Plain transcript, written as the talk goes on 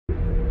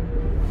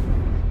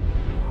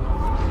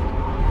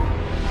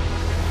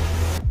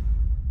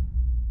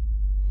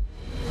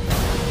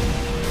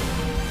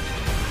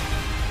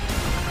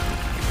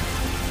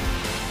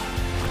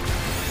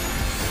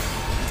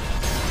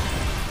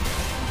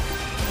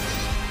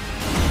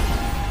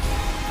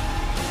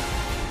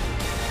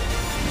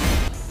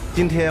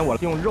今天我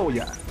用肉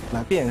眼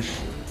来辨识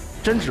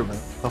真指纹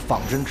和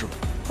仿真指纹，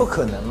不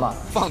可能嘛？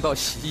放到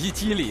洗衣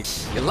机里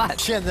洗烂。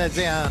现在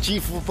这样几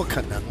乎不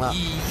可能了。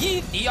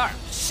以1敌2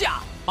下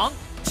盲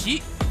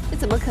棋，这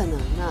怎么可能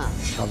呢？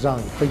挑战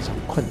非常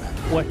困难。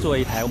我做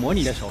一台模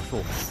拟的手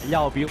术，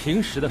要比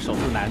平时的手术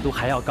难度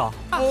还要高。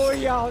不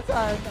要再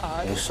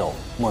打！你手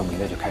莫名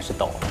的就开始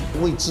抖了，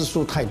未知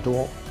数太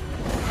多。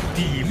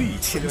砥砺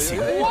前行，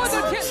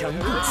自强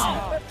不息，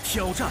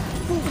挑战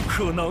不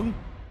可能。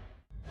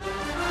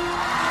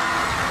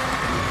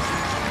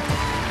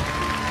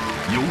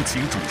有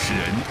请主持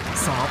人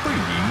撒贝宁。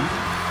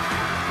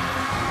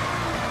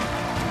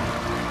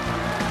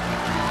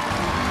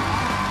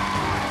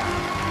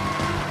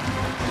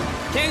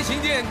天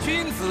行健，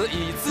君子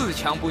以自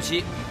强不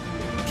息。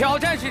挑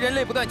战是人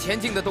类不断前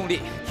进的动力，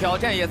挑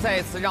战也再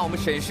一次让我们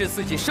审视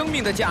自己生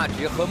命的价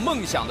值和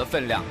梦想的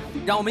分量。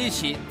让我们一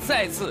起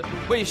再次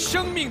为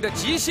生命的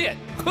极限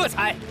喝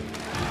彩。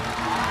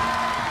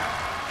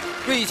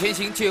锐意前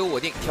行，皆由我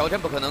定。挑战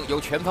不可能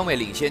由全方位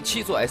领先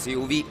7座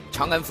SUV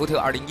长安福特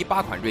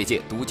2018款锐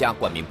界独家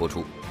冠名播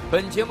出。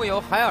本节目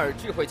由海尔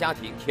智慧家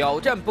庭挑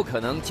战不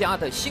可能家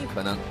的新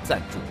可能赞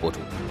助播出。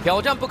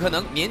挑战不可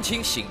能，年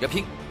轻醒着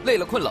拼，累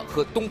了困了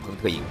喝东鹏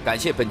特饮。感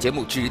谢本节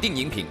目指定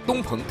饮品东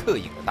鹏特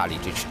饮的大力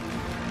支持。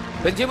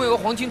本节目由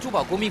黄金珠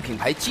宝国民品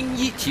牌金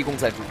一提供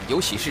赞助，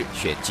有喜事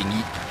选金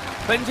一。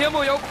本节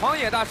目由狂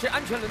野大师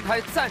安全轮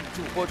胎赞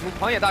助播出，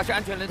狂野大师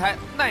安全轮胎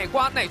耐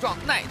刮耐撞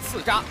耐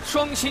刺扎，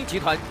双星集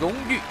团荣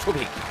誉出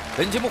品。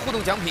本节目互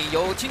动奖品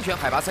由精选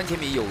海拔3000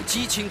米有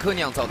机青稞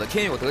酿造的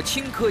天有德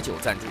青稞酒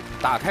赞助。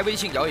打开微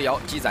信摇一摇，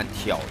积攒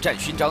挑战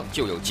勋章，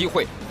就有机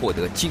会获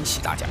得惊喜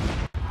大奖。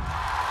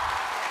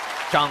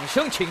掌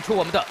声请出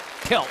我们的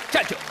挑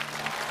战者。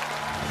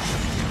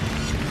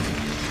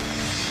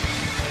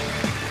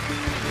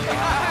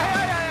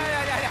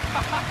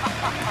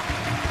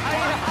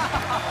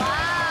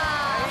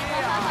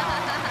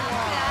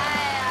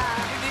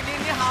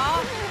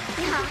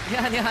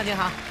你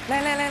好，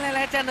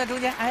来，站到中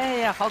间。哎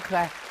呀，好可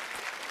爱。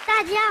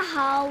大家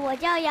好，我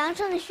叫杨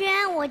圣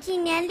煊，我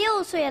今年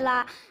6岁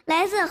了，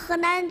来自河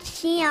南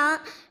秦阳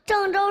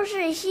郑州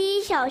市西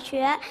一小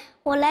学。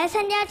我来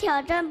参加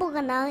挑战不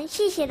可能，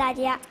谢谢大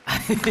家。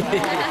对，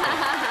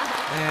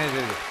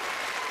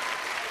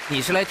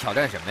你是来挑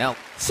战什么呀？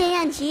下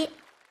象棋。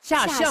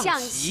下象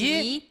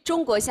棋，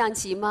中国象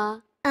棋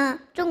吗？嗯，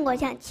中国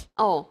象棋。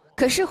哦，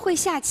可是会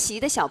下棋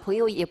的小朋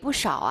友也不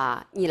少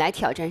啊，你来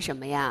挑战什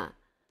么呀？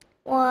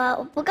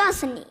我不告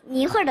诉你，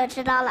你一会儿就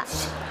知道了。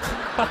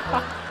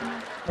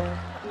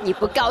你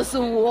不告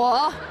诉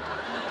我，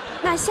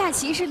那下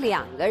棋是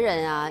2个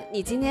人啊，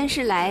你今天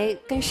是来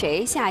跟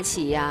谁下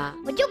棋呀？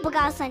我就不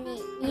告诉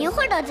你，你一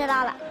会儿就知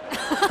道了。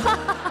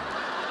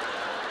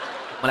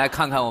我们来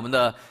看看我们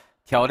的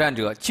挑战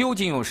者究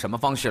竟用什么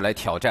方式来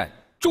挑战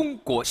中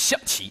国象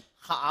棋。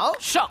好，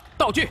上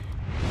道具。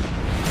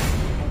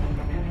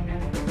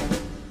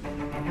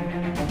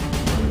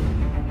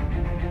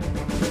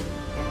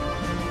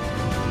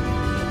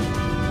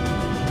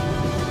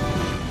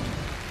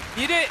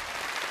你这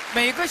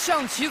每个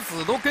象棋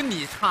子都跟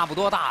你差不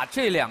多大，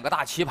这2个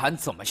大棋盘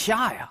怎么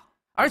下呀？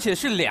而且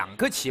是2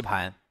个棋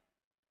盘，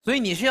所以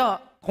你是要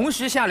同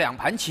时下2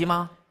盘棋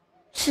吗？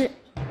是。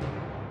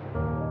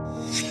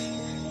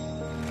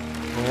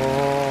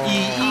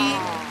以1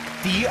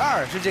敌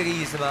2是这个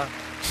意思吗？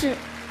是。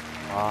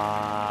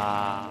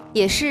哇，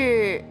也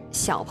是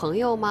小朋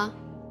友吗？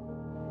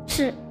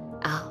是。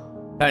啊。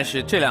但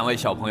是这2位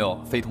小朋友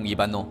非同一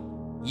般哦，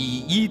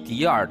以1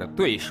敌2的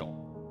对手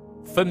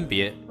分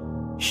别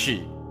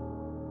是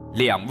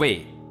2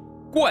位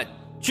冠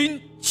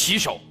军棋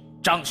手，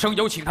掌声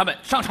有请他们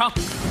上场。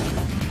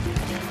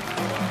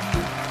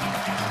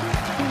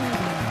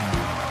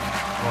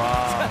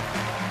哇，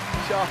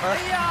小孩，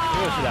哎呀，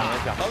又是2个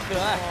小孩，好可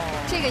爱。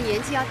这个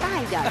年纪要大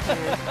一点。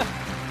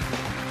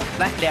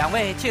来，2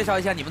位介绍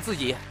一下你们自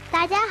己。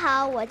大家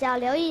好，我叫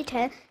刘逸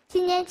晨，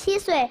今年7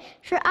岁，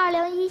是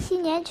2017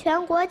年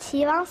全国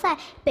棋王赛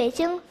北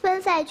京分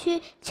赛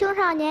区青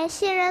少年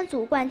新人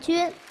组冠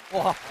军。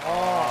哇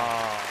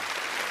哦！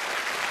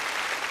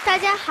大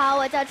家好，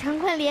我叫陈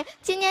坤林，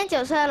今年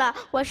9岁了，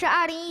我是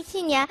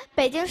2017年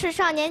北京市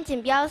少年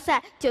锦标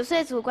赛9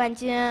岁组冠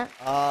军。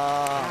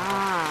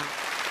啊！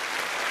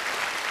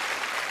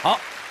好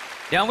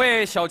，2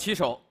位小棋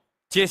手，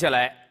接下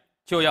来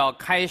就要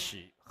开始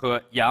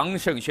和杨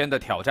圣煊的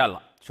挑战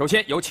了。首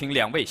先有请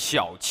2位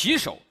小棋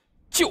手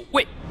就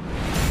位。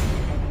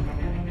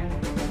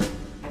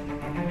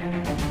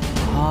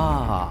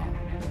啊，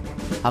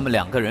他们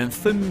2个人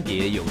分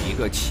别有一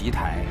个棋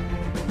台，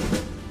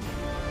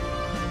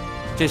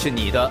这是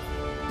你的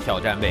挑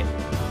战位。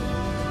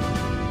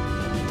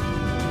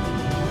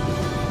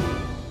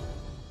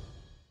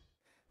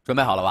准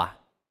备好了吧？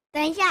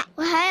等一下，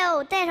我还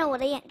要戴上我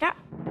的眼罩。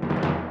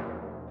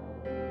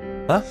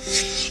啊？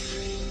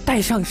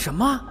戴上什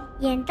么？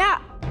眼罩。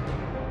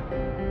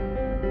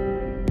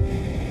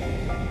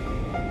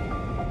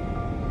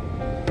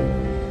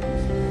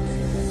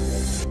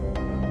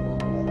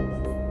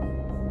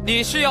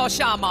你是要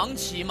下盲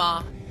棋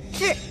吗？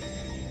是。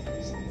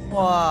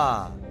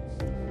哇，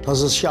他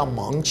是下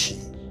盲棋，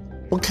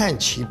不看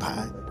棋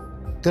盘，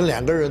跟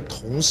2个人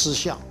同时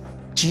下，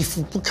几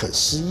乎不可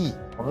思议。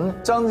我们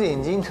张着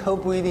眼睛都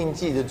不一定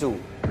记得住。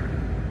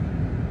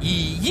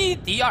以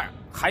1敌2，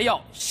还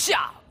要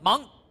下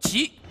盲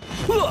棋。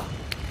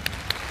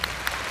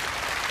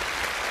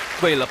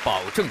为了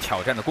保证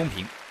挑战的公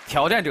平，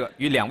挑战者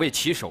与2位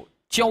棋手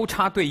交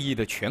叉对弈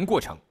的全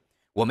过程，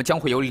我们将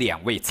会有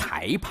2位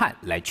裁判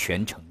来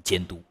全程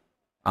监督。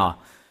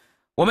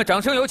我们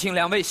掌声有请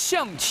2位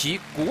象棋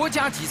国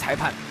家级裁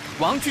判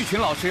王巨群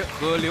老师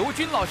和刘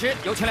军老师，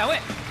有请2位，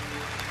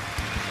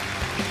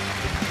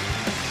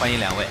欢迎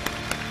2位。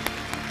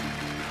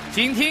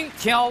请听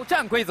挑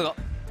战规则：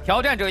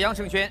挑战者杨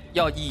圣煊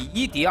要以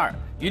1敌2，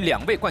与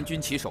2位冠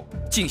军棋手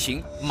进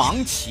行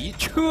盲棋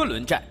车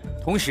轮战，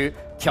同时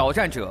挑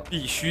战者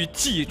必须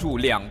记住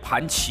2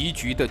盘棋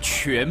局的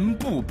全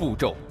部步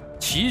骤。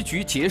棋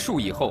局结束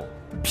以后，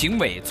评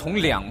委从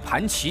2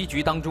盘棋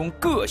局当中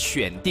各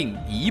选定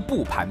1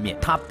部盘面，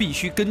他必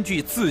须根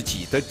据自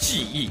己的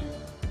记忆，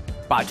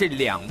把这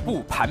2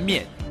部盘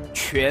面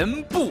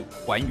全部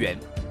还原。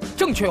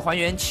正确还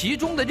原其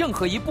中的任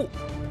何1步，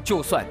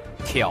就算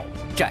挑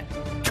战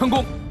成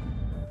功。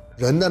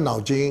人的脑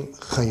筋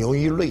很容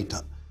易累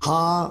的，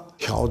他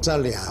挑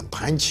战2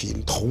盘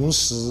棋，同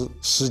时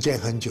时间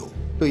很久，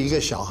对一个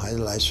小孩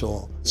子来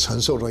说，承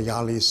受的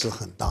压力是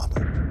很大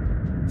的。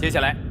接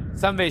下来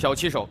3位小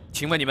棋手，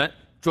请问你们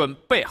准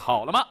备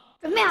好了吗？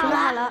准备好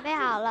了，准备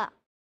好了。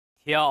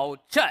挑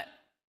战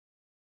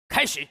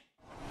开始。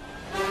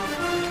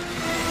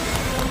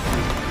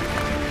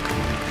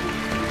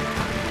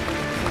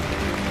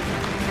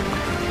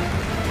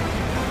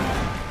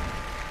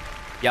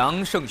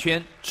杨圣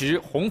煊执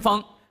红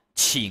方，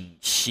请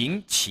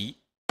行棋。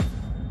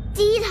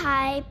第1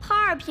台炮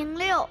2平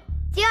6，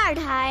第2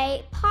台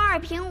炮2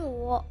平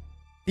5。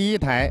第1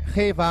台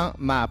黑方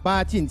马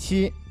8进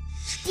7。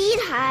第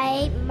1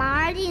台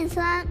马2进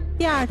3。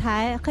第2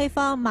台黑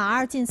方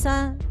马2进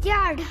3。第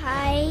2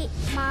台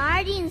马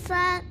2进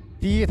3。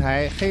第1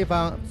台黑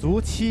方卒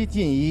7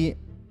进1。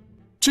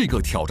这个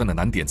挑战的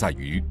难点在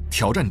于，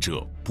挑战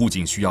者不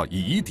仅需要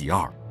以1敌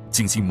2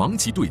进行盲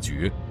棋对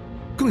决，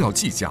更要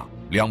记下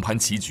2盘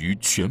棋局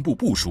全部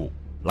步数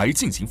来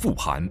进行复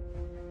盘。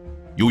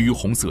由于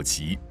红色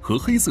棋和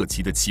黑色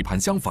棋的棋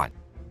盘相反，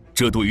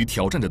这对于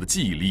挑战者的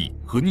记忆力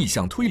和逆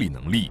向推理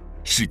能力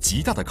是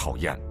极大的考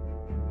验。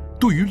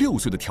对于6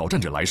岁的挑战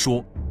者来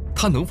说，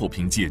他能否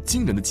凭借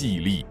惊人的记忆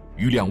力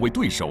与2位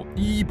对手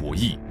一一博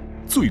弈，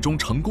最终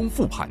成功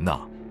复盘呢？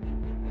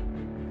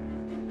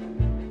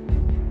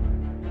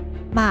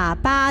马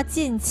8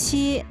进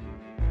7。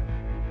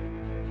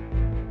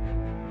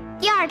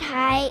第2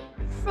台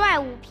帅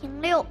5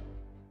平6。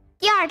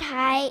第2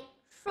台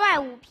帅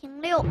5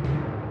平6。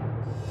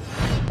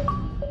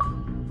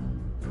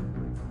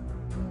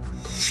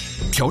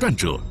挑战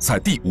者在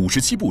第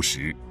57步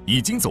时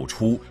已经走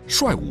出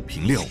帅5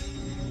平6。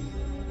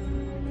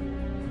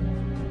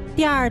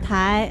第2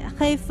台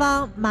黑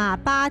方马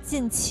8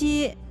进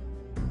7。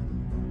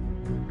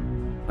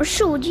我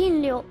15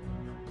进6。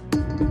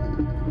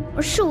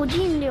我15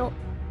进6。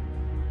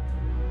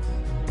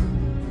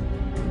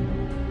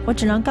我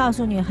只能告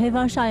诉你，黑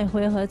方上一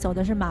回合走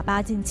的是马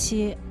8进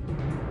7。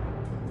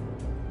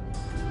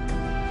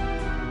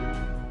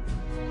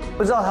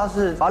不知道他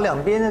是把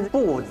2边的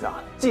步子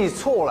记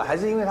错了，还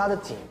是因为他的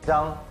紧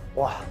张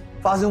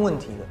发生问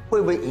题了？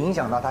会不会影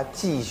响到他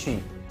继续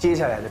接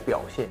下来的表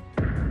现？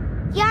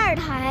第2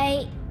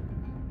台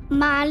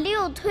马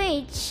6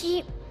退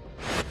7。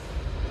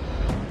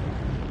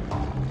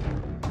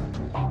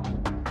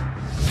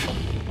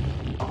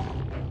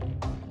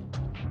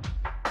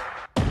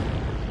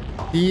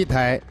第1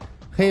台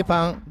黑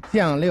方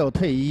将6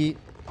退1。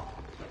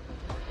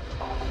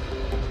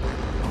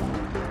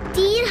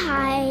第1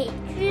台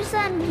车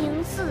3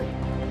平4。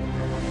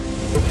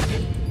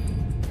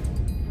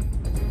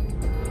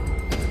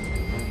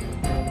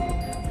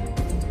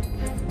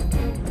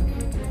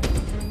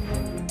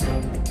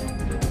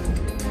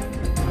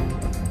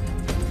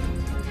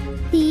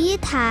第1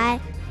台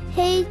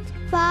黑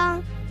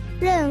方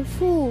认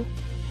负。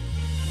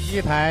第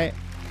1台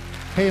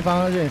黑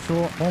方认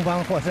输，红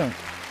方获胜。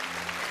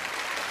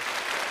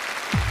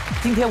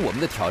今天我们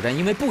的挑战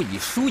因为不以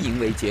输赢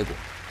为结果，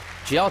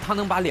只要他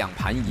能把2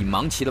盘以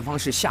盲棋的方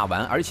式下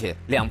完，而且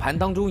2盘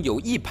当中有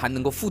1盘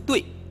能够复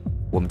对，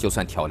我们就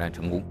算挑战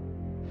成功。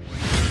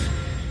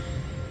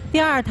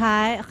第2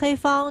台黑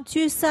方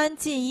车3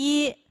进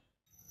1。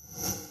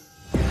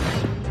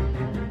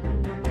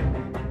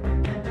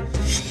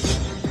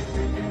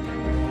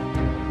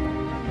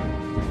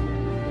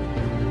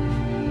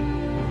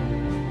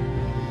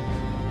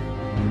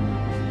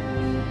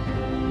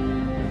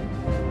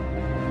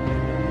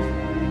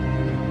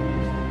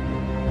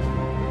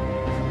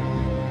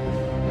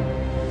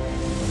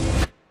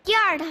第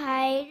2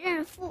台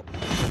认负。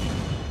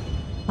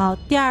好，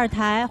第2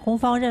台红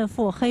方认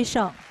负，黑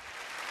胜。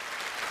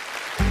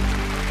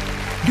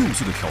 6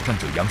岁的挑战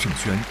者杨圣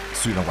煊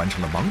虽然完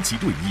成了盲棋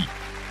对弈，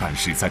但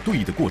是在对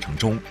弈的过程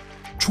中，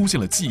出现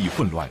了记忆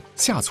混乱、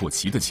下错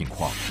棋的情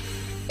况，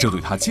这对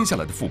他接下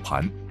来的复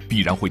盘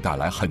必然会带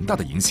来很大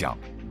的影响。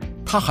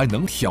他还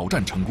能挑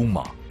战成功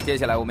吗？接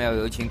下来我们要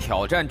有请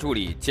挑战助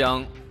理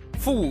将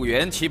复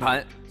原棋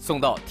盘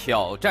送到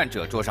挑战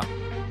者桌上。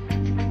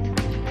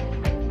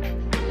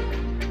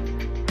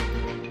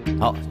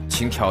好，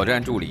请挑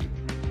战助理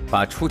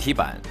把出题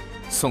板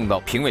送到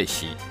评委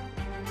席，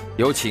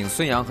有请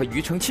孙杨和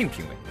庾澄庆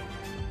评委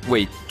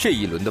为这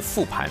一轮的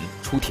复盘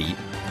出题。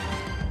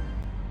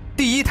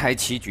第一台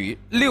棋局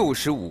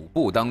65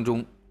步当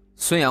中，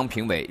孙杨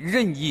评委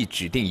任意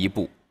指定一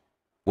步，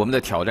我们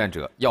的挑战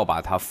者要把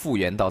它复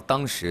原到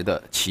当时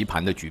的棋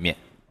盘的局面。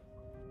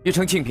庾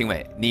澄庆评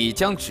委，你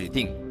将指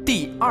定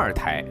第2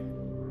台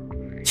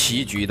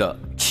棋局的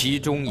其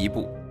中一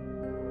步。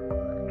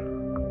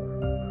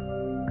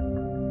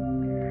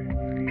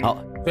好，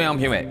孙杨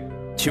评委，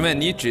请问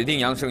你指定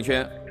杨圣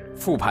煊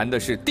复盘的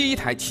是第1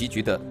台棋局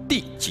的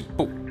第几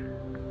步？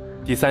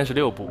第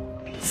36步。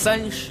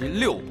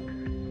36步。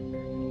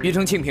庾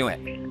澄庆评委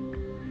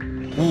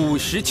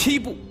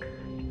，57步。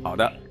好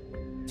的，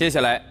接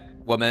下来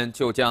我们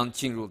就将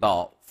进入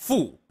到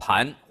复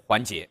盘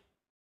环节。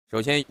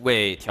首先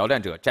为挑战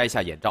者摘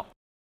下眼罩。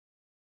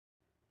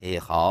哎，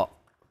好，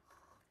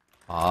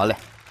好嘞。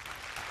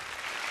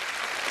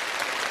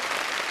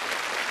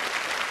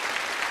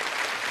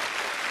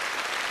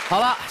好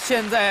了，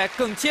现在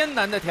更艰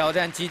难的挑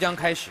战即将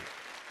开始。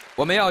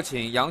我们要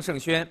请杨圣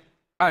煊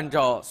按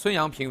照孙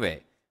杨评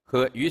委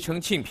和庾澄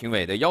庆评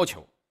委的要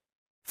求，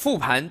复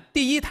盘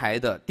第1台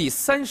的第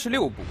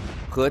36步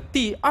和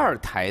第2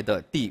台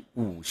的第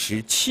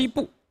57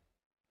步。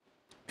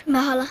准备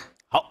好了。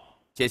好，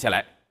接下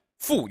来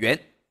复原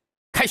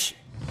开始。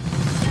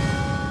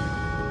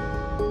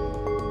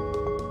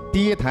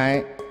第1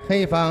台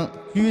黑方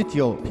车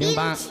9平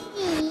8，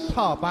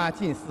炮8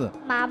进4，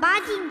马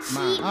8进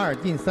7，马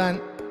2进3，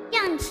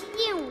将7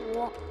进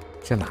5。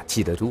这哪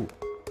记得住？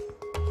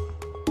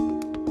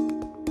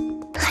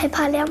害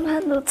怕2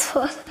盘都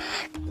错了，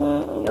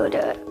有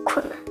点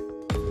困难。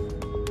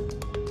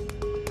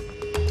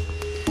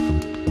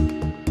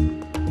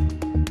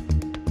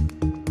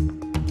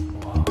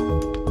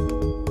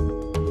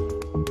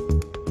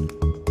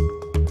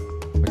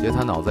我觉得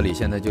他脑子里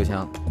现在就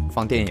像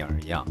放电影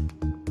一样，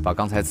把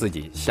刚才自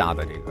己下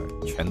的这个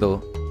全都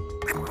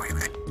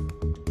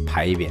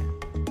排一遍。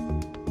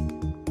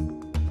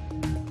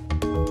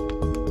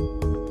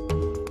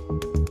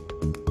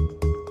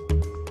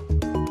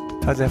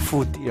他在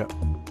复第2。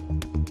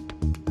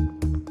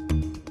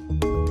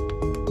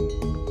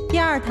第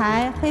2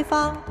台黑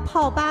方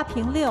炮8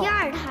平6，第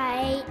2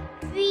台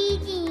车1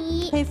进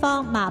1，黑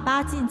方马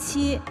8进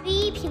7，车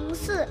1平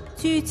4，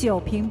车9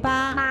平8，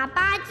马8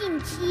进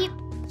7。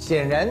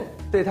显然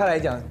对他来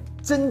讲，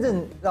真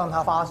正让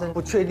他发生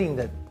不确定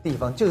的地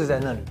方就是在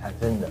那里产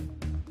生的。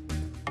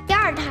第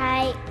2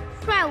台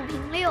帅5平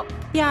6，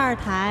第2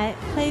台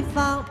黑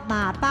方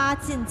马8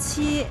进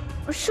7，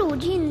是5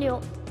进6。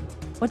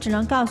我只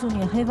能告诉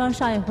你，黑方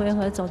上一回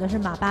合走的是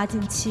马8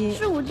进7，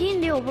是5进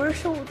6，不是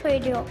15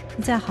退6。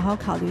你再好好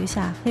考虑一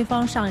下，黑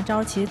方上一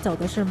招棋走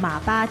的是马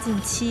8进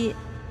7。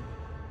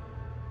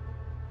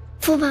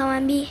复盘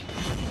完毕。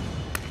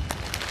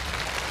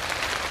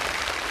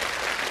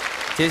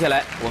接下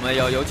来我们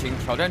要有请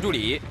挑战助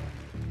理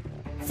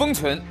封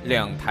存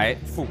2台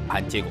复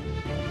盘结果。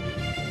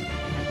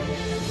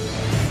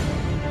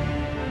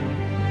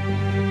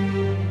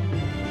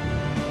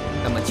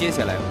那么接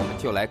下来我们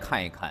就来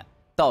看一看，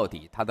到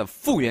底它的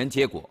复原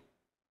结果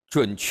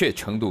准确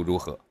程度如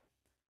何。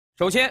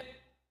首先，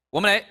我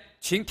们来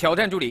请挑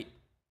战助理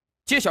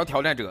揭晓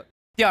挑战者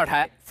第2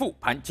台复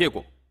盘结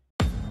果。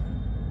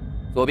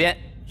左边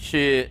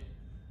是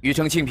庾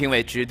澄庆评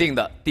委指定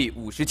的第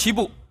57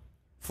步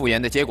复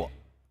原的结果，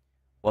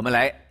我们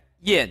来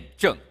验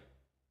证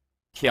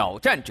挑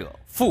战者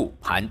复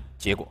盘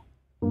结果。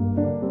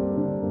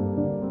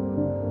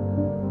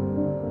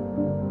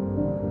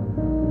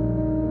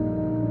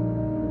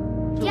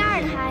第2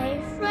台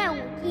帅5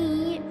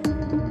进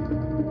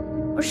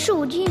1，是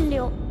5进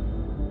6。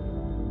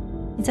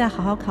你再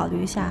好好考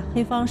虑一下，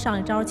黑方上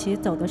一招棋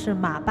走的是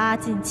马8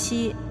进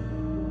7。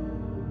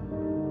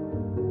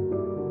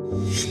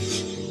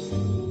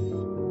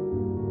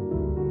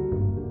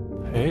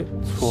哎，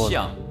错了。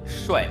象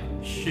帅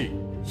是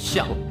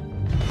象，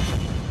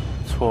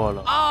错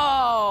了。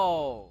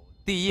哦，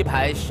第1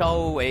排稍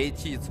微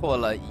记错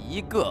了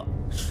一个，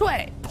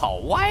帅跑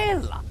歪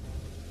了。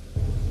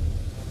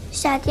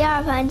下第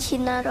2盘棋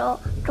的时候，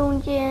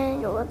中间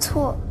有个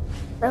错，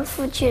在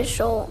复棋的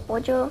时候我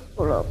就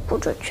输了不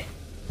准确。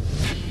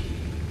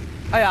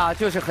哎呀，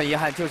就是很遗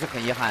憾，就是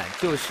很遗憾，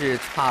就是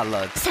差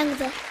了3个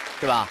字，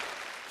是吧？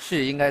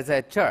是应该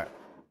在这儿，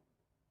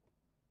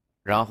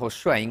然后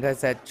帅应该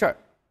在这儿，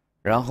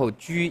然后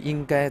车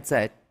应该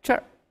在这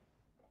儿。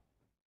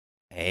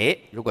哎，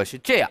如果是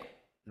这样，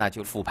那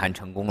就复盘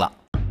成功了。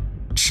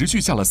持续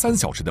下了3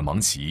小时的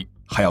盲棋，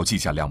还要记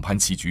下2盘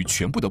棋局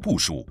全部的步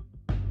数，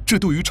这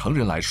对于成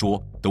人来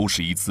说都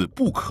是一次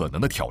不可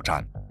能的挑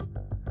战。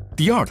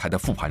第2台的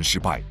复盘失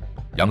败，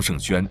杨圣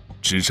煊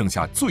只剩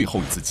下最后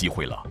一次机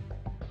会了。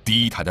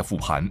第一台的复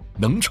盘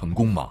能成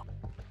功吗？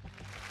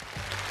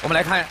我们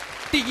来看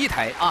第一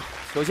台啊，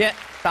首先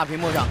大屏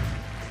幕上，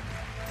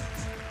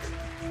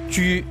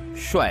居、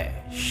帅、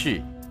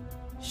士、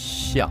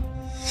相，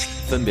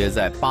分别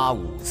在8、5、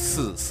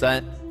4、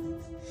3。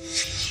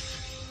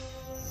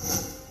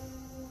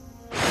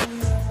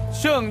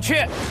正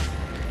确。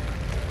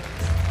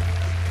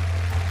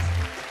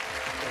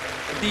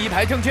第一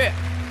排正确。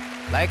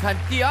来看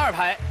第二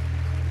排，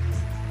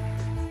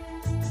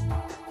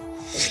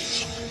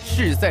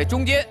士在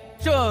中间，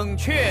正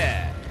确。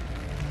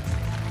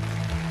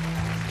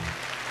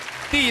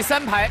第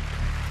三排，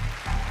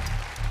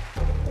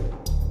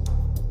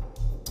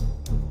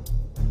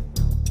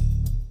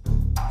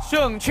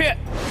正确。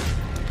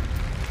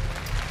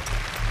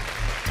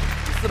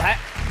第四排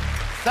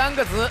，3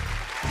个子，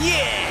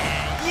耶！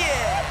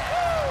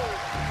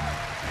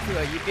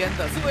这一边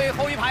的最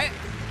后一排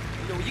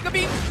有一个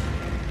兵，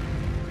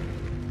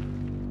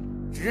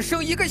只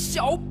剩一个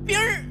小兵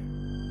儿，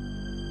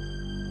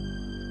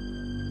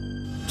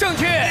正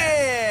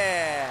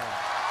确。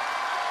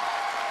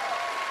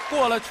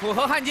过了楚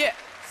河汉界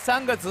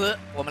，3个子，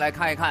我们来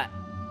看一看，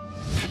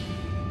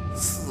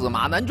驷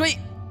马难追，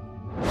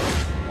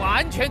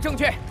完全正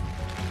确。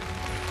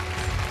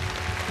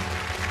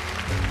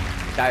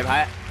下一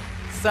排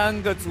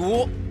，3个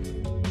组，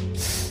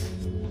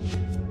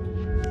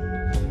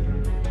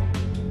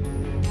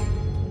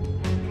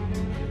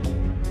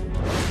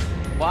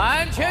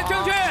完全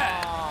正确。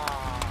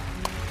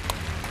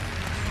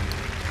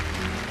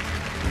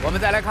我们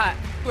再来看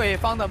对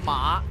方的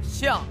马、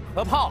象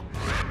和炮，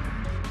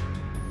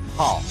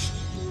炮、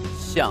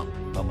象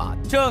和马，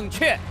正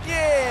确，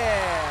耶！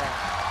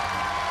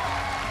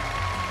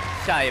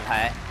下一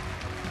排，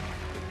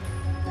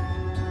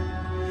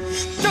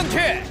正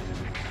确。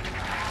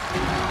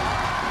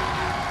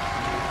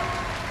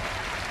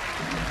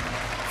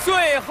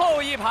最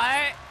后一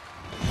排，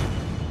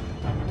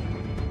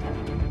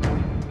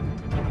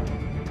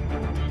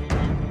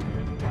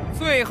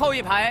最后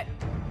一排，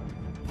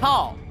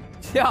炮、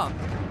象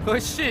和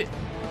士。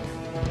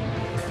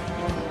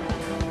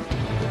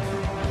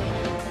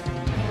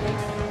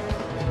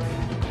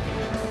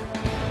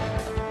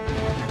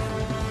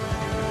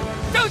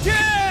正确，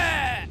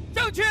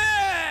正确，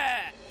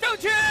正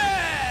确。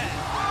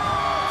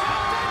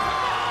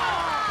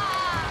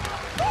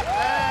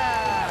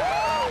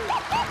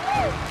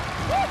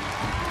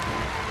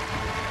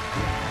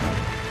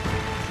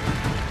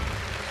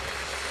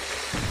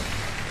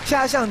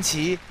下象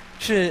棋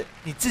是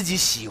你自己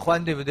喜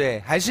欢，对不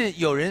对？还是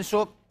有人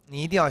说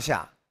你一定要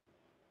下？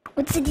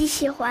我自己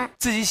喜欢。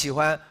自己喜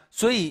欢，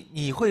所以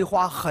你会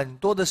花很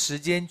多的时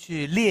间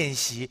去练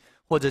习，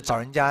或者找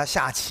人家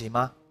下棋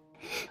吗？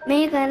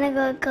没给那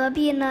个隔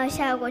壁呢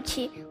下过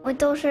棋，我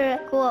都是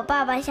给我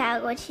爸爸下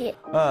过棋。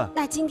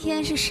那今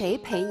天是谁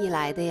陪你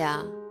来的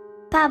呀？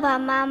爸爸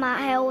妈妈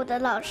还有我的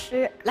老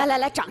师。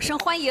来，掌声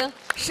欢迎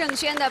圣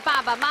煊的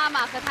爸爸妈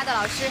妈和他的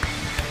老师。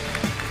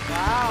哇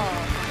哦！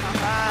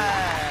哎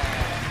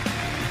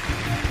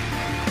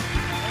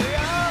呀，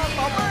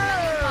宝贝儿，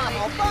好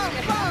棒！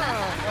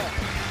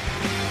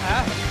哎，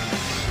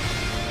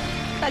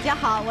大家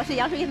好，我是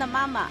杨圣煊的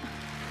妈妈。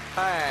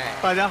嗨，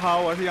大家好，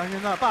我是杨圣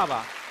煊的爸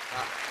爸。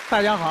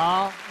大家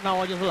好，那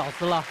我就是老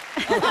师了。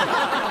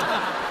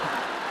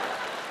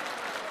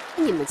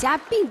你们家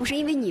并不是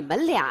因为你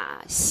们俩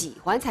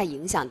喜欢才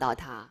影响到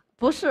他。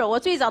不是，我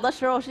最早的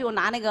时候是用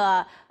拿那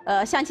个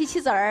象棋棋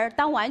子儿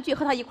当玩具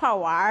和他一块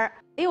玩儿。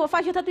哎，我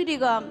发觉他对这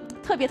个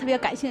特别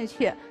感兴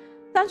趣。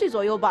3岁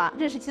左右吧，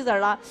认识棋子儿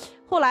了。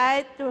后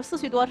来就是4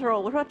岁多的时候，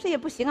我说这也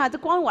不行啊，这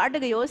光玩这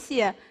个游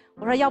戏。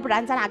我说要不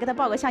然咱俩给他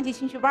报个象棋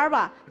兴趣班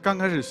吧。刚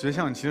开始学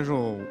象棋的时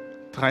候，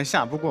他还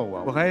下不过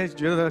我，我还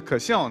觉得他可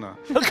笑呢。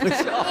可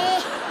笑。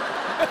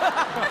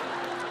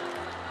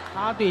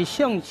他对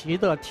象棋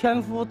的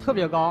天赋特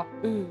别高。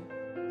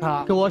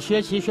他跟我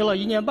学棋学了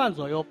1年半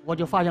左右，我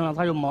就发现了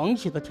他有蒙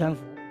棋的天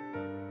赋。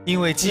因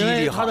为记忆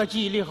力好，他的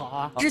记忆力好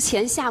啊。之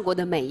前下过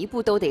的每一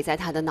步都得在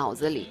他的脑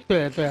子里。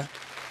对。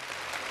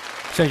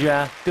圣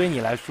煊，对于你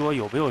来说，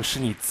有没有是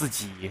你自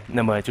己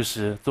那么就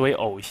是作为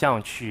偶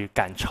像去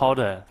赶超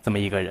的这么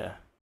一个人？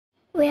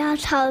我要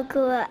超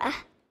过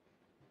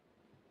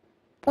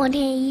王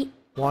天一。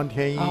王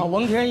天一啊，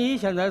王天一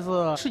现在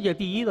是世界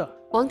第1的。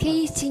王天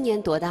一今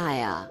年多大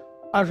呀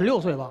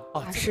？26岁吧。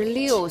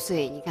26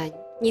岁，你看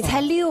你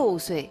才6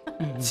岁，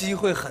机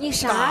会很大。你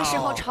啥时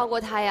候超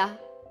过他呀？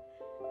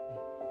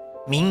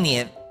明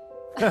年。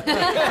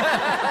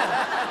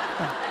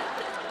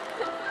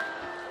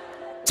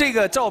这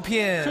个照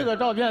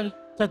片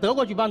在德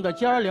国举办的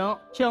G20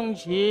象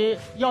棋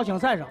邀请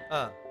赛上，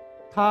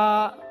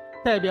他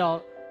代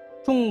表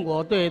中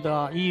国队的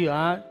1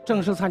员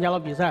正式参加了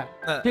比赛，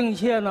并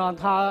且呢，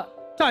他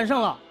战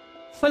胜了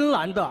芬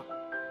兰的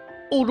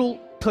欧洲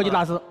特级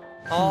大师。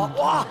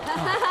哇！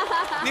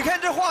你看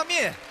这画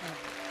面，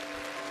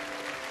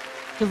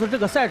就是这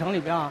个赛程里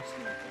边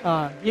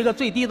一个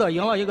最低的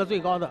赢了一个最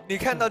高的。你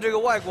看到这个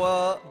外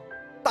国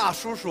大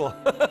叔叔，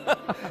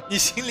你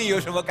心里有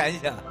什么感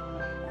想？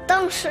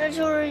当时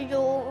就是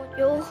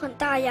有很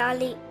大压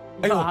力。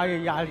哎呦，还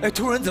有压力。哎，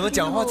突然怎么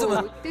讲话这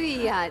么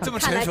对呀，这么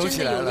看来成熟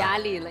起来了？真的有压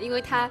力了，因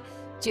为他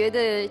觉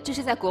得这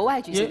是在国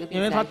外举行的比赛，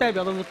因为他代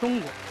表的是中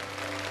国。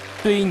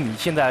对于你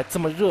现在这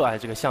么热爱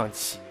这个象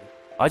棋，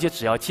而且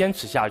只要坚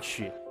持下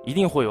去，一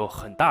定会有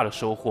很大的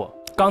收获。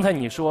刚才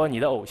你说你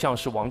的偶像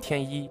是王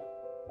天一，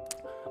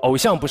偶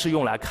像不是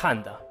用来看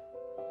的，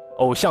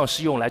偶像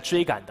是用来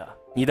追赶的。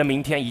你的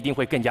明天一定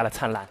会更加的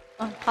灿烂。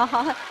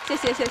好，谢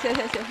谢。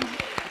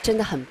真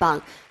的很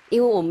棒，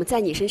因为我们在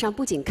你身上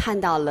不仅看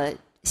到了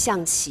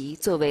象棋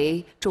作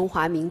为中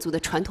华民族的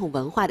传统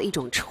文化的一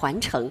种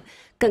传承，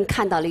更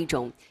看到了一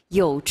种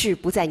有志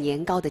不在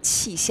年高的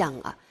气象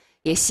啊！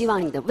也希望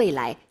你的未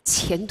来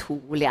前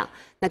途无量。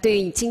那对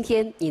于你今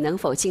天你能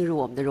否进入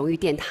我们的荣誉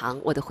殿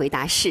堂，我的回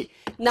答是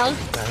能。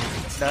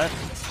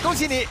恭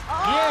喜你！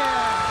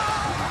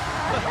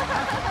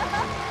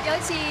有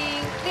请6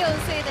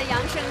岁的杨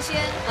圣煊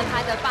和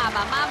他的爸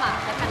爸妈妈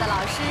和他的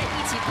老师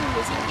一起步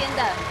入今天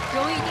的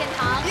荣誉殿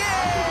堂。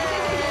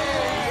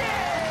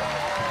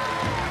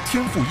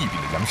天赋异禀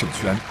的杨圣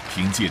煊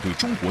凭借对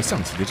中国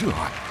象棋的热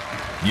爱，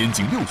年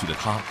仅6岁的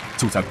他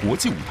就在国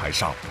际舞台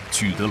上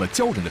取得了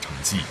骄人的成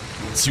绩。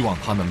希望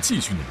他能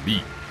继续努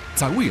力，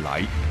在未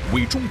来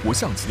为中国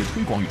象棋的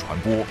推广与传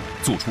播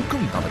做出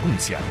更大的贡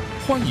献。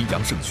欢迎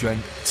杨圣煊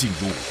进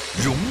入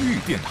荣誉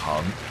殿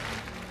堂。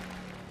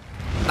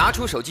拿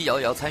出手机摇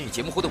一摇，参与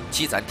节目互动，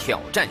积攒挑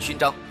战勋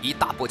章，一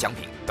大波奖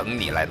品等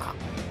你来拿。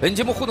本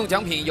节目互动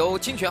奖品由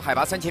清泉海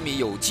拔3000米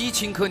有机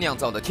青稞酿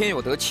造的天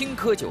有德青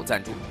稞酒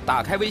赞助。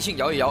打开微信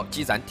摇一摇，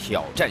积攒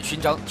挑战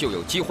勋章，就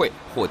有机会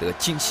获得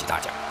惊喜大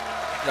奖。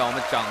让我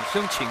们掌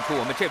声请出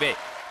我们这位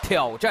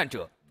挑战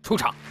者出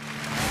场。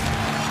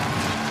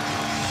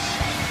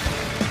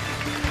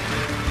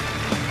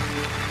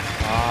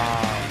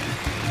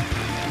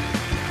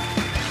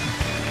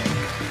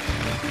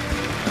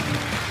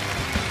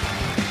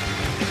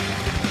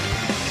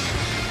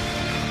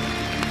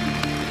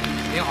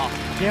您好，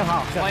您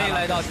好，欢迎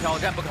来到挑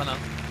战不可能。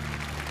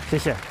谢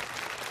谢，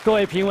各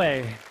位评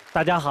委，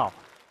大家好，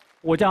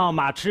我叫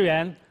马驰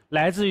元，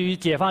来自于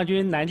解放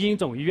军南京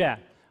总医院，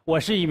我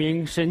是一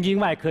名神经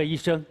外科医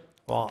生。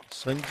哇，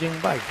神经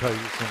外科医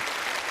生。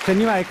神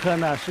经外科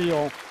呢是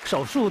用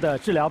手术的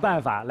治疗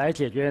办法来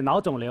解决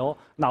脑肿瘤、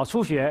脑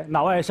出血、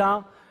脑外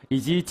伤以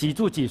及脊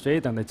柱脊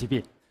髓等的疾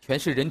病。全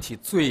是人体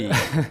最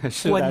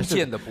关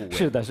键的部位。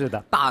是的，是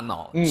的。大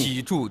脑、脊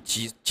柱、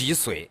脊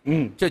髓，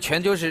这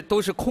全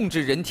都是控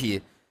制人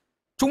体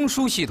中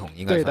枢系统，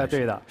应该算是。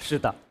对的，是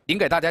的。您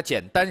给大家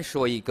简单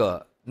说一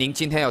个，您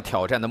今天要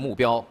挑战的目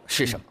标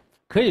是什么？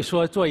可以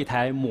说做一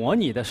台模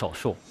拟的手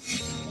术。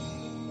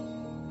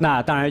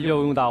那当然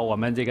又用到我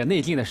们这个内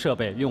镜的设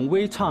备，用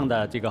微创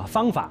的这个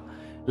方法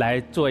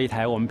来做一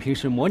台我们平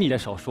时模拟的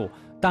手术。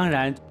当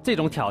然，这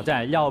种挑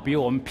战要比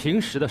我们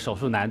平时的手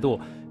术难度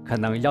可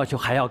能要求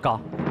还要高。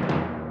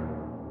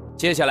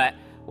接下来，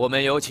我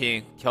们有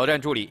请挑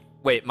战助理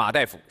为马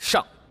大夫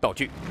上道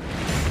具。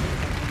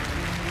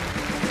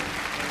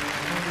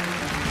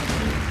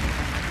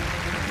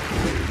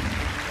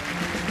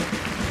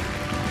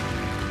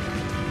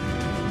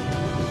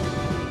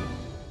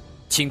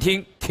请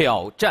听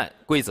挑战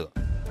规则。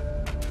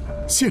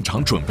现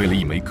场准备了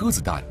一枚鸽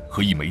子蛋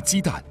和一枚鸡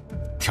蛋，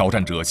挑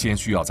战者先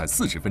需要在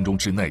40分钟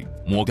之内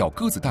磨掉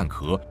鸽子蛋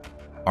壳，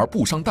而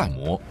不伤蛋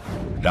膜，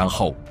然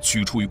后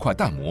取出一块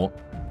蛋膜，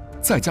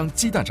再将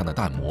鸡蛋上的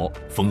蛋膜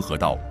缝合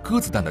到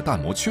鸽子蛋的蛋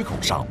膜缺口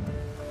上。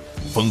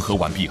缝合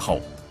完毕后，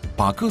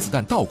把鸽子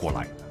蛋倒过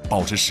来，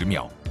保持10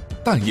秒，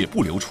蛋液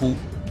不流出，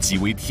即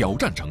为挑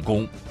战成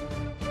功。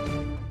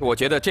我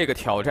觉得这个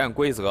挑战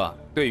规则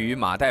对于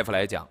马大夫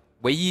来讲，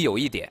唯一有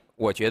一点，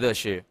我觉得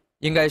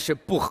应该是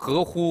不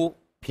合乎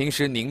平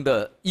时您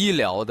的医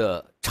疗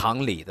的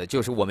常理的，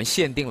就是我们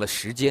限定了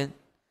时间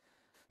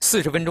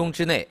，40分钟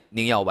之内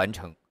您要完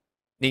成，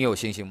您有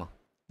信心吗？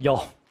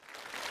有。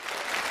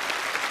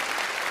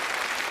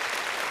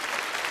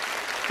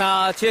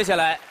那接下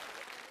来，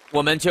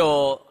我们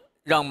就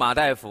让马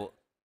大夫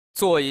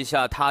做一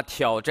下他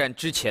挑战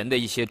之前的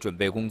一些准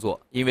备工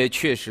作，因为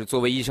确实作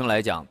为医生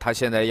来讲，他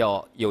现在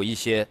要有一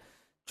些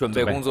准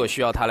备工作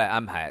需要他来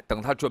安排。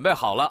等他准备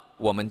好了，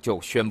我们就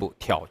宣布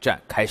挑战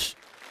开始。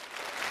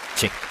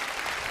请。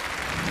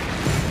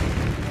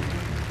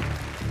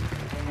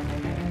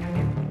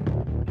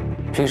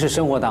平时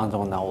生活当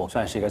中呢，我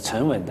算是一个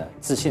沉稳的、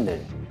自信的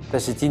人。但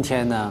是今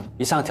天呢，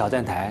一上挑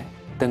战台，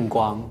灯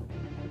光、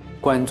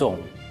观众、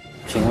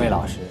评委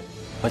老师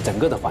和整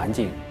个的环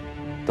境，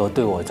都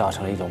对我造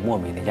成了一种莫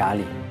名的压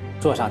力。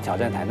坐上挑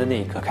战台的那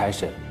一刻开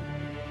始，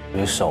我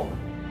的手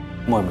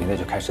莫名的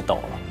就开始抖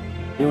了。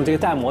用这个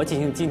弹膜进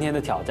行今天的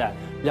挑战，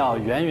要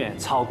远远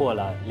超过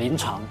了临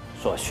床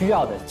所需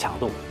要的强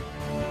度。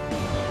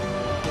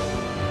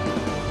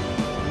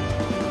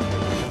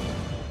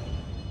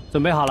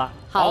准备好了？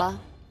好了。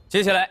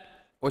接下来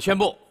我宣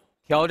布，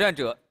挑战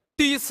者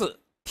第一次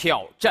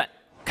挑战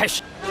开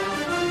始。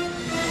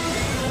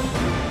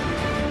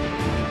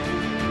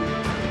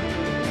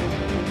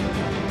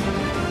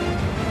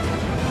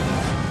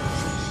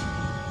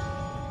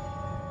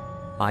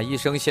马医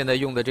生现在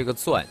用的这个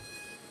钻，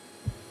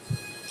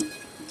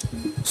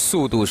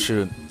速度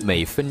是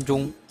每分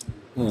钟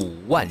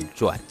5万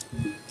转，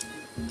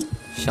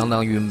相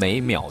当于每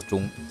秒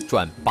钟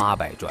转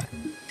800转。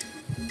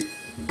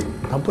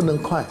它不能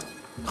快，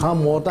它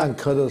磨蛋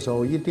壳的时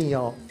候一定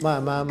要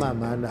慢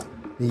慢的，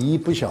你一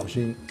不小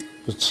心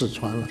就刺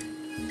穿了。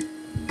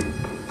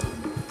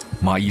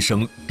马医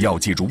生要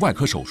借助外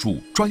科手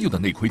术专用的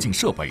内窥镜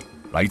设备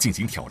来进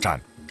行挑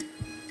战，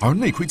而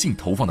内窥镜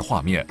投放的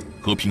画面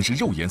和平时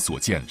肉眼所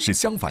见是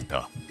相反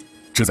的，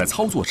这在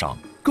操作上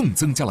更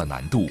增加了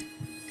难度。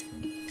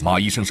马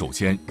医生首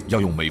先要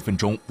用每分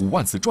钟5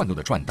万次转动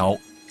的转刀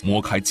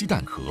磨开鸡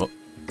蛋壳，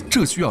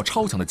这需要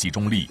超强的集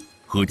中力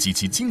和极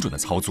其精准的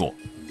操作，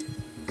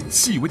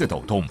细微的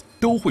抖动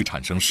都会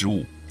产生失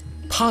误，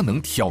他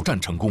能挑战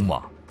成功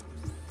吗？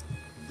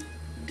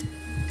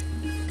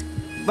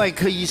外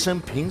科医生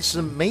平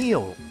时没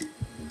有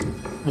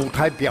舞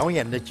台表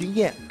演的经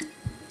验，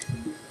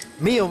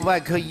没有外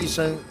科医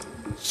生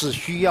是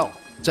需要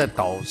在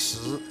导师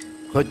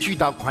和巨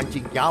大环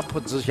境压迫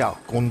之下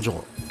工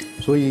作，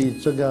所以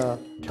这个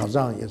挑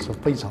战也是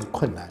非常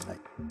困难的。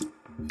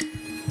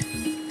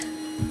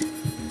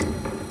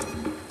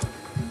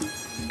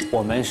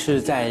我们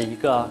是在一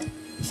个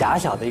狭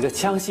小的一个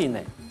腔隙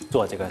内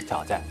做这个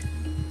挑战，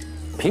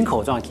瓶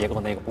口状结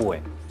构那个部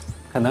位，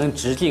可能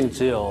直径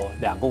只有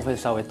2公分，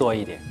稍微多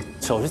一点。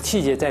手术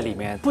器械在里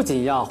面不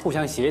仅要互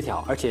相协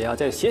调，而且要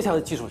在协调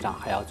的基础上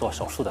还要做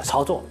手术的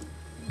操作，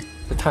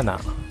这太难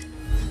了。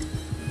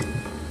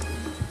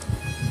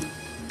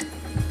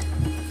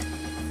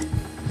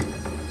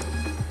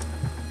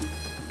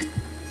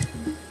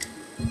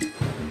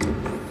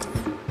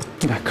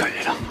应该可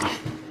以了啊。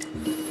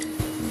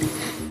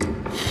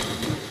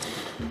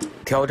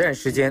挑战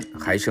时间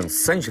还剩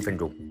30分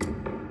钟。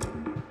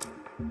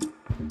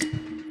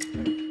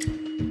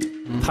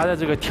他在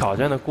这个挑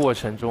战的过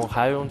程中，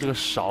还要用这个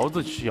勺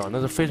子去咬，那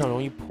是非常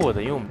容易破的。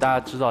因为我们大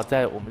家知道，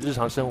在我们日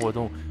常生活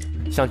中，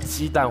像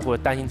鸡蛋或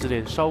者蛋清之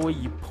类的，稍微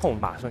一碰，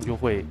马上就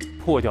会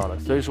破掉了。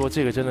所以说，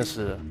这个真的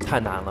是太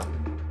难了。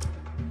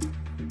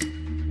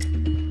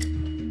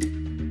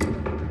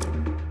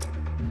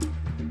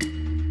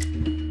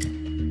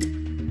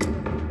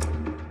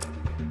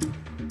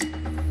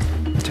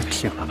这个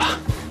行了吧？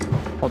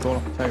好多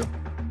了，加油！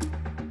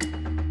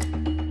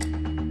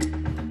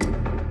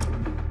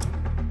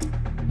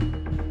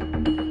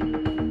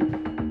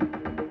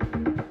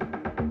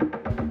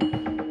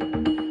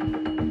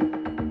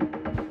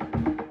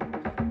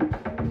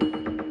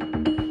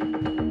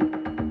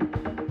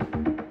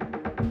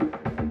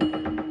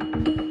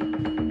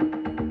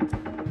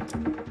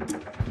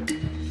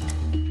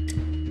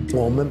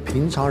我们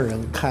平常人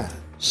看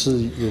是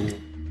有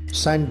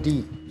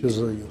3D，就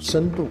是有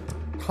深度，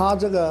它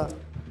这个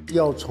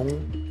要从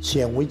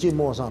显微镜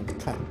幕上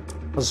看，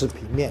它是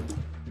平面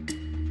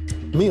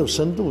的，没有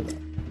深度的，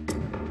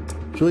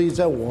所以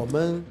在我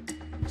们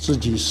自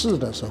己试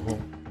的时候，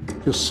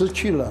就失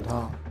去了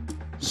它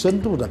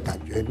深度的感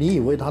觉。你以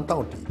为它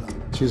到底了，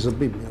其实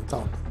并没有到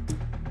底。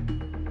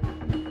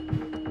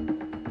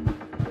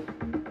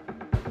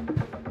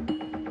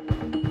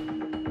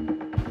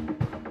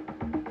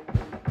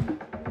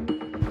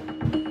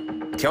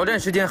挑战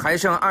时间还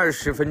剩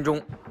20分钟。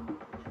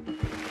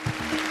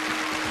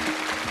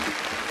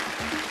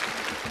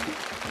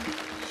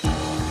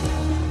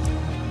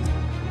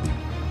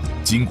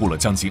经过了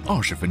将近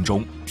20分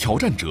钟，挑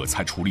战者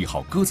才处理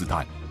好鸽子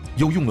蛋，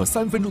又用了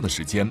3分钟的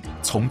时间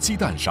从鸡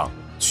蛋上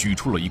取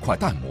出了一块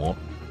蛋膜。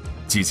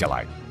接下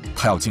来，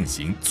他要进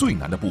行最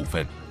难的部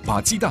分，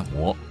把鸡蛋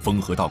膜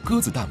缝合到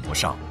鸽子蛋膜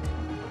上。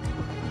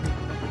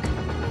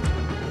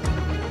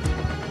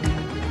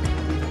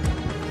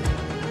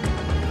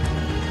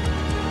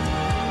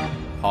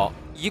好，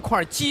一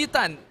块鸡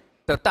蛋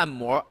的蛋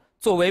膜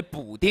作为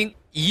补丁，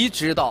移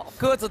植到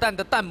鸽子蛋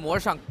的蛋膜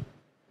上。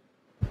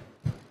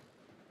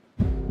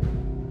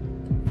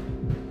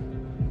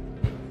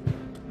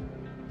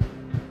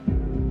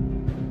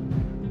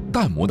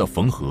蛋膜的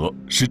缝合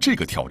是这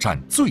个挑战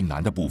最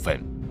难的部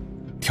分，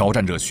挑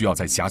战者需要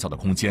在狭小的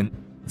空间，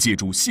借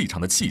助细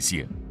长的器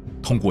械，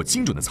通过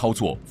精准的操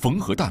作缝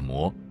合蛋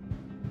膜。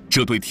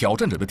这对挑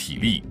战者的体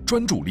力、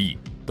专注力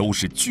都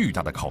是巨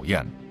大的考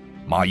验。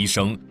马医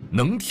生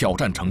能挑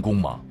战成功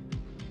吗？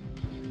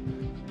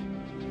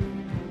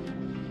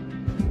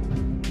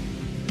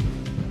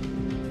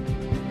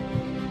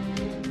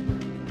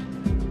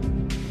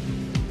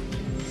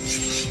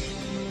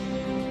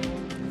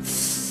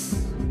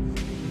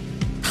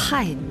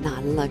太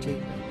难了，这个，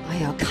哎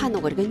呀，看得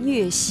我这个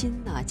虐心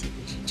呐，简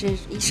直是，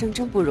这一生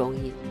真不容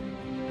易。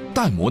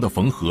蛋膜的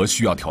缝合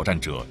需要挑战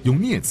者用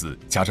镊子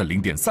夹着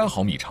0.3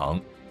毫米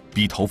长、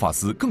比头发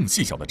丝更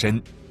细小的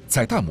针，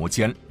在蛋膜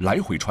间来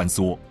回穿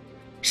梭，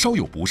稍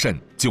有不慎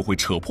就会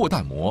扯破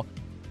蛋膜，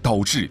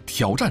导致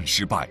挑战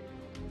失败。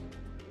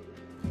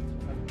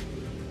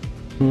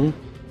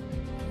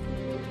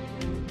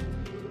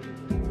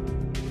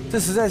这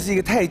实在是一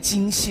个太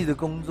精细的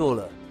工作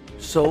了，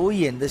手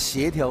眼的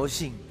协调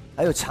性，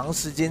还有长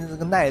时间的这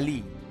个耐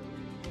力。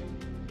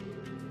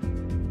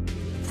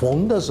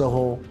缝的时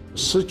候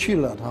失去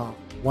了它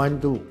弯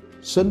度、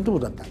深度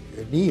的感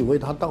觉，你以为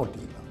它到底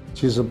了，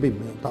其实并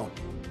没有到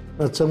底。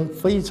那针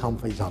非常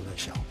非常的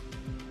小。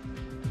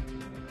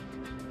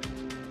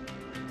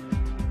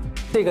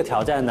这个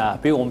挑战呢，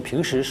比我们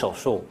平时手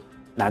术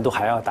难度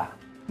还要大。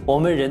我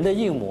们人的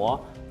硬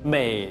膜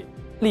每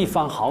立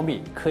方毫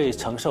米可以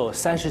承受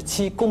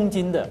37公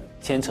斤的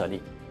牵扯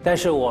力，但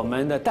是我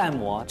们的弹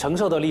膜承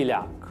受的力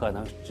量可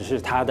能只是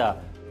它的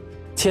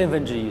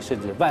1/1000甚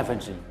至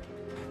1/1000。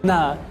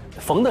那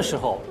缝的时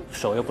候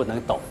手又不能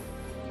抖，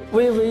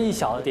微微一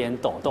小点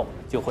抖动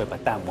就会把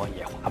弹膜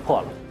也划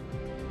破了。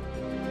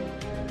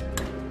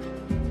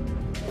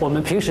我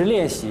们平时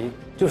练习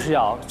就是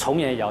要从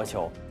严要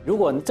求，如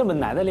果这么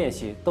难的练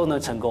习都能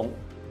成功，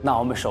那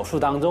我们手术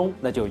当中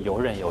那就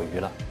游刃有余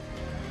了。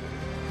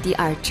第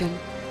2针。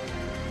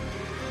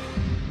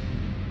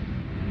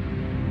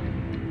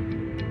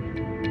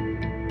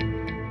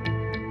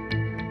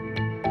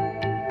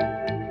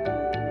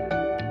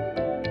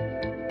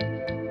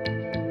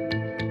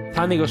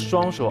他那个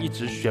双手一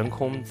直悬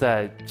空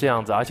在这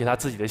样子，而且他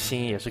自己的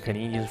心也是肯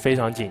定是非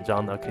常紧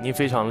张的，肯定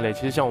非常累。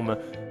其实像我们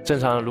正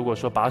常人，如果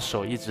说把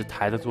手一直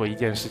抬着做一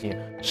件事情，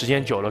时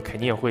间久了肯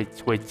定也会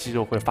肌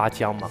肉会发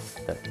僵嘛。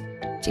对，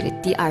这个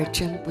第2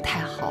针不太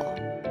好，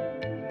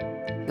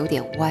有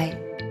点歪，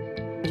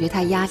我觉得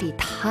他压力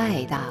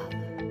太大了。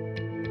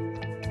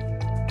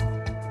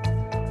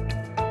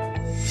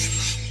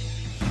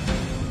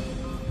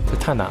这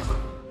太难了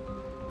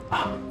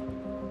啊！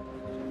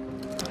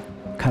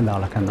看到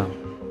了，看到了。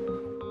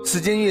时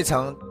间越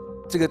长，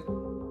这个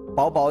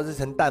薄薄这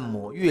层弹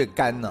膜越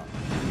干了，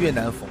越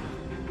难缝。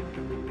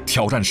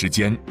挑战时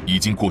间已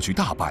经过去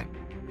大半，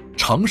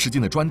长时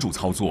间的专注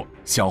操作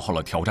消耗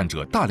了挑战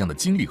者大量的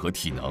精力和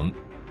体能。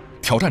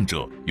挑战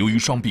者由于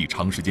双臂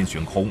长时间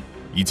悬空，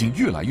已经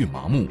越来越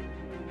麻木，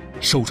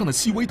手上的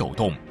细微抖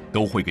动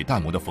都会给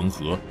弹膜的缝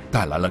合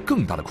带来了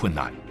更大的困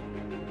难。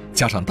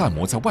加上弹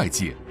膜在外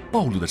界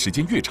暴露的时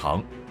间越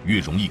长，越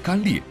容易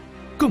干裂，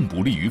更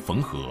不利于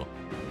缝合。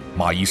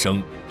马医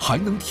生还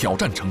能挑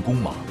战成功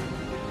吗？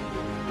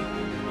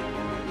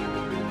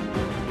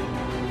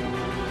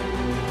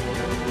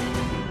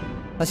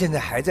他现在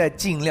还在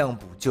尽量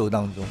补救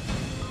当中。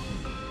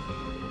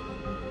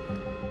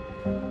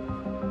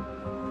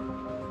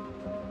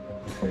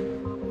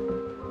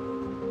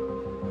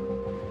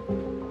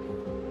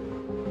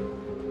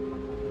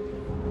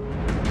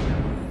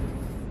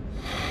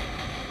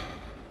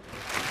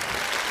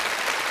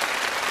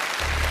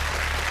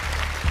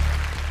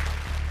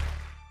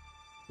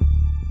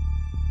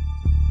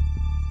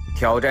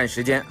挑战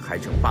时间还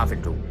剩8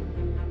分钟。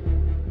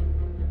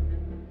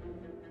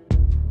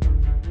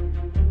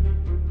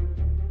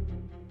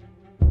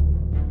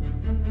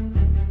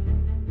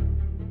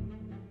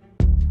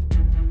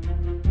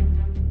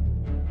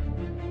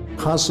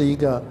它是一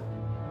个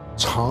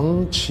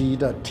长期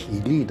的体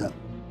力的、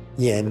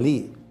眼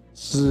力、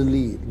视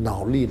力、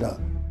脑力的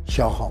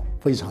消耗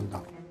非常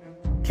大。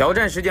挑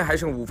战时间还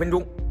剩5分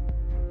钟。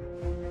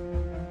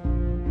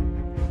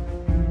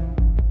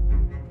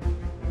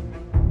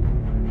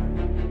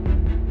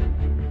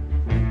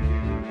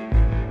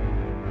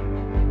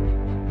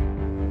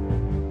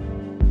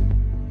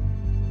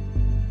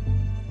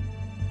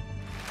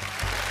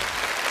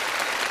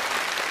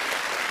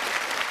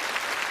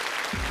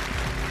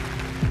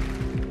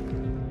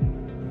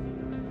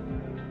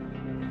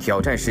挑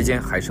战时间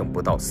还剩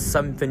不到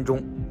3分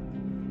钟。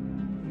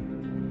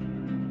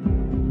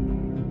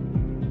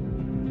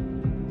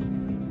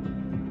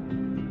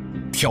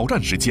挑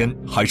战时间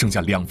还剩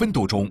下2分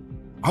多钟，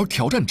而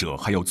挑战者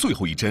还有最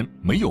后一针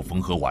没有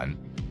缝合完。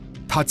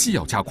他既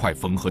要加快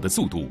缝合的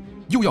速度，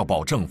又要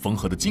保证缝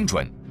合的精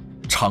准。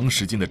长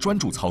时间的专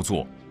注操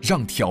作，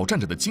让挑战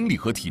者的精力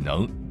和体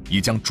能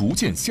也将逐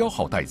渐消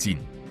耗殆尽。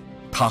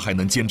他还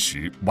能坚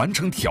持完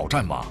成挑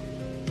战吗？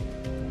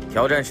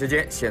挑战时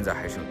间现在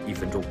还剩1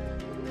分钟。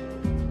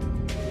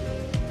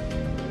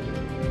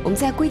我们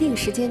在规定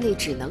时间内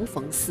只能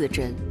缝4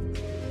针，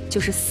就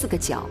是4个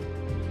角，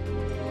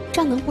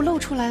这样能不露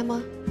出来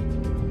吗？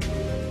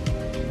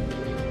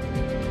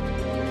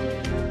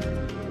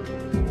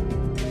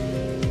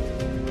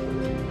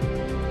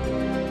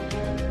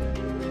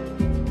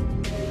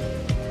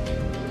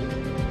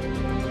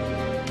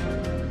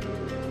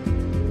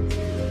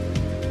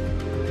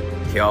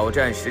挑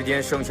战时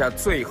间剩下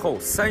最后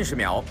30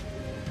秒。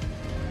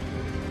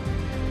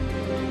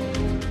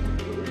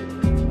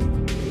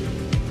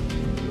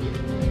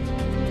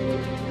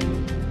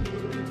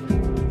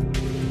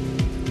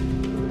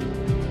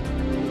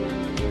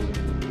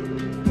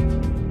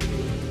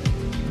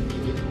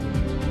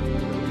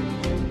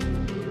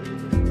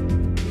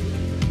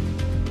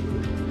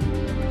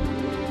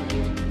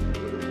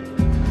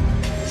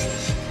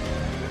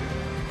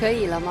可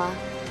以了吗？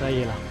可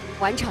以了，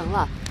完成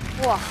了，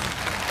哇，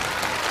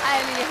太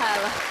厉害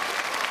了！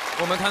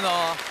我们看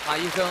到马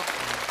医生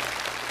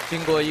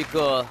经过一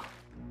个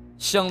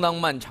相当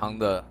漫长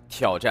的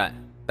挑战，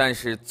但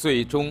是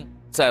最终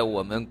在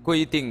我们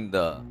规定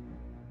的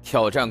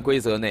挑战规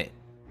则内，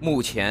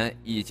目前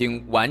已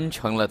经完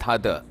成了他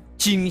的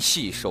精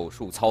细手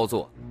术操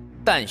作。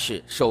但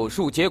是手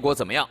术结果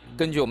怎么样？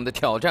根据我们的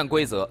挑战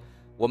规则，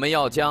我们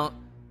要将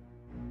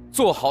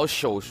做好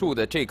手术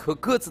的这颗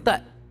鸽子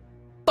蛋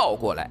倒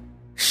过来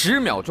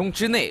，10秒钟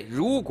之内，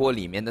如果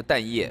里面的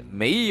蛋液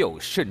没有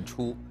渗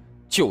出，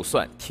就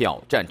算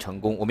挑战成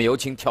功。我们有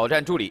请挑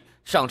战助理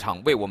上场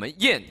为我们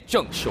验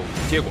证手术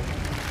结果。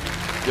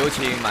有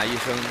请马医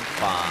生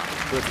把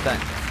鸽子蛋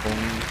从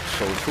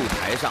手术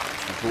台上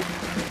取出。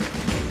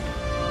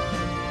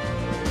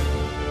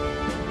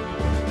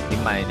您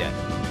慢一点，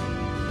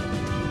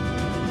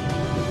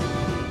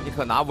你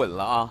可拿稳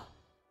了啊！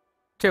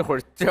这会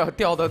儿就要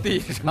掉到地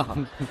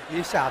上，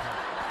别吓他。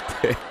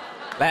对，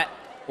来，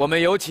我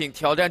们有请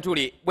挑战助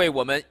理为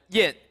我们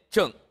验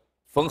证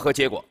缝合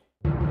结果。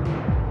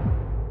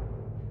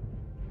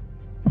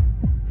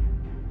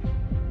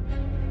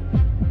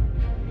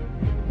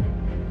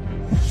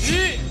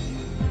10、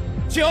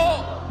9、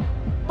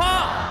8、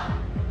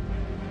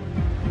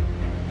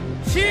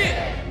7、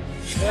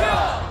6、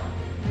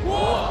5、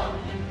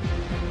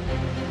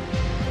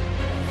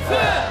4、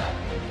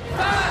3、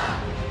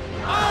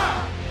2、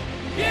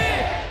1，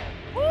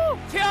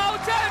挑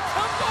战成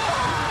功！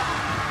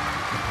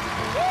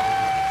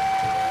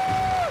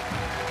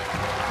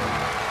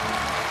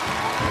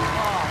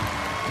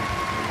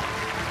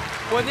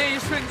我那一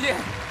瞬间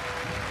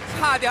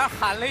差点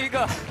喊了一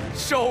个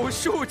手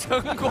术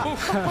成功。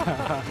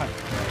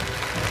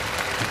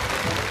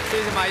谢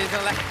谢马医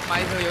生，来，马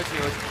医生有请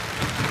有请。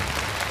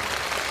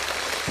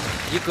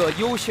一个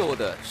优秀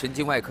的神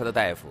经外科的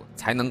大夫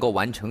才能够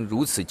完成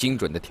如此精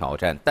准的挑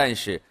战，但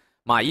是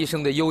马医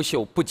生的优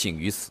秀不仅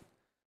于此。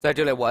在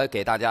这里，我要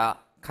给大家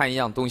看一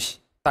样东西，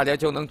大家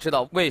就能知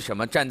道为什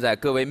么站在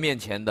各位面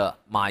前的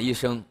马医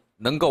生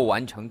能够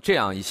完成这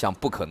样一项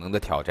不可能的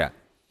挑战。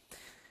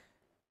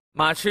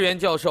马驰元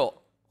教授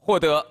获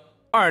得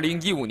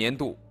2015年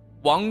度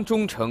王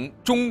忠诚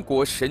中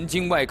国神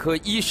经外科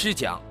医师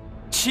奖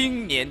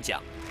青年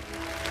奖。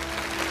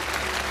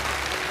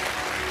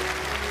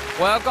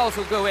我要告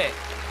诉各位，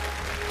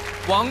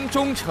王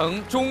忠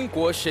诚中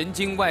国神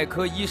经外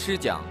科医师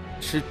奖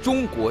是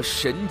中国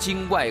神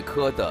经外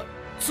科的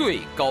最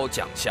高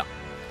奖项。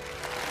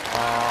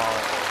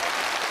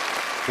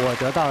我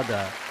得到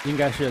的应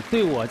该是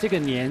对我这个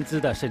年资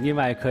的神经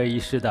外科医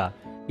师的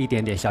一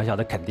点点小小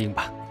的肯定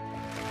吧。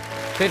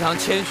非常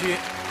谦虚，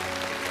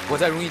我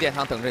在荣誉殿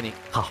堂等着您。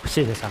好，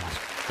谢谢尚老师，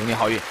祝你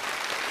好运。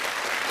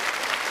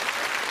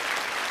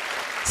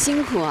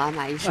辛苦啊，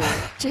马医生！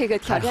这个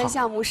挑战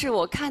项目是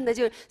我看的，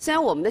就是虽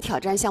然我们的挑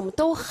战项目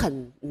都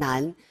很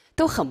难，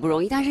都很不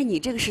容易，但是你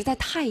这个实在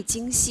太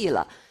精细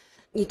了。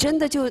你真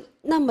的就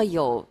那么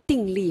有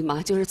定力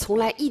吗？就是从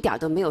来一点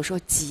都没有说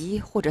急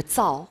或者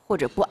躁或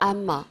者不安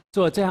吗？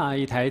做这样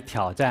一台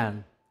挑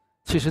战，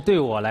其实对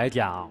我来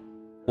讲，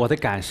我的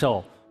感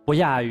受不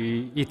亚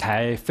于一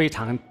台非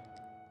常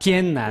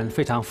艰难、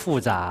非常复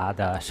杂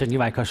的神经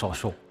外科手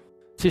术。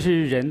其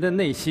实人的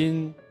内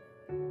心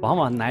往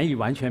往难以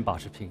完全保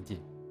持平静，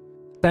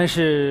但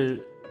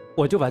是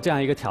我就把这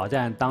样一个挑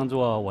战当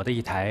作我的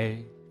一台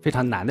非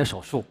常难的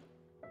手术。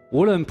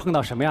无论碰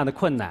到什么样的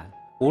困难，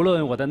无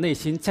论我的内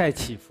心再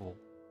起伏，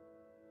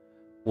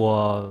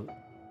我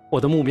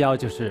的目标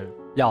就是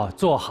要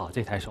做好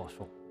这台手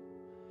术，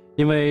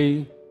因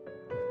为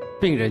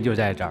病人就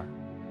在这儿，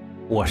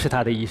我是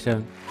他的医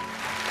生。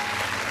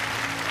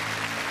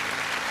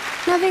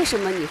那为什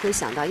么你会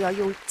想到要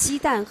用鸡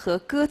蛋和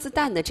鸽子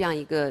蛋的这样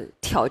一个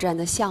挑战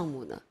的项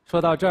目呢？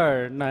说到这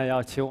儿，那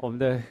要请我们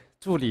的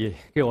助理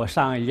给我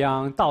上一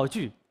样道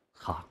具。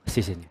好，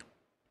谢谢你。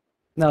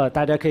那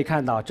大家可以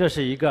看到，这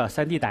是一个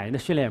3D 打印的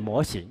训练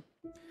模型。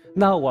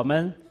那我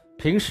们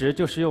平时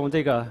就是用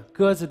这个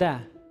鸽子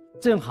蛋，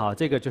正好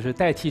这个就是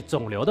代替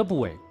肿瘤的部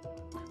位。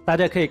大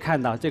家可以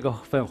看到，这个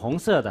粉红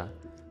色的，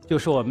就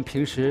是我们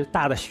平时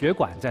大的血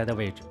管在的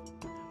位置。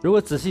如果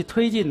仔细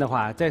推进的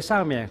话，在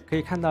上面可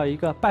以看到一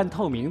个半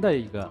透明的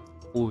一个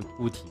物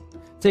体，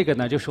这个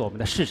呢就是我们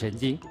的视神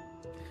经。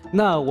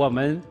那我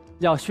们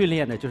要训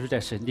练的就是在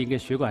神经跟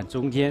血管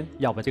中间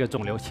要把这个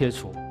肿瘤切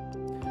除。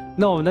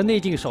那我们的内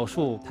镜手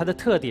术它的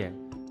特点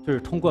就是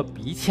通过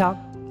鼻腔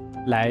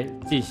来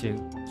进行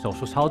手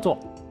术操作。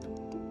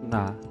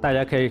那大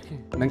家可以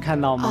能看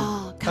到吗？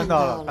哦，看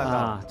到了，看到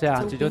了。这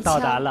样子就到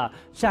达了。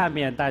下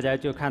面大家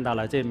就看到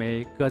了这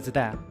枚鸽子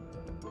蛋，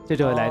这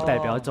就来代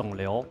表肿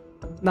瘤。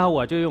那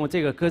我就用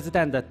这个鸽子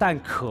蛋的蛋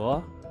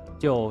壳，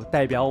就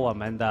代表我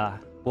们的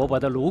薄薄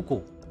的颅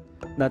骨；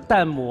那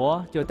蛋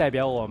膜就代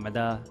表我们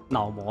的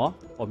脑膜。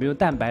我们用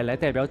蛋白来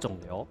代表肿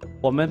瘤，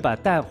我们把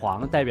蛋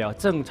黄代表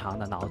正常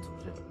的脑组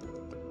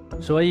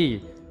织。所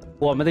以，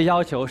我们的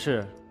要求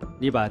是，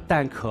你把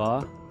蛋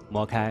壳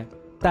磨开，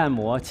蛋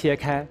膜切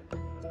开，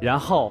然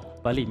后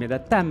把里面的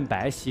蛋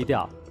白吸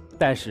掉，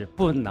但是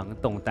不能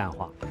动蛋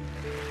黄。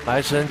马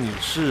医生，你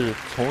是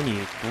从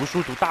你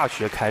读大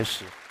学开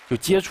始就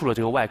接触了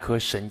这个外科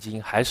神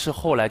经，还是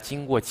后来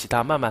经过其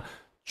他慢慢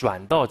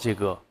转到这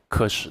个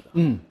科室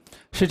的？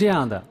是这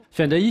样的，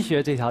选择医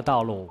学这条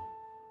道路，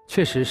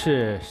确实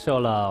是受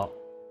了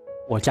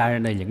我家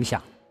人的影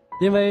响。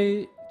因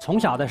为从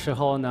小的时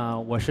候呢，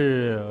我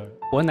是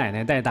我奶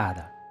奶带大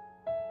的。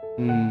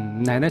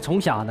奶奶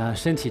从小呢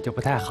身体就不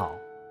太好，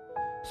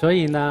所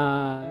以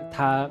呢，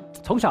她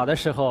从小的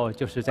时候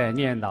就是在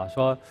念叨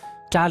说，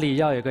家里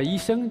要有个医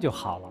生就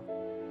好了。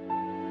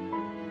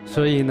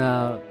所以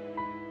呢，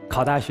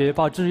考大学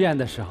报志愿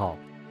的时候，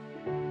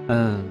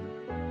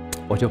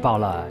我就报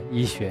了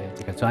医学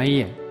这个专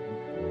业。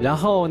然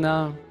后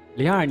呢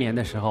，02年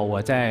的时候，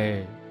我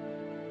在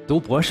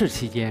读博士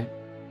期间，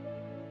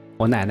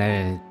我奶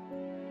奶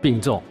病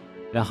重，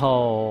然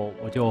后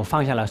我就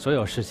放下了所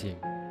有事情，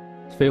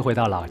飞回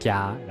到老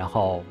家，然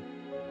后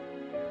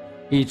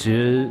一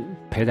直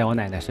陪在我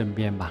奶奶身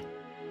边吧。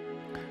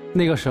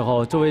那个时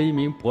候，作为一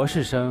名博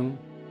士生，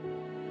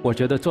我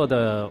觉得做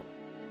的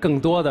更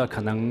多的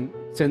可能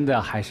真的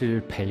还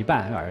是陪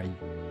伴而已。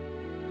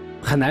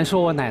很难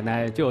说我奶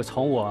奶就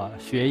从我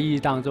学医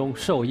当中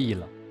受益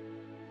了，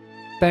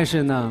但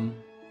是呢，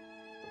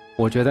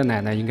我觉得奶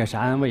奶应该是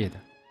安慰的。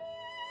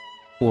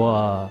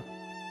我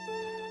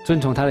遵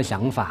从她的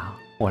想法，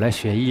我来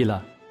学医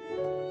了，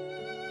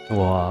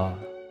我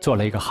做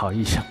了一个好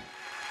医生。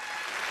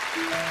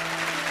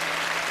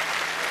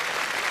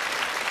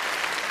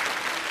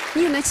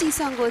你有没有计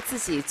算过自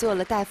己做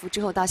了大夫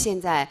之后到现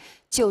在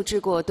救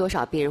治过多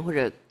少病人，或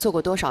者做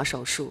过多少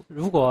手术？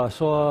如果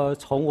说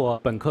从我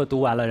本科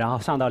读完了，然后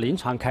上到临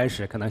床开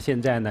始，可能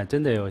现在呢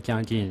真的有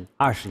将近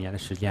20年的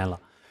时间了。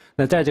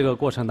那在这个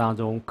过程当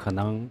中，可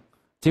能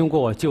经过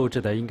我救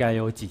治的应该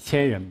有几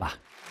千人吧。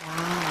哇，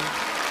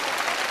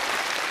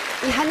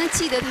你还能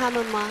记得他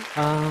们吗？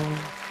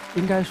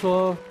应该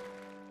说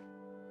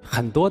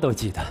很多都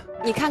记得。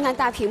你看看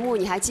大屏幕，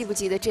你还记不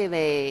记得这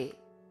位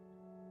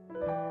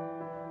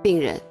病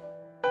人？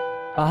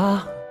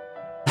啊，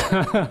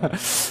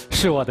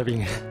是我的病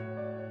人。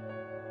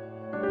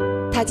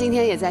他今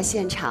天也在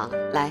现场。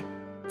来，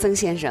曾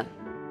先生。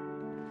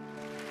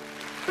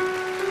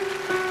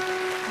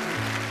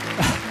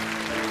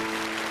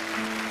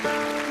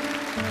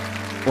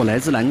我来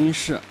自南京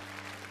市，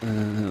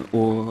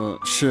我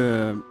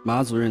是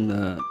马主任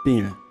的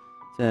病人，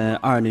在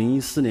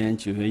2014年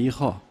9月1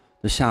号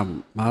的下午，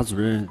马主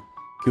任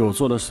给我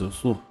做了手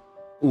术。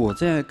我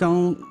在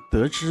刚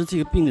得知这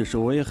个病的时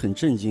候，我也很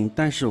震惊，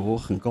但是我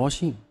很高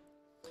兴，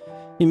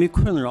因为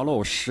困扰了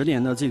我10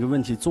年的这个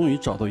问题终于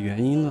找到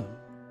原因了。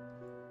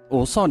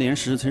我少年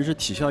时曾是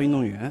体校运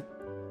动员，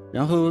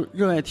然后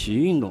热爱体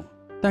育运动，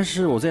但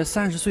是我在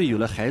30岁有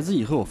了孩子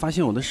以后，我发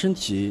现我的身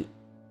体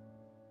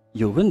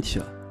有问题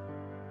了。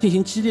进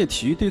行激烈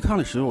体育对抗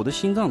的时候，我的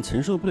心脏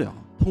承受不了。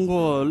通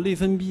过内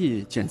分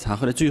泌检查，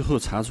后来最后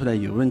查出来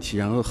有问题，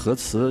然后核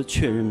磁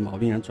确认毛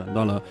病，然后转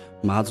到了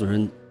马主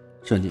任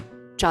这里。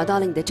找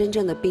到了你的真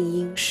正的病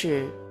因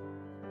是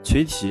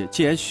垂体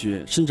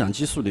GH 生长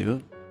激素瘤，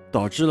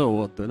导致了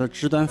我得了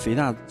肢端肥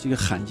大这个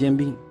罕见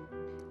病，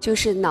就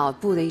是脑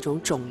部的一种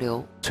肿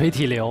瘤。垂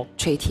体瘤。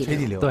垂体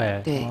瘤。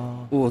对对。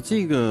我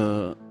这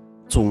个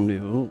肿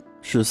瘤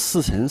是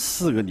4乘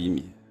4个厘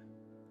米。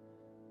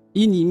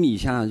1厘米以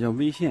下叫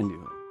微腺瘤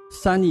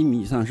，3厘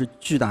米以上是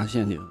巨大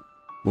腺瘤。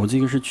我这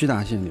个是巨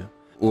大腺瘤。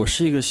我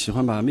是一个喜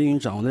欢把命运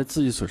掌握在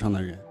自己手上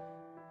的人，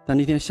但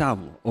那天下午，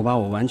我把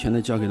我完全的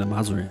交给了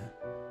马主任。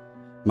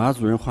马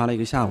主任花了1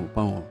个下午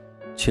帮我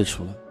切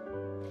除了。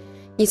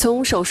你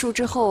从手术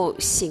之后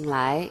醒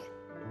来，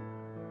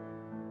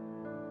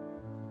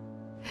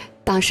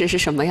当时是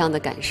什么样的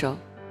感受？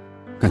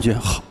感觉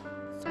好，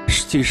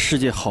这个世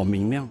界好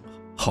明亮，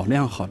好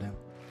亮，好亮。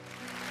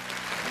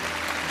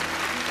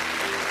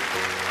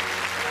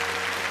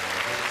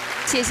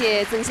谢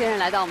谢曾先生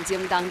来到我们节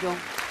目当中。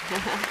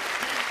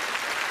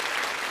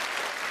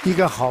一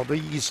个好的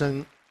医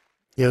生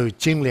有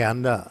精良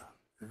的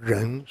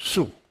人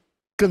术，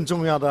更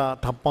重要的，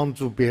他帮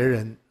助别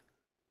人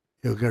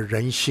有个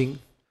人心。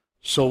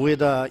所谓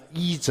的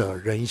医者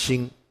仁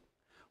心，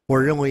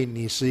我认为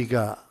你是一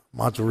个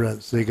马主任，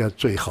是一个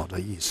最好的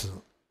医师。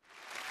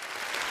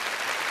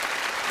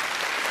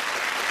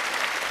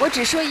我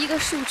只说一个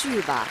数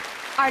据吧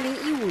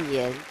，2015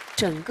年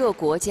整个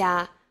国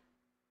家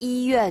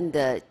医院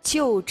的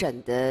就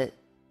诊的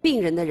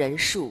病人的人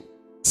数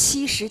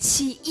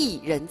77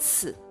亿人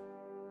次，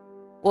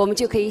我们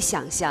就可以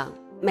想象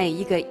每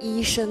一个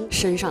医生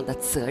身上的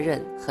责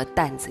任和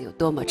担子有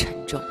多么沉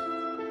重。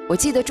我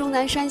记得钟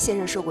南山先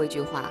生说过一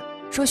句话，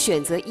说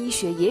选择医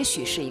学也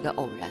许是一个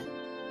偶然，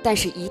但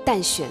是一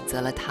旦选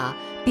择了它，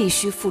必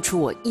须付出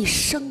我一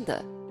生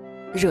的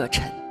热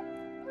忱。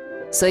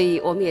所以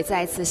我们也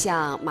再一次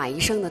向马医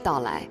生的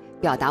到来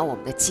表达我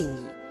们的敬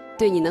意。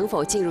对你能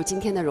否进入今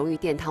天的荣誉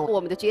殿堂，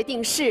我们的决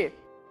定是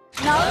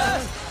能。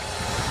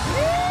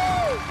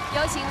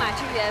有请马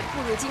志远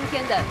步入今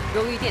天的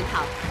荣誉殿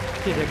堂。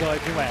谢谢各位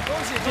评委，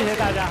谢谢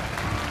大家。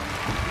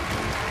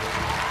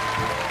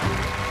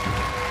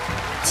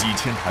几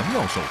千台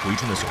妙手回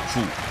春的手术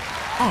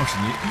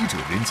，20年医者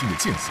仁心的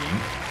践行，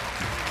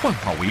幻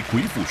化为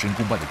鬼斧神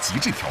工般的极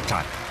致挑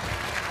战。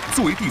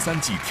作为第3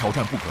季挑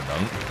战不可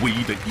能唯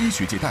一的医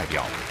学界代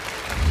表，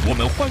我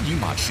们欢迎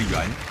马驰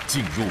元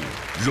进入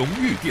荣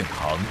誉殿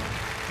堂。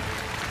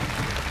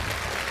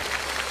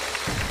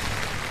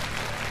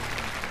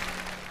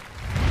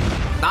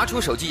拿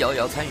出手机摇一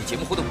摇，参与节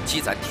目互动，积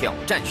攒挑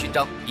战勋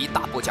章，一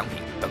大波奖品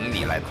等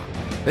你来拿。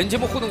本节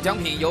目互动奖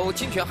品由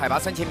精选海拔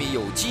3000米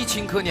有机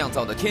青稞酿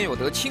造的天有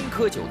德青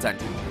稞酒赞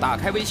助。打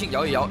开微信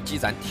摇一摇，积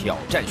攒挑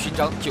战勋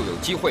章，就有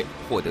机会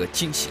获得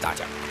惊喜大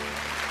奖。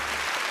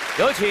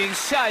有请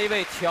下一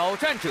位挑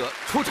战者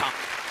出场。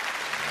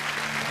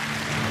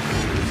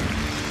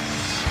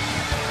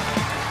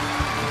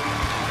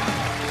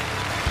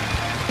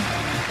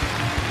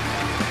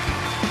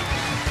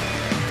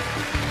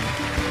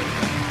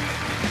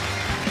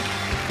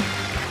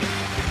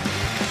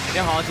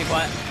您好，警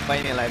官，欢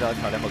迎您来到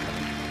挑战不可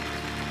能。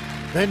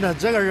等等，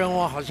这个人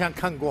我好像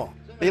看过。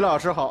李老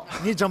师好，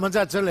你怎么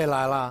在这里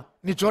来了？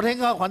你昨天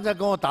还在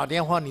跟我打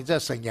电话，你在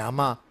沈阳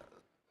吗？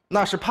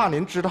那是怕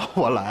您知道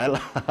我来了。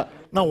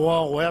那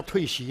我要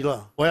退席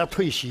了，我要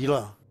退席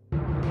了。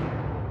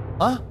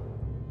啊？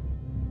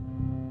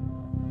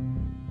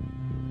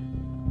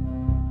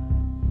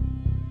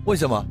为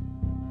什么？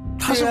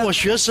他是我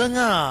学生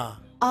啊。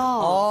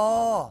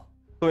哦。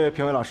各位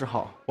评委老师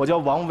好，我叫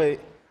王威，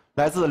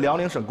来自辽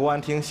宁省公安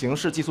厅刑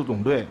事技术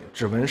总队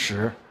指纹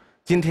10。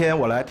今天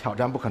我来挑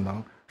战不可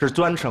能，是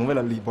专程为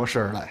了李博士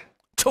而来。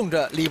冲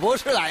着李博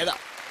士来的，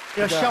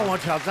要向我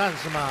挑战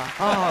是吗？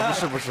啊，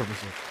不是，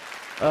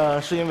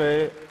是因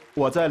为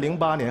我在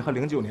08年和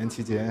09年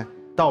期间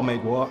到美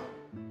国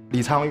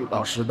李昌钰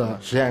老师的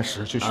实验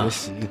室去学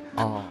习。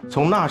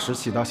从那时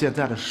起到现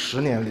在的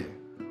10年里，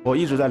我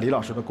一直在李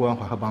老师的关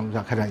怀和帮助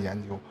下开展研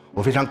究，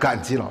我非常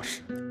感激老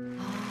师。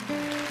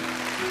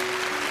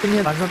今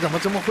天晚上怎么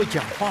这么会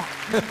讲话？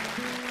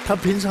他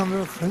平常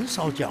都很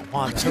少讲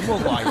话的，沉默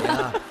寡言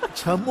啊，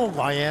沉默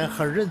寡言，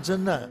很认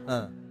真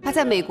的。他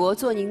在美国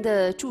做您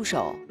的助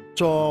手，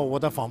做我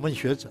的访问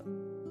学者，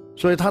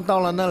所以他到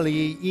了那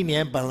里1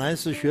年，本来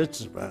是学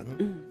指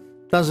纹，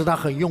但是他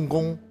很用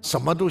功，什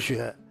么都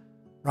学，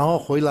然后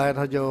回来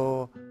他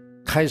就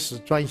开始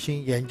专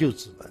心研究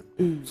指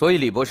纹。所以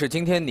李博士，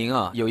今天您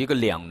啊有一个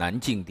两难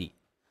境地。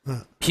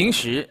平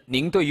时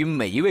您对于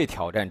每一位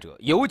挑战者，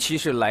尤其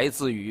是来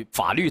自于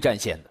法律战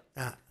线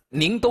的，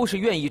您都是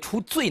愿意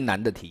出最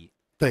难的题，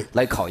对，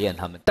来考验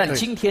他们。但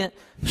今天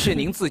是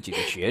您自己的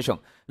学生，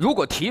如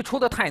果题出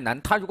的太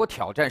难，他如果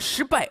挑战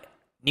失败，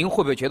您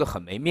会不会觉得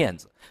很没面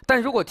子？但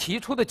如果提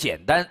出的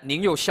简单，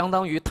您又相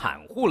当于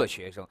袒护了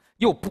学生，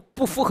又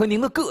不符合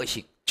您的个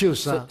性。就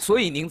是啊，所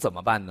以您怎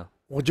么办呢？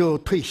我就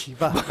退席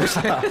吧。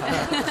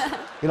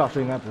李老师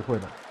应该不会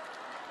的。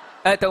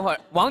哎，等会儿，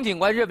王警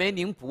官认为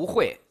您不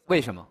会，为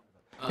什么？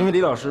因为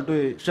李老师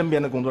对身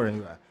边的工作人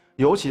员，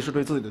尤其是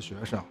对自己的学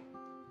生，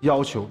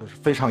要求的是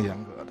非常严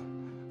格的。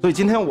所以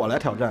今天我来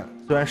挑战，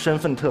虽然身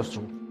份特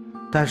殊，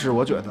但是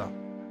我觉得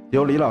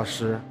由李老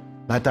师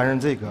来担任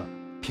这个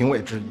评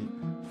委之一，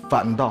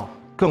反倒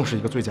更是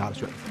一个最佳的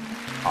选择。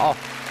好，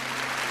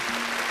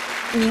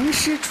名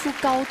师出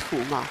高徒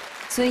嘛，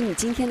所以你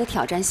今天的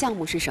挑战项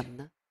目是什么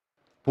呢？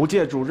不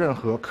借助任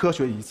何科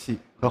学仪器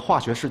和化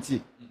学试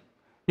剂，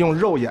用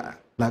肉眼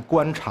来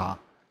观察、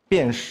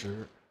辨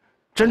识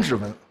真指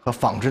纹和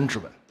仿真指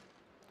纹。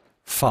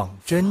仿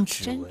真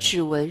指纹？真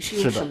指纹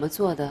是用什么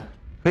做的？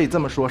可以这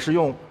么说，是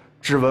用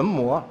指纹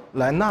膜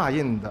来捺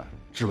印的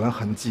指纹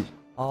痕迹。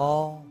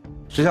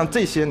实际上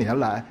这些年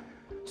来，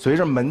随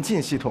着门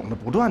禁系统的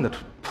不断的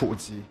普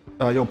及，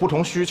有不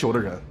同需求的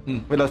人，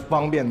为了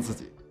方便自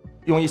己，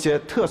用一些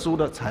特殊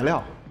的材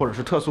料或者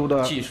是特殊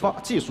的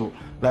技术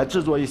来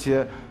制作一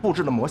些复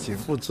制的模型。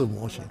复制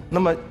模型。那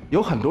么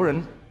有很多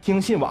人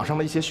听信网上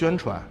的一些宣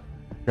传，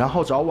然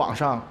后找网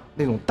上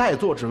那种代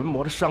做指纹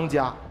膜的商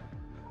家，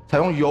采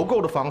用邮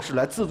购的方式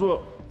来制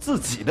作自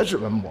己的指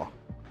纹膜。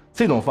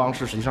这种方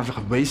式实际上是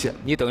很危险的，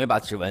你等于把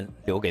指纹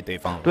留给对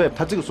方了。对，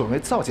他这个所谓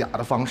造假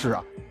的方式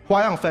啊，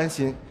花样翻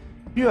新，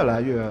越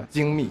来越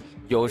精密，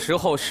有时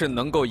候是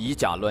能够以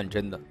假乱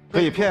真的，可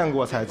以骗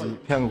过采集，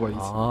骗过一起。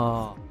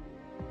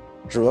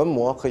指纹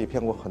膜可以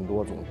骗过很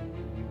多种，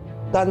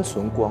单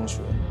纯光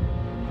学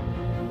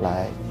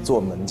来做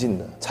门禁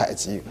的采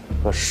集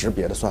和识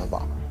别的算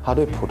法，它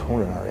对普通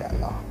人而言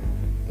呢，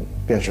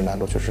辨识难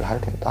度确实还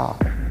是挺大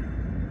的。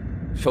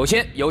首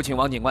先有请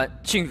王警官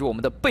进入我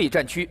们的备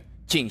战区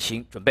进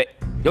行准备，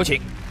有请。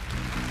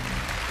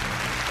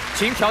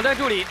请挑战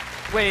助理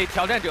为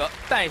挑战者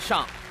戴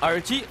上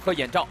耳机和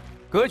眼罩，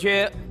隔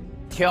绝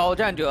挑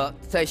战者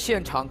在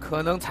现场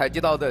可能采集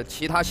到的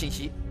其他信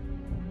息。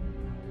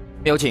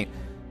有请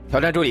挑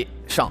战助理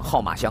上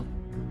号码箱，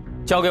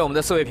交给我们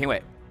的4位评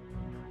委。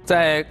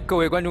在各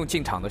位观众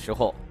进场的时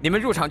候，你们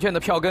入场券的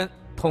票根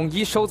统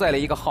一收在了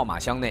一个号码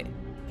箱内，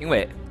评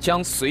委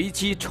将随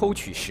机抽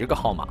取10个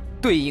号码，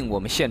对应我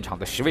们现场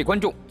的10位观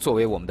众，作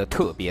为我们的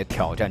特别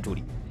挑战助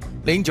理。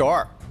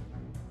092、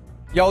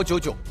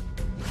199、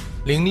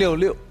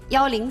066、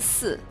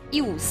104、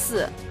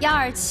154、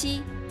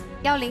127、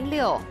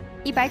106、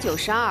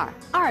192、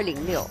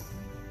206、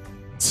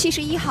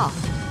71号。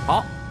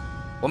好，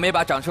我们也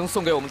把掌声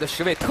送给我们的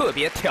10位特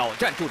别挑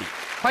战助理，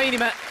欢迎你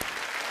们。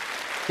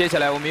接下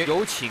来我们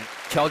有请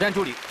挑战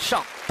助理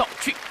上道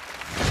具。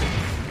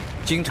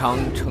经常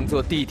乘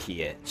坐地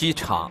铁、机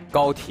场、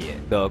高铁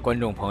的观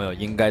众朋友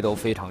应该都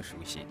非常熟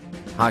悉，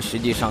它实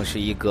际上是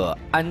一个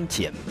安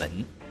检门。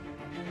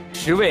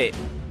10位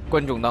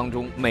观众当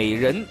中，每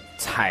人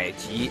采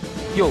集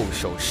右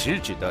手食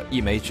指的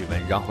1枚指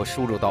纹，然后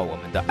输入到我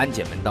们的安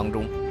检门当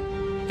中。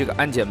这个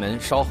安检门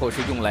稍后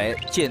是用来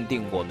鉴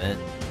定我们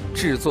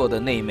制作的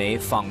那枚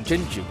仿真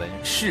指纹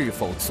是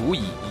否足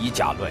以以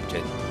假乱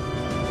真。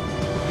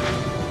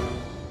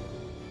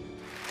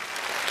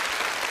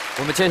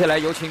我们接下来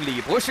有请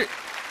李博士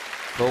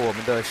和我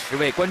们的10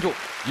位观众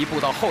移步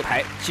到后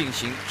台进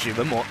行指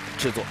纹膜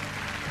制作，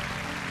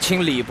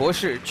请李博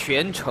士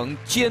全程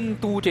监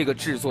督这个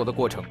制作的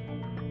过程。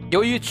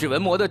由于指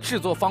纹膜的制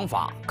作方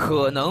法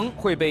可能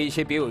会被一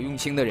些别有用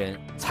心的人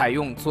采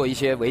用做一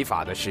些违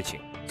法的事情，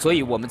所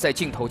以我们在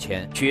镜头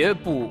前绝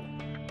不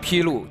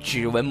披露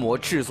指纹膜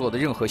制作的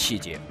任何细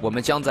节，我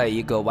们将在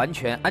一个完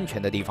全安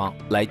全的地方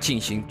来进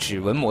行指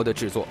纹膜的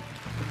制作。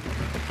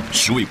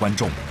10位观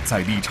众在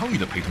李昌钰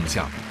的陪同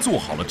下做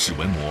好了指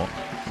纹膜，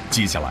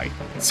接下来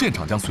现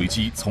场将随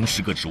机从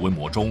10个指纹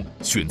膜中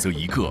选择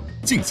1个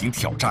进行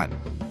挑战。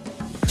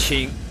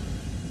请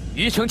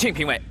庾澄庆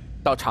评委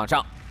到场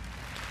上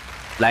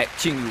来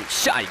进入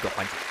下一个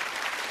环节。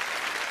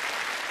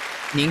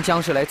您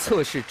将是来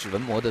测试指纹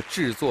膜的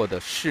制作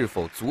的是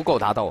否足够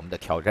达到我们的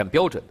挑战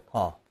标准的。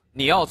哦，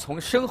你要从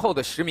身后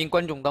的10名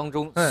观众当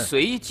中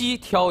随机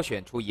挑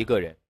选出1个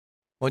人。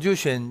我就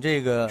选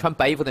这个穿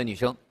白衣服的女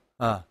生。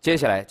接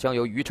下来将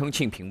由庾澄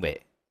庆评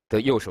委的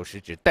右手食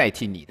指代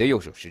替你的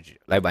右手食指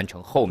来完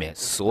成后面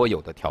所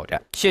有的挑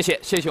战。谢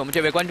谢我们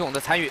这位观众的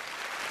参与，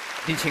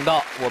您请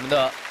到我们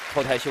的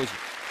后台休息。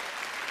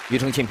庾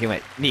澄庆评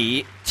委，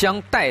你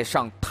将带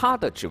上他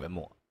的指纹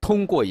膜，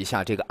通过一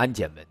下这个安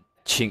检门，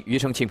请庾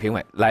澄庆评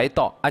委来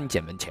到安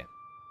检门前。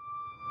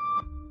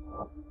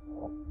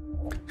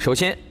首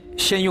先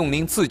用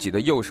您自己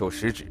的右手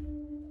食指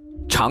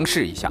尝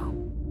试一下。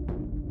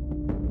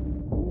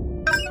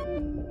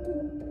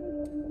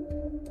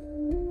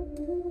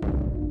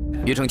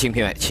庾澄庆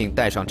评委，请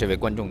带上这位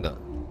观众的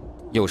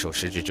右手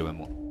食指指纹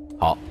膜。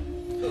好，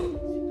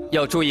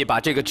要注意把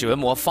这个指纹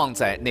膜放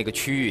在那个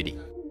区域里。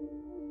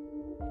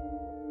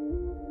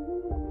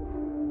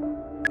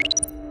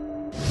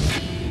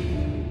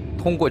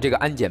通过这个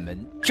安检门，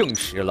证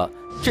实了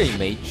这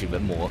枚指纹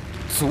膜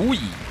足以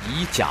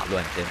以假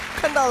乱真。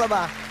看到了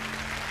吧？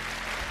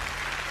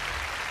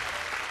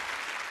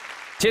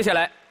接下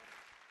来，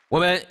我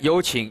们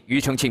有请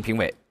庾澄庆评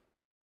委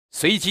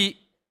随机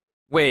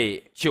为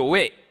9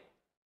位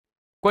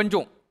观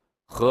众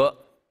和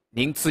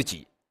您自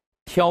己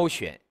挑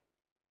选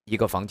1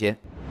个房间。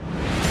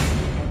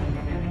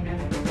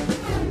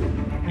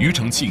庾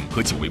澄庆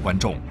和9位观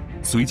众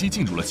随机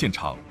进入了现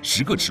场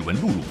10个指纹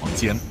录入房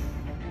间，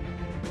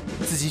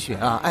自己选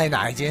啊，爱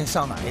哪一间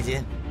上哪一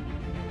间。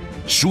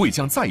10位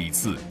将再一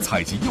次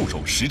采集右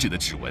手食指的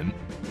指纹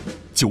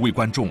，9位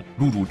观众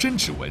录入真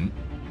指纹，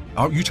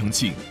而庾澄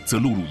庆则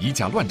录入以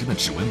假乱真的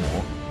指纹膜。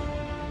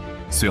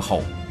随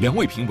后，2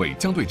位评委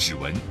将对指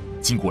纹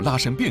经过拉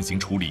伸变形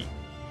处理，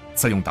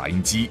再用打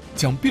印机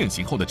将变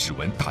形后的指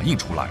纹打印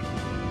出来，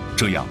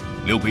这样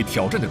留给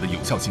挑战者的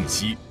有效信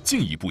息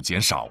进一步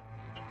减少。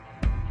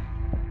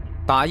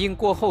打印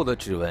过后的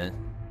指纹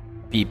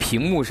比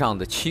屏幕上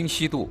的清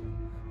晰度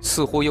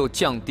似乎又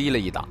降低了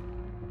一档。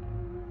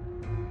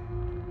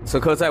此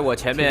刻在我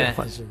前面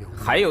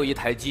还有一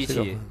台机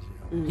器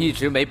一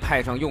直没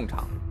派上用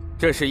场，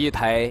这是一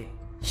台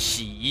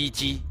洗衣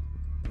机。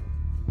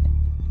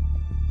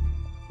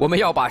我们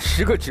要把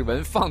10个指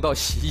纹放到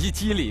洗衣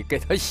机里，给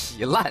它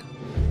洗烂。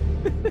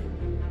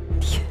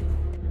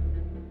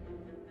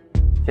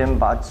先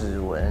把指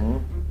纹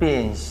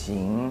变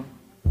形，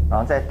然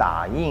后再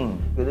打印，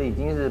觉得已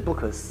经是不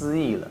可思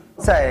议了。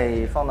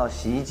再放到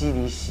洗衣机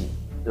里洗，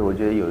这我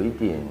觉得有一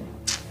点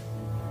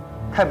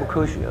太不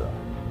科学了。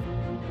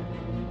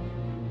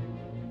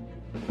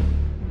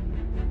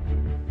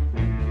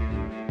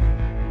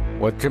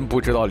我真不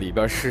知道里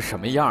边是什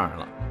么样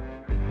了。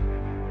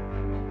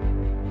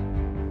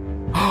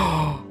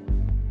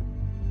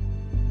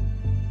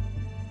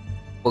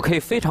我可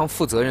以非常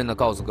负责任地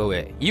告诉各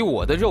位，以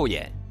我的肉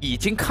眼已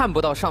经看不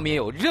到上面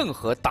有任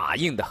何打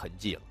印的痕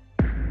迹了，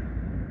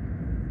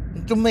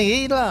就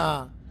没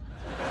了，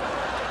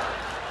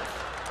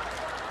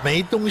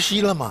没东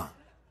西了嘛，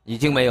已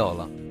经没有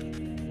了。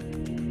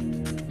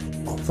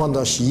放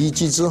到洗衣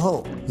机之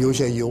后，有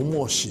些油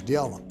墨洗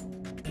掉了，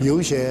有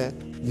些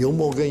油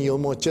墨跟油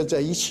墨接在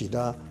一起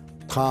的，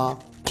它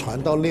传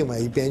到另外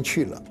一边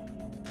去了，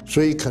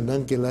所以可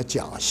能给了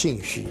假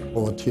信息。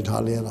我替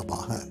他捏了把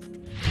汗。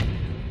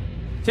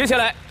接下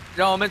来，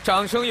让我们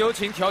掌声有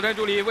请挑战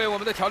助理为我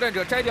们的挑战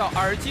者摘掉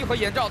耳机和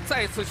眼罩，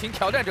再次请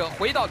挑战者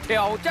回到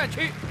挑战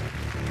区。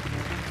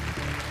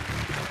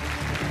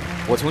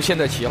我从现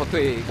在起要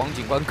对王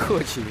警官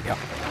客气一点，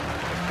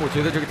我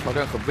觉得这个挑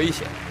战很危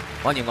险。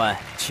王警官，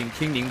请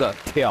听您的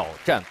挑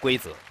战规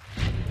则。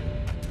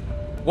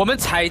我们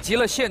采集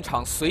了现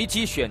场随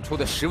机选出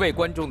的10位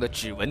观众的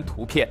指纹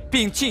图片，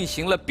并进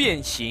行了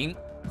变形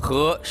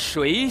和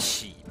水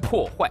洗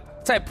破坏。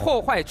在破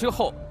坏之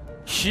后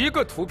，10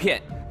个图片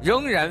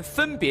仍然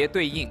分别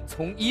对应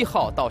从1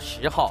号到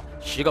10号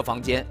10个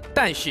房间，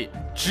但是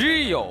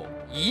只有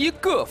1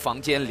个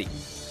房间里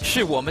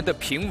是我们的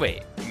评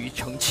委庾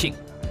澄庆，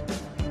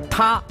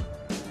他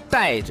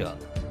带着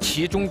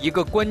其中一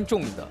个观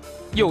众的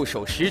右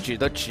手食指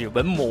的指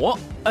纹膜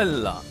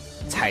摁了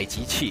采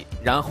集器，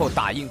然后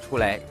打印出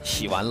来，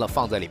洗完了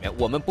放在里面。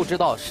我们不知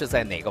道是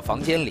在哪个房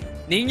间里。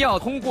您要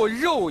通过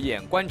肉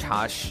眼观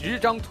察10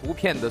张图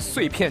片的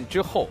碎片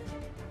之后，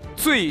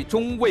最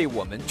终为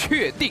我们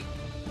确定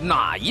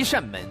哪一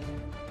扇门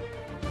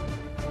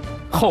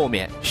后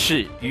面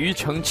是庾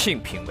澄庆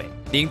评委。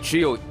您只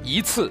有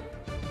1次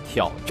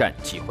挑战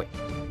机会。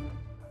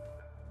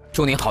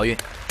祝您好运！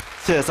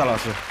谢谢萨老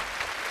师。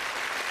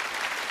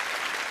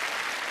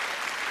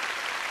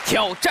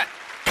挑战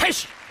开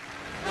始。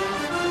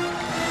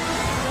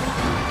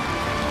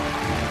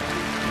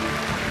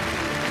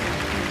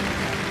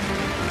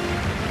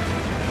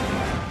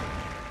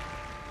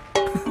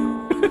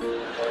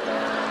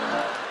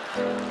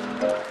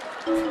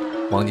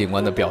王警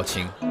官的表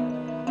情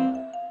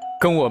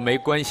跟我没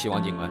关系，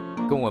王警官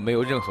跟我没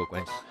有任何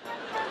关系。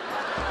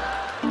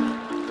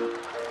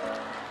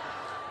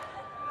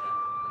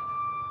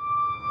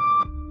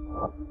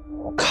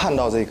看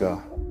到这个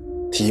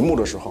题目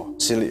的时候，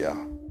心里啊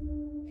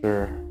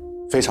是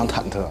非常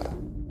忐忑的。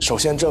首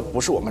先，这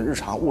不是我们日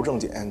常物证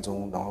检验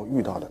中能够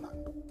遇到的难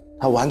度，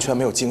它完全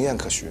没有经验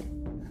可循，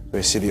所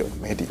以心里有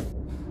没底。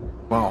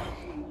哇，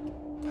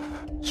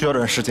需要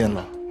点时间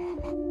了。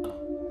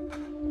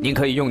您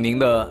可以用您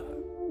的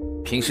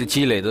平时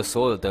积累的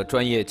所有的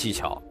专业技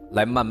巧，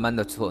来慢慢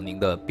的做您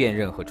的辨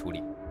认和处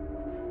理。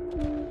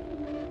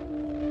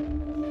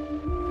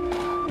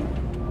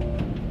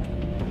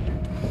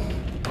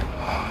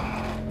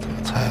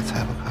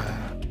猜不开。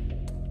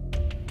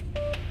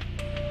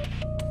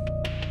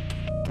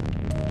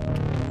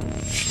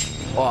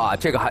哇，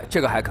这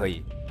个还可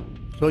以。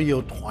所以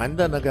有团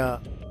的那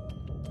个，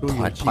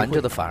团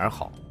着的反而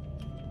好，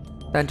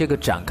但这个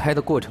展开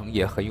的过程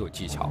也很有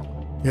技巧。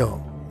有，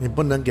你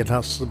不能给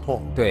它撕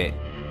破。对。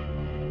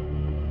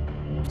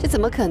这怎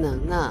么可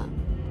能呢？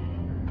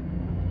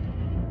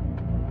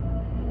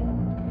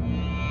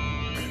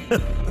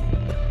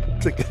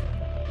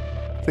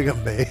这个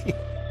没。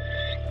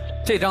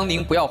这张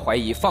您不要怀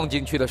疑，放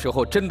进去的时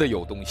候真的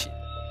有东西，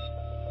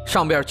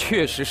上边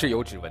确实是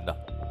有指纹的。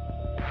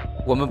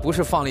我们不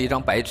是放了一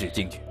张白纸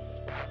进去。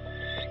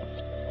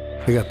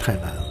这个太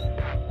难了。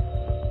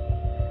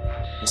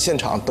现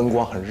场灯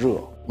光很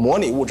热，模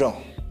拟物证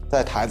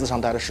在台子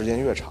上待的时间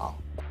越长，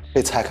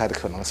被拆开的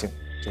可能性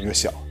就越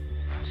小。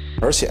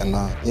而且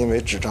呢，因为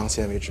纸张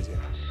纤维之间，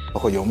包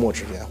括油墨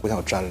之间互相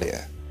有粘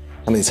连，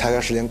那么你拆开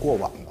时间过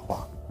晚的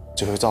话，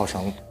就会造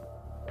成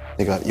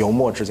那个油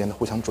墨之间的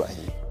互相转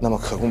移，那么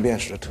可供辨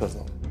识的特征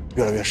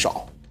越来越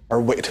少，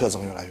而伪特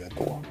征越来越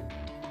多，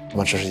那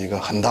么这是一个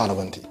很大的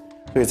问题。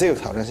所以这个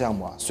挑战项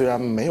目啊，虽然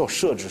没有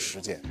设置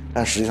时间，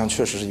但实际上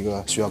确实是一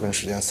个需要跟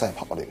时间赛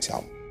跑的一个项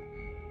目。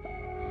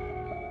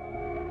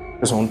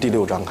是从第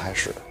6章开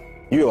始的，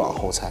越往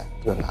后猜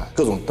越难，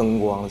各种灯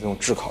光的这种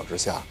炙烤之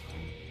下，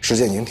时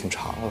间已经挺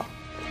长了，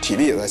体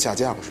力也在下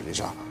降，实际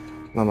上，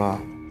那么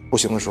不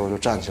行的时候就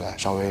站起来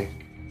稍微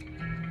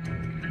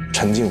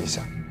沉静一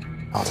下，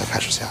然后再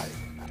开始下一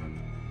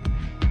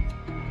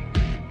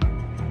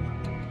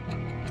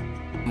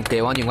个。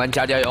给王警官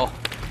加油！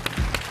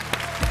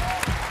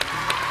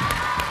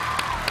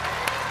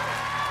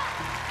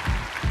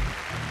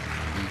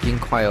已经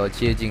快要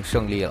接近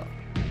胜利了，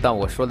但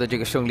我说的这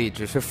个胜利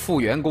只是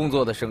复原工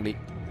作的胜利，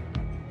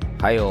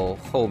还有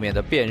后面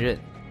的辨认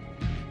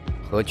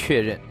和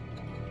确认。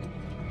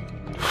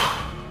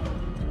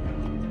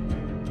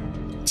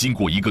经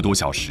过1个多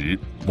小时，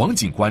王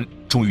警官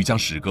终于将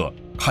10个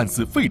看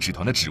似废纸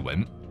团的指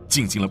纹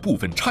进行了部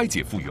分拆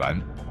解复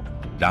原。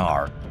然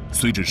而，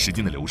随着时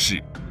间的流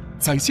逝，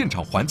在现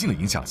场环境的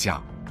影响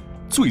下，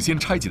最先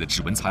拆解的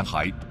指纹残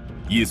骸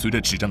也随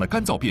着纸张的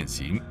干燥变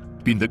形，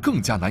变得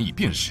更加难以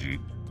辨识。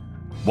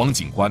王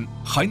警官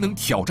还能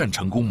挑战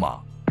成功吗？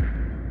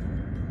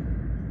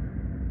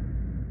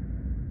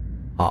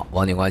好，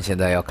王警官现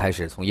在要开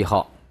始从1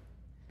号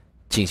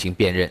进行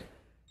辨认。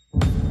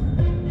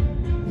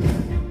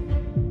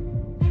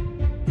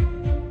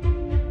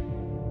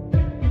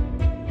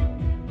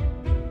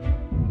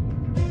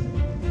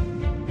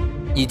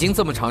已经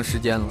这么长时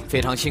间了，非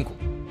常辛苦。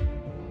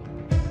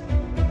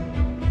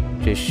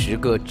这10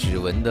个指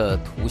纹的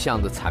图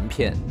像的残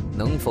片，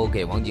能否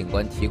给王警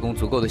官提供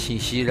足够的信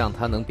息，让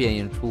他能辨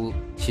认出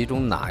其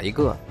中哪一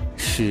个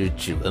是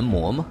指纹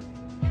膜吗？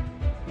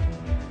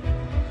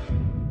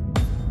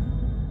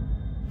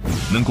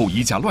能够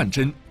以假乱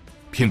真，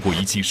骗过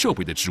仪器设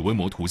备的指纹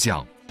膜图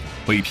像，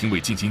被评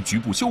委进行局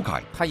部修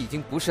改。它已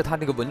经不是它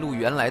那个纹路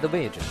原来的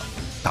位置了。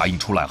打印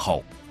出来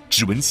后，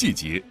指纹细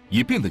节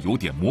也变得有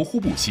点模糊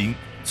不清。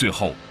最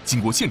后，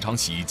经过现场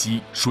洗衣机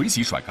水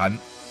洗甩干，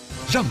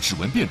让指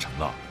纹变成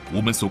了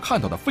我们所看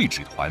到的废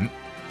纸团。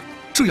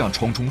这样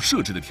重重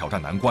设置的挑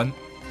战难关，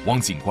王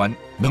警官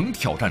能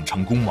挑战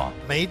成功吗？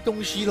没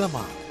东西了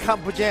嘛，看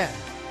不见。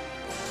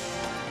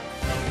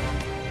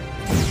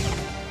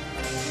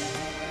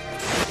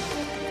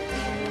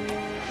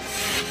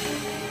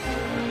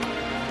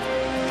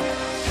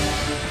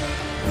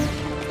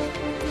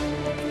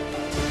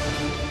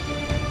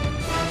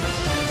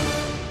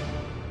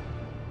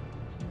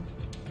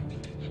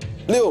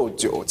6、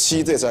9、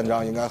7这3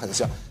张应该很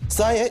像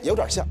，3也有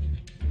点像。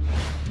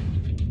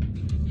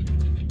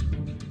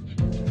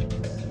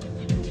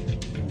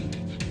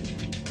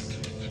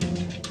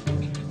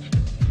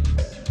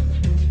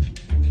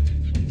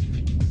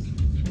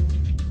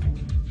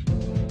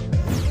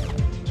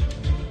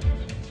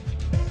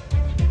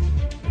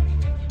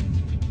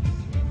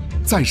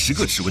在10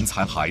个指纹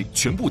残骸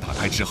全部打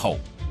开之后，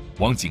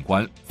王警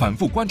官反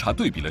复观察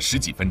对比了10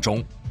几分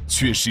钟，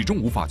却始终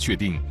无法确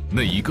定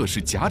哪一个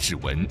是假指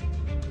纹。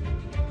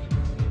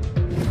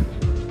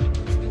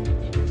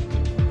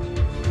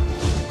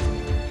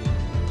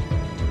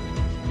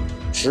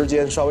时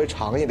间稍微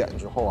长一点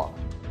之后啊，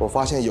我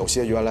发现有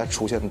些原来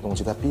出现的东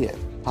西在变，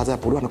它在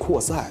不断的扩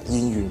散、氤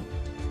氲。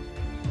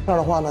这样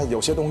的话呢，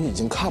有些东西已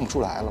经看不出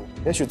来了。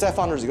也许再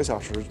放这几个小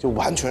时，就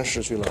完全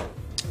失去了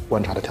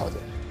观察的条件。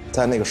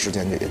在那个时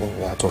间点，应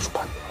该做出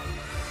判断。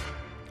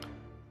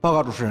报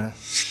告主持人，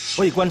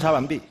我已观察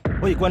完毕。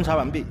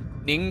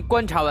您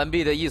观察完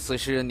毕的意思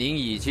是，您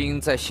已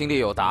经在心里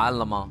有答案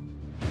了吗？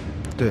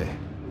对。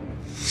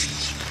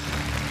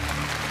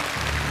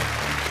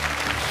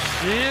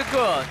10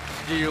个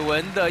指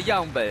纹的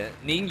样本，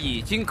您已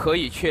经可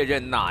以确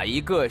认哪一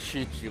个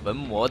是指纹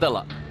膜的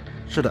了。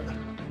是的。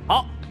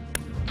好，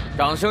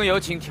掌声有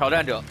请挑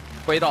战者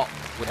回到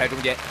舞台中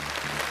间。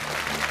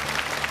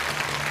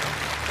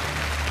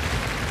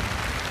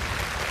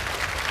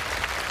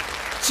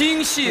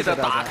精细地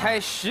打开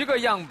10个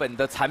样本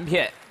的残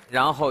片，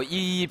然后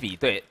一一比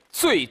对，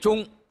最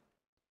终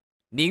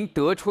您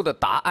得出的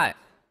答案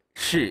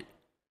是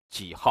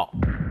几号？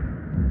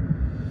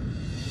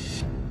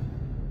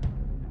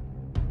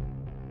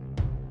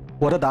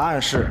我的答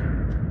案是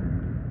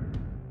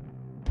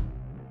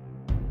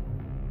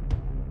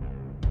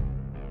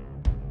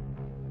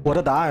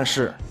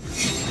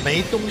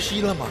没东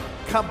西了嘛，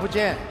看不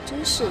见。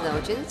真是的，我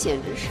觉得简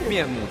直是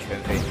面目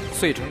全非，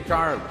碎成渣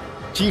儿了。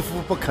几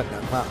乎不可能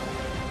了。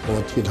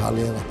我替他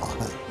捏了把汗。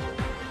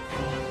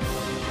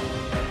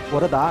我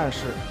的答案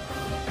是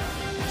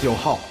9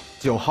号。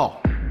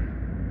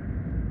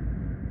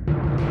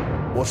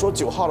我说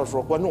9号的时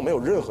候，观众没有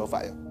任何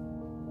反应。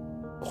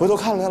回头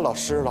看了看老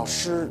师，老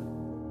师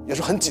也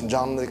是很紧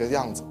张的那个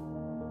样子。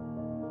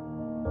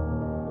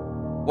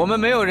我们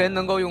没有人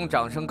能够用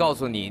掌声告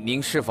诉你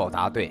您是否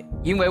答对，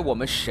因为我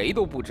们谁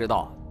都不知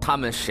道他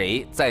们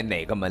谁在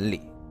哪个门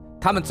里。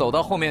他们走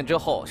到后面之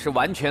后是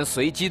完全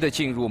随机的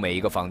进入每一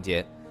个房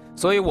间，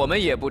所以我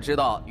们也不知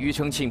道庾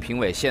澄庆评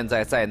委现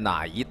在在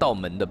哪一道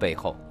门的背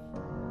后。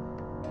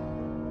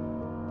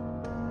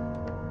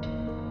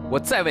我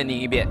再问您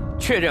一遍，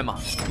确认吗？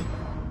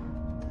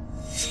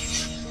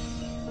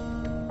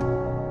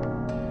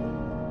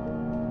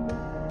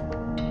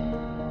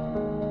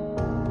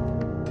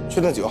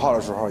确认9号的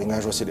时候，应该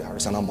说心里还是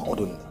相当矛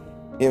盾的，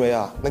因为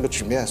啊，那个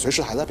曲面随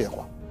时还在变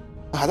化，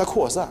它还在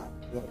扩散。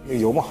那个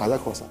油墨还在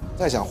扩散，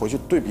再想回去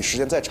对比时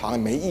间再长也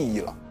没意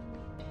义了。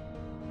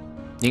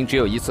您只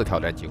有1次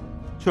挑战机会，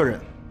确认。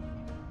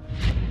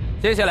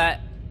接下来，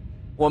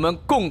我们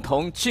共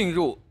同进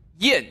入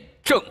验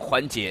证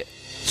环节，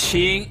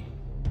请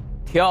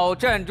挑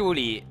战助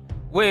理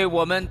为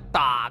我们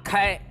打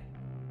开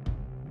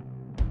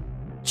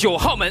9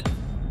号门。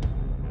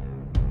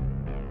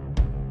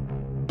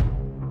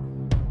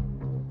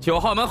9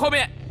号门后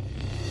面。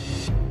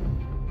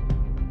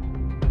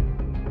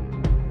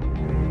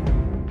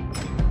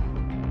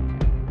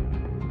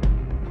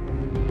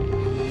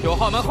9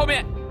号门后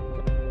面，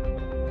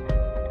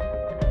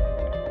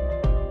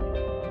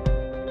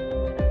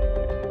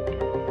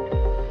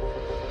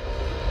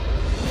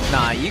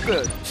哪一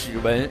个指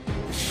纹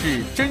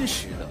是真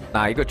实的？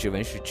哪一个指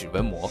纹是指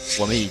纹膜？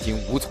我们已经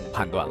无从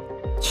判断了，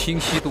清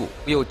晰度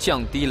又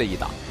降低了一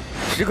档。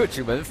10个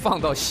指纹放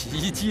到洗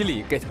衣机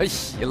里给它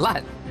洗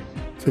烂，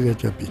这个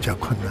就比较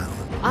困难了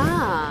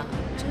啊！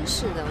真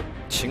是的，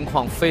情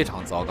况非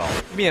常糟糕，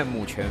面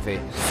目全非，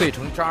碎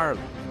成渣儿了。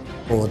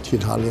我替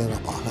他捏了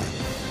把汗。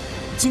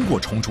经过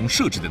重重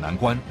设置的难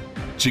关，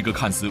这个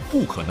看似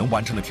不可能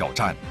完成的挑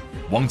战，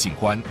王警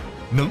官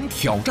能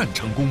挑战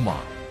成功吗？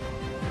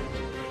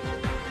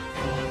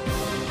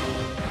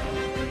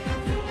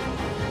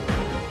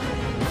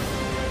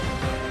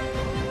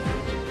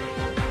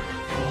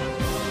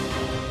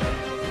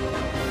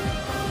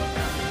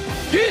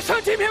庾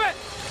澄庆评委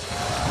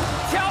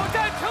挑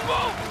战成功！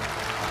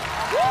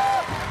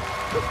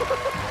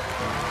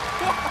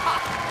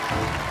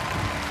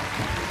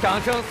掌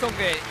声送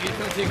给庾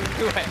澄庆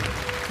评委。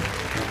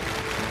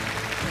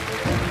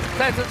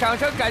再次掌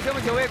声感谢我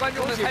们9位观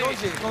众的参与，恭喜！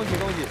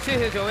谢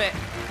谢9位。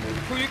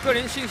出于个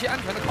人信息安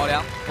全的考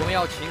量，我们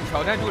要请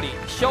挑战助理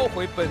销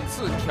毁本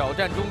次挑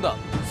战中的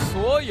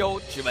所有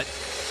指纹。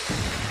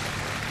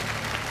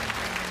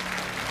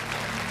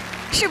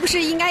是不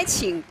是应该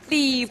请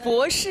李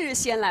博士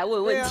先来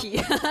问问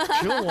题？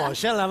请我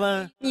先来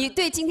问。你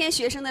对今天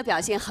学生的表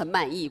现很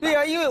满意吧？对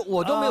呀，因为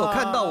我都没有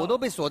看到，我都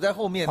被锁在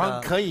后面。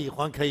还可以。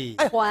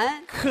哎，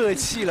还客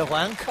气了，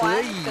还可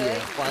以，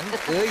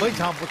非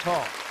常不错。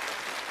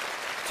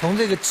从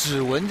这个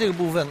指纹这个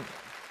部分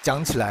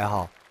讲起来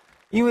哈，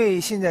因为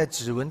现在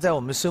指纹在我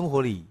们生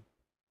活里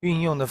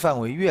运用的范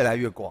围越来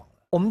越广，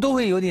我们都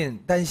会有点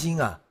担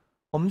心啊。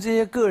我们这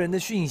些个人的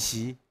讯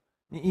息，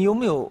你有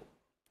没有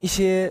一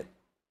些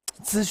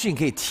资讯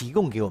可以提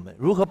供给我们？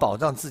如何保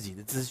障自己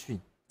的资讯？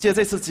借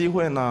这次机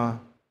会呢，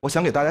我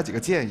想给大家几个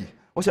建议。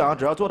我想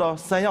只要做到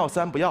3要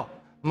3不要。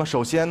那么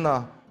首先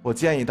呢，我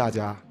建议大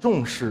家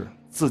重视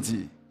自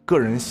己个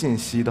人信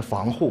息的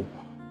防护，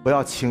不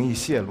要轻易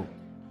泄露，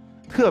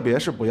特别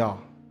是不要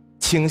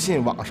轻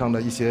信网上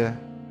的一些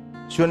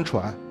宣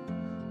传，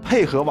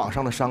配合网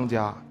上的商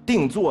家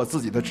定做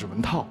自己的指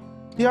纹套。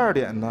第二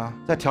点呢，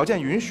在条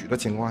件允许的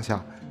情况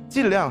下，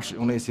尽量使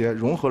用那些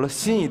融合了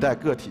新一代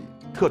个体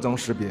特征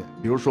识别，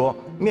比如说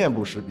面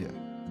部识别、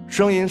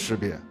声音识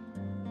别、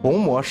虹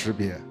膜识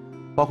别，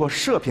包括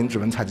射频指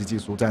纹采集技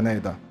术在内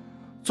的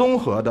综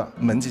合的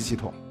门迹系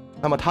统。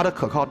那么它的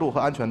可靠度和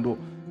安全度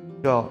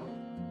要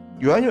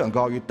远远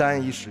高于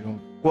单一使用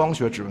光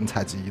学指纹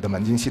采集仪的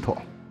门禁系统。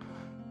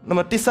那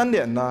么第3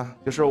点呢，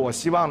就是我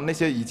希望那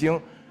些已经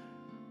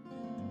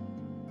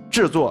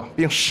制作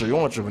并使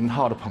用了指纹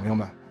套的朋友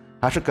们，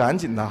还是赶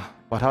紧的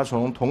把它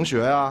从同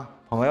学啊、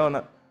朋友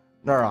那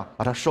儿啊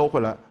把它收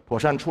回来，妥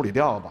善处理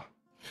掉吧。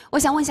我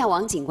想问一下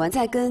王警官，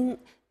在跟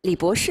李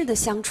博士的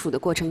相处的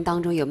过程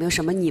当中，有没有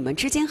什么你们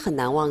之间很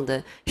难忘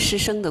的师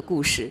生的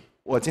故事？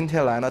我今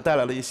天来呢，带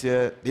来了一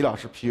些李老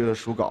师批阅的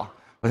书稿，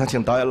我想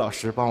请导演老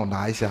师帮我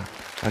拿一下，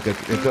给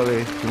各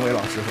位评委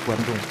老师和观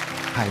众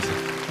看一下。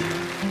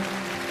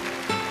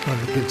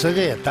你给这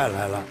个也带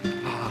来了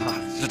啊？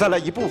只带来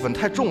一部分，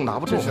太重拿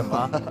不动。这什么？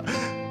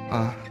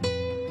啊？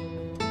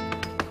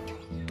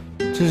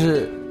这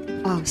是？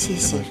哦，谢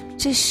谢。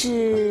这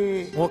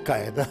是我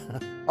改的。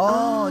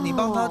哦，你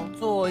帮他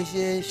做一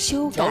些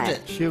修改。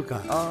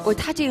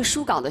他这个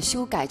书稿的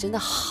修改真的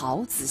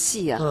好仔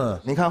细啊。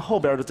您看后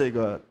边的这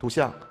个图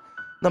像，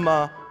那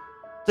么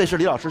这是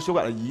李老师修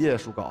改了1页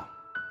书稿，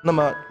那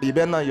么里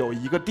边呢有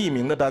一个地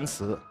名的单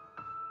词，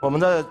我们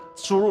在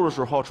输入的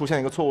时候出现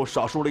一个错误，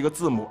少输了一个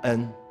字母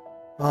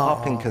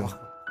n。Hopkins，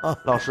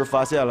 老师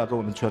发现了，给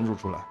我们圈注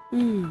出来。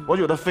我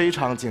觉得非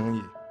常精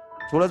益。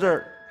除了这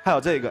儿，还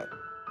有这个，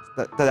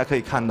大家可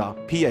以看到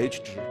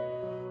pH 值。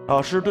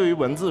老师对于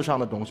文字上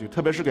的东西，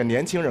特别是给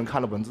年轻人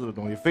看的文字的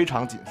东西非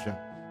常谨慎。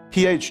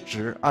pH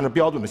值按照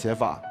标准的写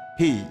法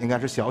 ，P 应该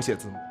是小写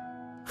字母，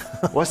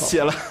我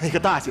写了一个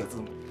大写字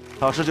母，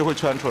老师就会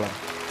圈出来。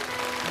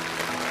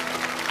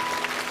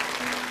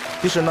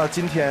其实呢，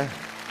今天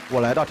我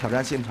来到挑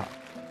战现场，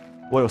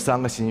我有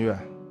3个心愿。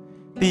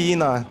第一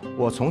呢，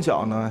我从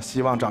小呢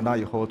希望长大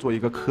以后做一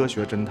个科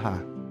学侦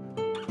探，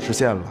实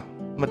现了。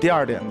那么第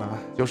2点呢，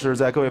就是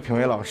在各位评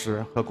委老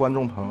师和观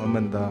众朋友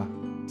们的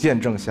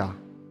见证下，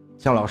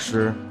向老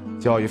师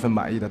交一份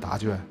满意的答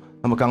卷。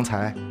那么刚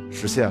才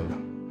实现了。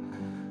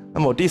那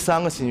么我第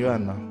3个心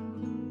愿呢，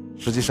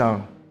实际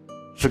上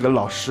是跟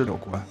老师有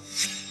关。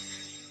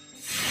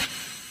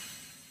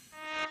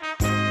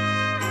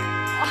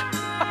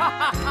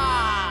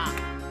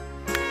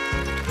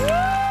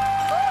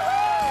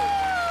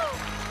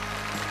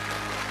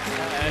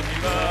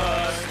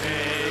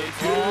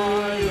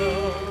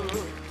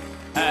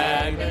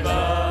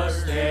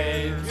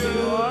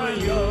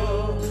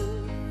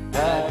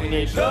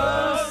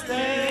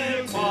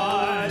birthday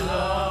快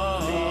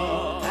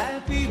乐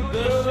Happy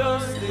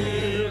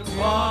birthday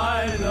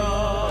快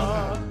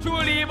乐，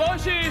祝李博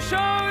士生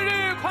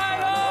日快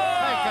乐！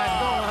太感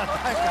动了，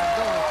太感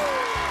动了，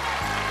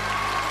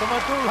怎么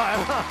都来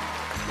了？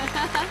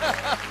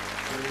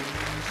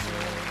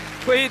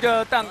推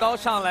着蛋糕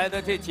上来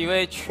的这几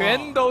位，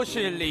全都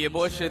是李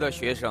博士的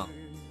学生。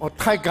我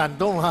太感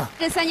动了！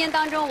这3年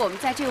当中，我们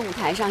在这个舞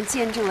台上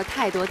见证了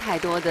太多太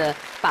多的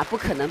把不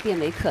可能变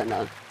为可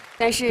能，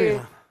但是，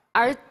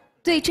而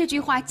对这句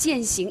话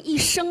践行，一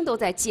生都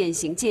在践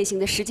行，践行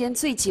的时间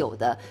最久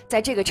的，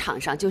在这个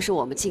场上就是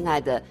我们敬爱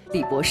的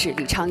李博士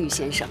李昌钰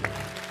先生。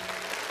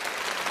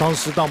当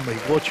时到美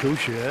国求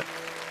学，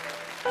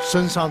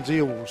身上只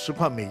有50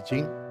块美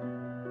金，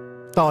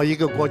到一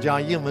个国家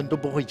英文都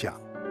不会讲。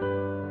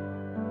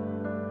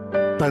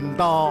等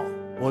到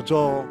我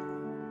做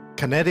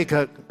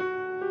Connecticut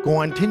公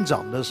安厅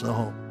长的时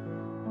候，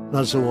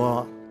那是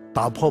我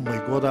打破美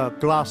国的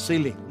Glass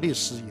Ceiling 历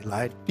史以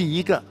来第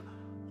一个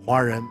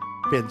华人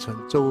变成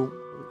州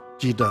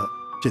级的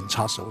警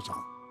察首长。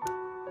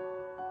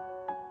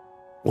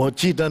我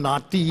记得拿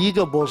第1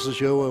个博士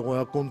学位，我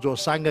要工作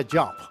3个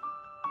job。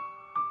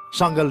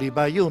上个礼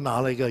拜又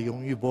拿了一个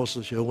荣誉博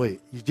士学位，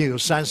已经有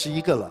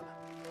31个了。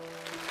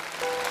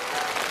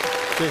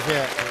谢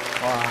谢，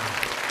哇，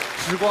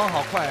时光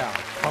好快啊，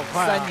好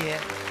快啊！3年。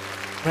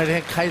那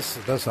天开始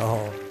的时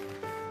候，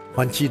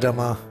还记得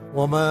吗？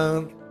我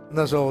们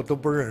那时候都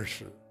不认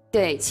识。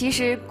对，其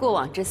实过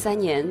往这3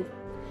年，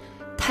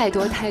太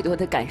多太多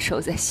的感受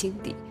在心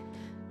底。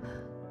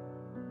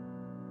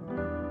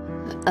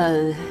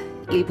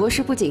李博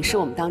士不仅是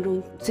我们当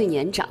中最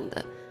年长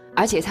的，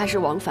而且他是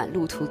往返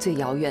路途最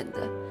遥远的。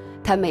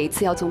他每一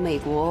次要从美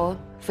国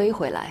飞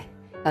回来，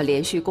要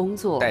连续工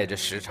作，带着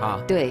时差，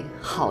对，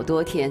好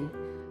多天。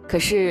可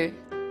是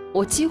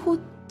我几乎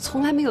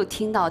从来没有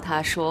听到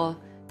他说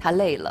他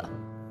累了，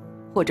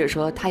或者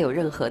说他有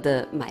任何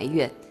的埋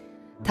怨，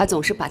他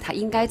总是把他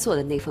应该做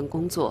的那份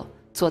工作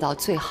做到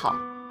最好。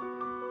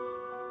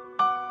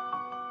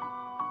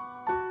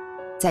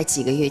在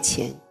几个月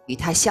前，与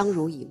他相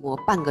濡以沫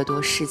半个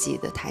多世纪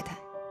的太太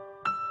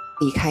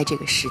离开这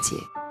个世界，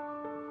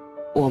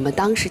我们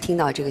当时听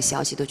到这个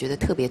消息都觉得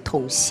特别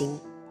痛心。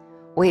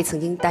我也曾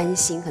经担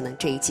心，可能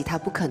这一季他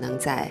不可能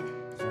再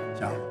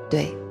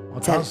对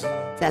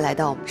再来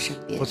到我们身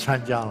边，不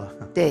参加了。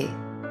对，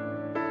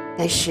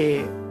但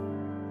是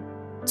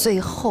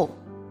最后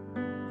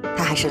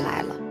他还是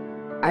来了，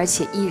而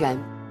且依然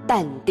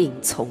淡定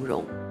从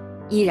容，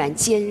依然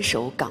坚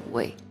守岗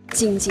位，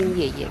兢兢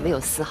业业，没有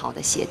丝毫的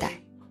懈怠。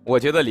我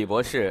觉得李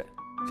博士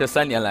这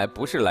3年来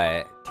不是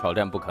来挑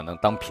战不可能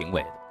当评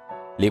委的，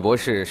李博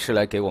士是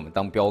来给我们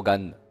当标杆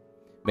的。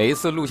每一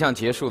次录像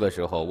结束的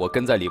时候，我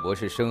跟在李博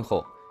士身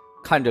后，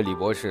看着李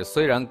博士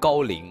虽然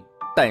高龄，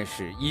但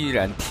是依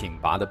然挺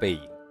拔的背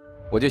影，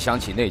我就想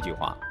起那句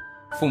话：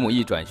父母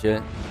一转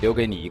身，留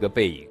给你一个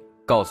背影，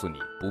告诉你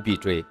不必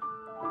追，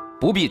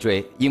不必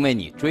追，因为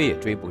你追也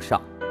追不上。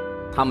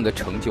他们的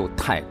成就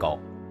太高，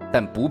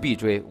但不必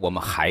追，我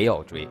们还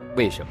要追。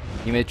为什么？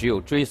因为只有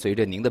追随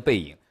着您的背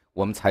影，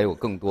我们才有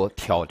更多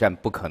挑战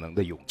不可能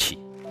的勇气。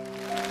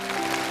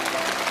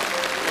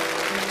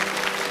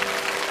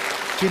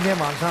今天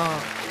晚上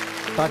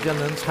大家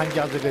能参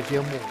加这个节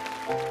目，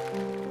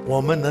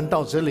我们能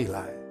到这里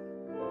来，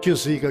就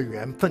是一个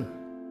缘分。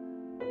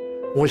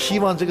我希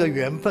望这个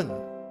缘分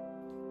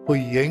会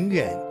远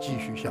远继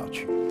续下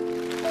去。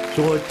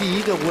所以我第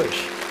一个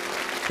wish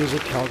就是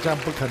挑战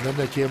不可能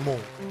的节目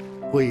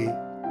会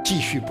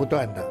继续不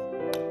断的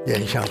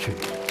演下去。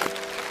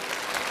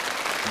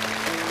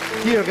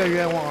第二个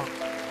愿望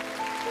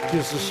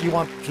就是希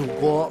望祖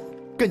国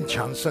更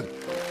强盛，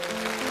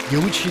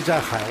尤其在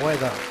海外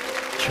的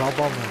侨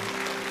胞们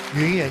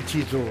永远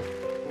记住，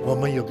我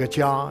们有个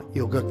家，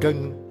有个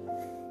根，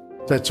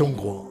在中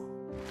国。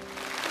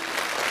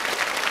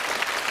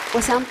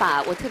我想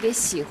把我特别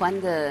喜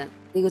欢的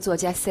那个作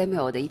家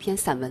Samuel 的一篇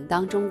散文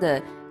当中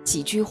的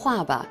几句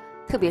话吧，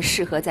特别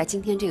适合在今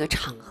天这个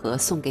场合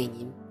送给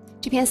您。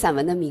这篇散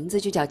文的名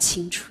字就叫《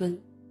青春》。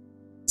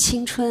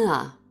青春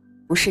啊，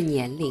不是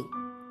年龄，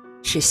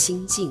是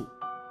心境。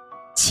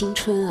青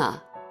春啊，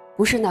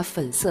不是那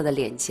粉色的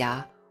脸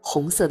颊，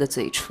红色的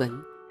嘴唇，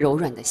柔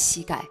软的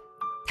膝盖，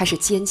它是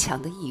坚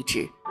强的意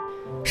志，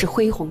是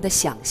恢宏的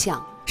想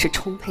象，是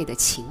充沛的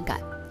情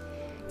感。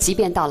即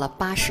便到了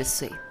80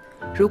岁，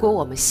如果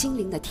我们心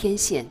灵的天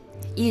线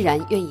依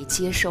然愿意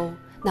接收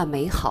那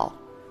美好、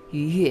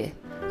愉悦、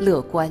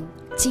乐观、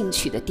进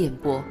取的电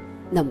波，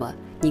那么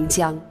您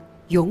将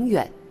永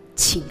远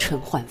青春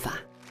焕发。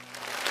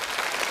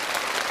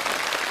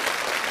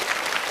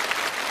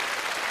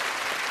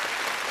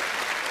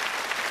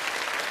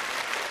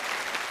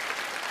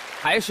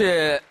还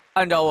是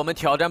按照我们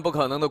挑战不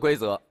可能的规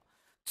则，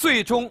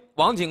最终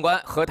王警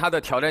官和他的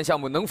挑战项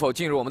目能否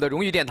进入我们的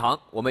荣誉殿堂，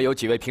我们有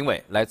几位评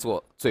委来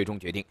做最终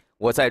决定。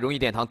我在荣誉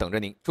殿堂等着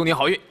您，祝您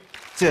好运。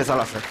谢谢张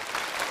老师。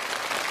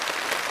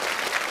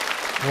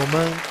我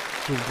们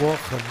祖国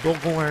很多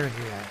公安人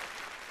员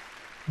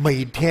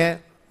每天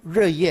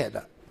日夜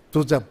的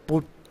都在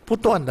不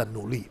断的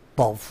努力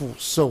保护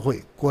社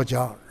会、国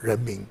家、人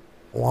民。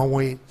王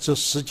威这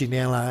10几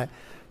年来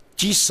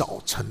积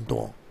少成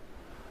多，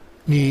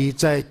你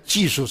在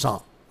技术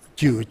上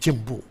就有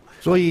进步，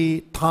所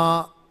以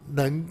他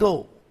能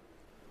够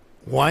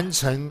完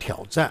成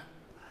挑战，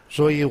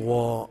所以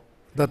我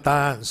的答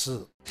案是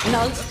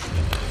能。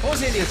恭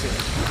喜你！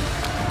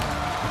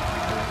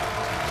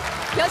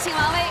有请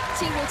王威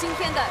进入今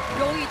天的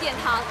荣誉殿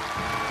堂。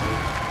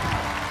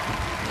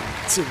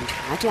警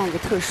察这样一个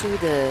特殊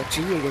的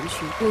职业人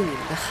群，为你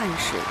们的汗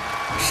水，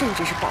甚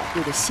至是宝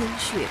贵的鲜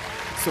血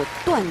所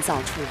锻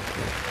造出来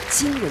的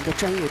惊人的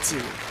专业技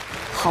能，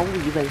毫无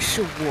疑问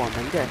是我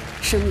们的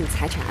生命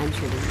财产安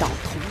全的一道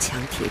铜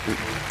墙铁壁，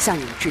向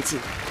你们致敬。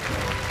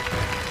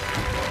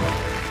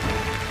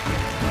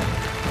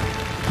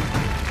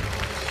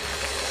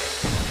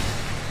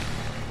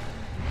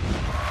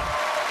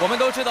我们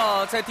都知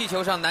道，在地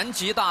球上，南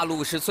极大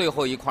陆是最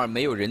后一块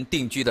没有人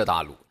定居的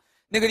大陆。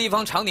那个地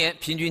方常年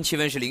平均气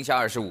温是零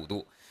下25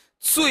度，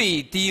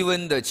最低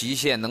温的极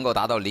限能够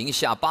达到零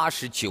下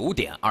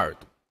89.2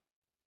度。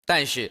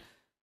但是，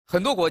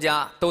很多国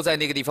家都在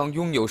那个地方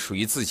拥有属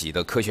于自己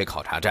的科学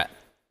考察站。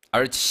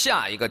而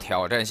下一个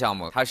挑战项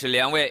目，它是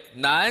2位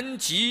南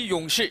极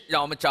勇士，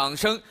让我们掌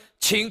声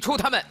请出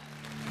他们。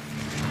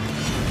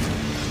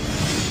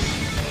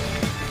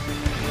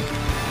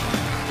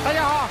大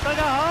家好，大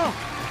家好，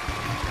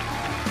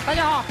大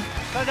家好，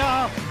大家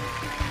好，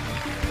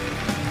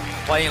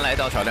欢迎来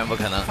到挑战不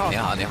可能。您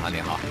好，您好，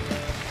您好，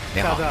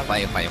您好，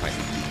欢迎欢迎欢迎。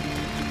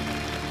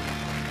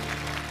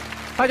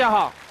大家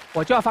好，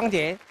我叫方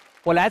杰，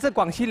我来自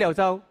广西柳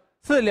州，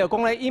是柳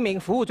工的一名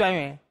服务专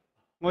员。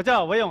我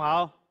叫韦勇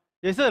豪，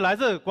也是来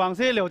自广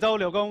西柳州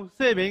柳工，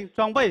是一名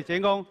装备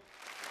钳工。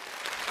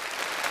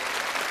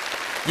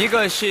一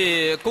个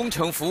是工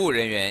程服务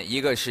人员，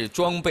一个是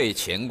装备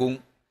钳工。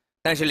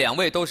但是2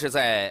位都是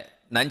在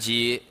南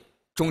极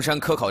中山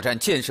科考站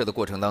建设的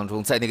过程当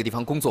中，在那个地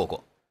方工作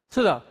过。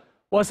是的，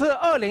我是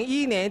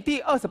2011年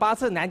第28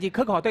次南极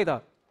科考队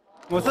的。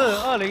我是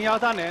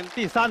2013年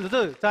第30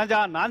次参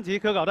加南极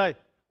科考队。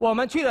我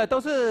们去的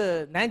都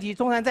是南极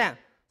中山站，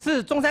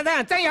是中山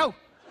站加油！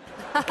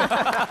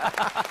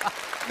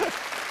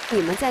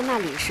你们在那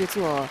里是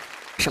做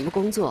什么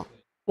工作？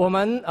我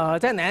们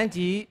在南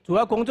极主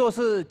要工作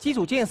是基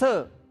础建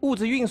设、物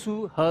资运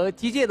输和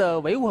机械的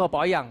维护和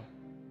保养。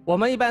我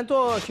们一般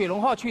坐雪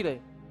龙号去的，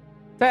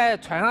在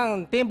船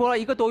上颠簸了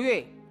1个多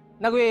月，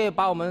那个月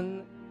把我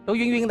们都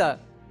晕晕的。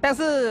但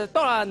是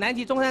到了南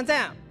极中山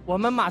站，我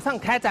们马上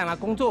开展了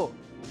工作。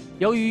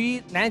由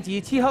于南极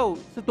气候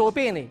是多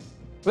变的，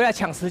为了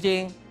抢时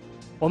间，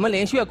我们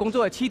连续要工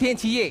作7天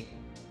7夜。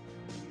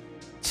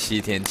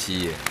7天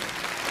7夜，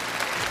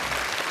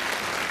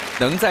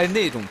能在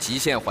那种极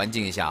限环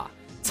境下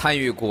参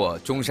与过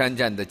中山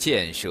站的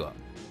建设，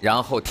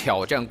然后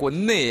挑战过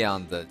那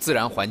样的自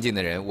然环境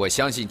的人，我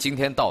相信今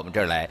天到我们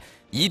这儿来，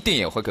一定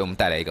也会给我们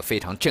带来一个非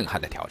常震撼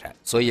的挑战。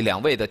所以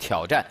2位的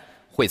挑战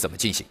会怎么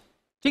进行？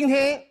今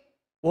天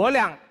我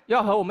俩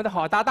要和我们的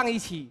好搭档一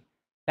起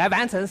来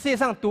完成世界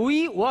上独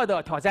一无二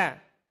的挑战。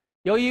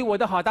由于我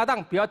的好搭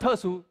档比较特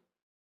殊，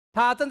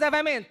他正在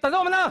外面等着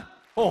我们呢。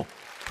哦，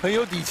很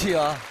有底气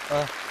啊！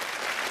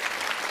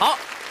好，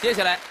接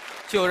下来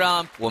就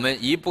让我们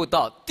移步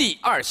到第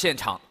2现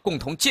场，共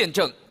同见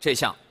证这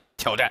项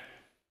挑战。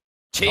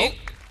请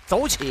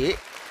走起。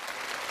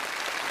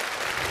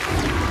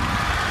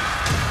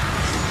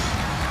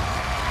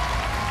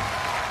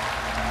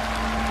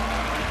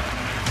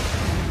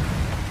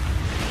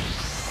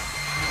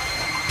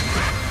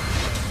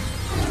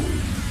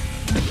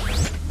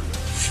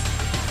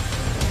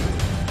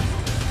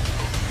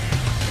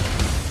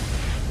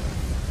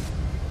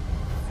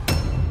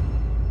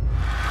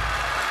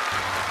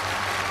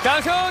掌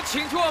声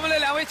请出我们的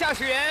2位驾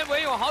驶员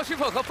韦永豪师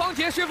傅和方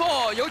杰师傅，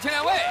有请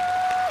2位。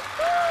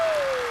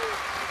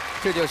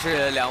这就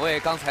是2位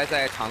刚才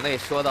在场内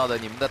说到的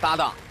你们的搭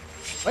档。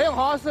韦永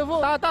豪师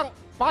傅搭档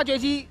挖掘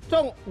机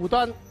重5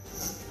吨，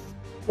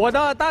我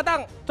的搭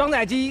档装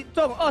载机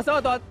重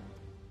22吨。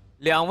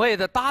2位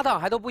的搭档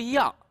还都不一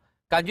样，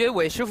感觉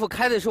韦师傅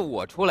开的是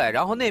我出来，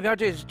然后那边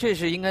这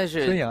是应该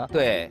是孙杨，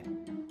对，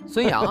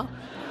孙杨。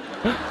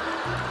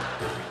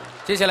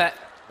接下来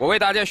我为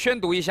大家宣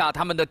读一下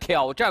他们的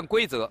挑战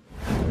规则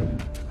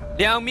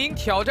：2名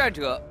挑战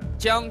者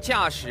将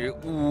驾驶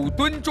5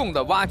吨重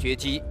的挖掘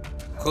机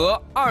和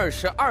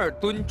22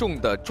吨重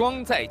的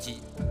装载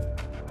机，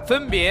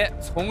分别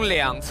从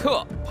2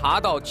侧爬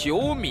到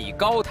9米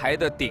高台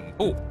的顶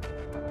部，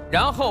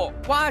然后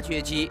挖掘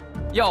机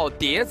要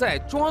叠在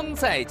装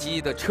载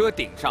机的车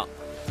顶上，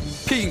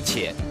并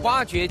且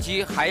挖掘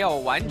机还要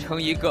完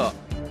成一个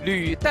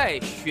履带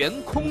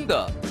悬空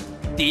的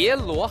叠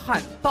罗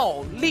汉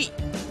倒立。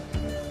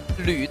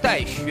履带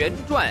旋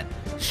转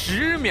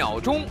10秒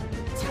钟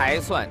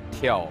才算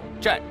挑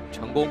战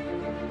成功。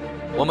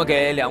我们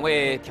给2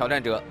位挑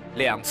战者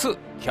2次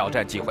挑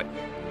战机会。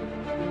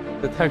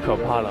这太可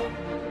怕了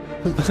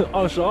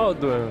，22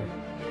吨。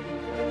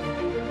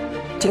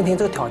今天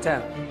这个挑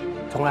战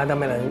从来都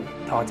没人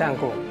挑战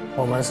过，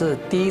我们是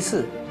第一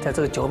次在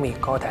这个9米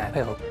高台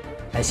配合，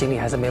心里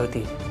还是没有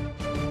底。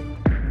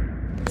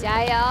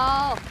加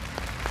油！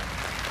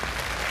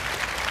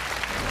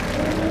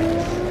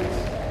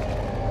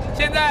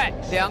现在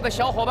2个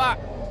小伙伴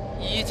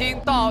已经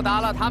到达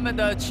了他们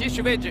的起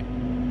始位置。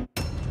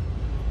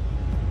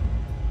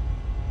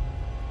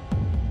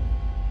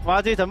挖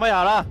机准备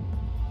好了，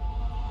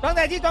装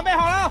载机准备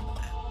好了。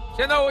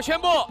现在我宣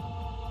布，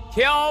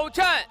挑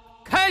战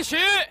开始。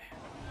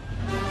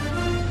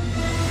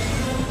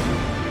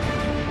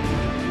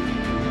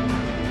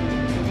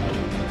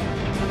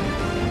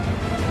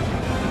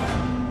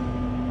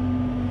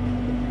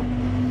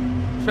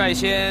率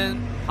先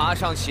爬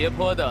上斜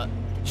坡的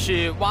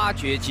是挖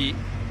掘机，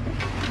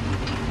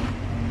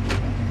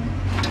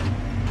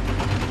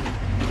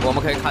我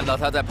们可以看到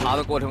它在爬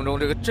的过程中，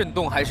这个震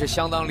动还是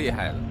相当厉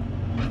害的。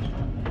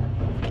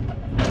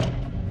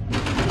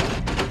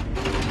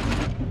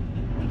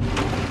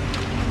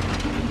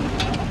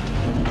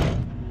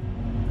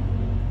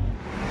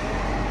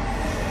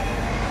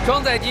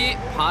装载机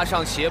爬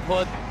上斜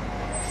坡，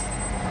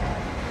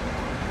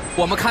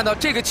我们看到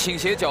这个倾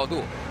斜角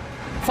度，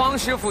方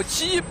师傅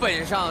基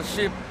本上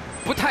是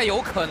不太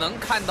有可能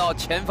看到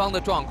前方的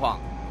状况。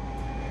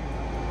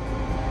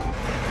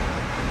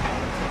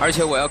而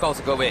且我要告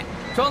诉各位，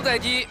装载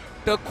机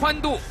的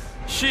宽度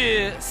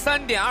是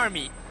3.2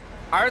米，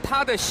而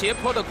它的斜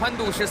坡的宽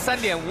度是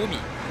3.5米，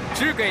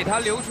只给它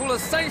留出了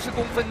30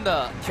公分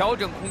的调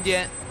整空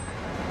间。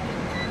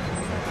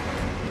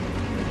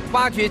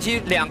挖掘机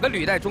2个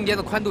履带中间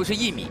的宽度是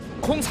1米，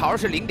空槽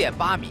是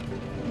0.8米，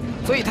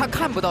所以它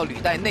看不到履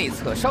带内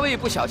侧，稍微一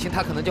不小心，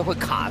它可能就会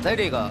卡在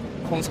这个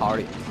空槽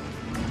里。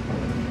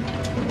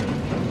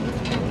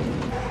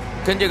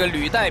跟这个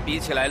履带比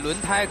起来，轮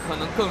胎可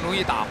能更容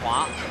易打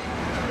滑。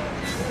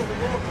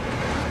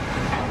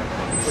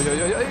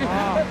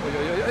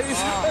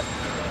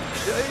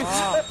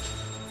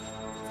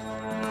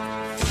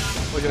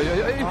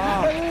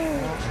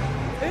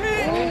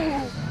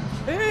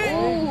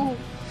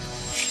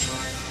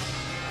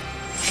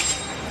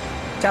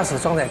驾驶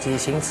装载机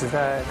行驶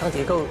在钢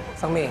结构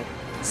上面，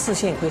视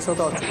线会受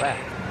到阻碍，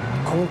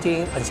空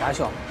间很狭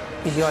小，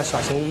必须要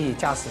小心翼翼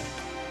驾驶。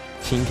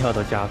心跳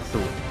的加速。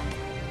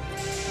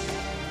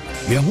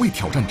2位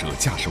挑战者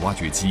驾驶挖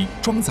掘机、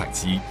装载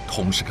机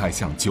同时开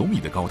向9米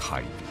的高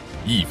台，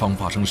一方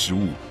发生失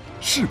误，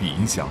势必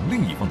影响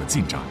另一方的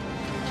进展。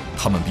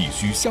他们必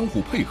须相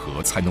互配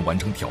合才能完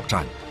成挑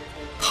战。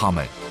他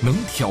们能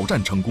挑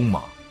战成功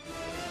吗？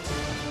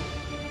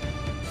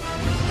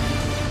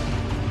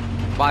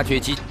挖掘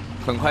机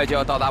很快就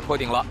要到达坡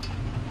顶了，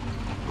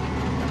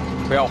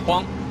不要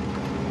慌。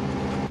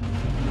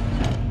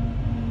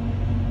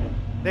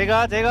这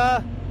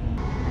个，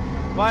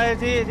挖掘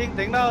机已经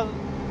停到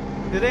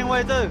指定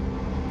位置，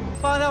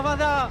放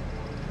下。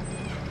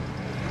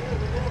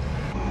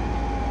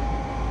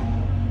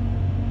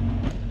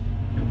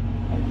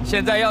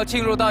现在要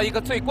进入到一个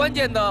最关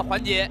键的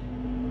环节，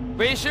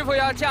韦师傅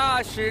要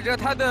驾驶着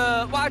他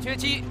的挖掘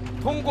机，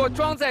通过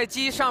装载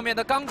机上面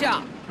的钢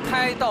架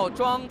开到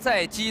装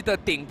载机的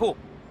顶部。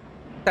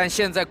但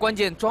现在关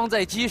键，装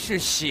载机是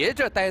斜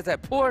着待在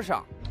坡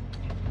上，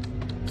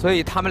所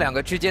以他们两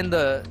个之间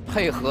的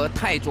配合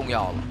太重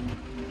要了。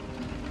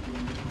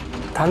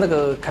它那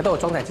个开到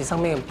装载机上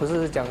面不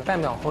是讲半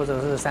秒或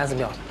者是30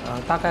秒，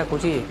大概估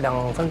计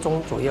2分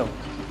钟左右。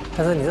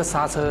但是你这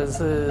刹车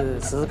是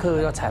时时刻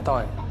刻要踩到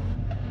哎。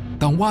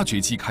当挖掘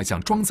机开向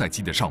装载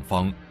机的上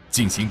方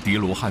进行叠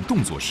罗汉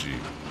动作时，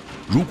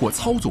如果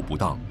操作不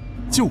当，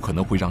就可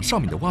能会让上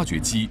面的挖掘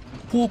机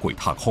脱轨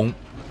踏空，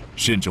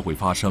甚至会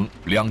发生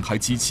2台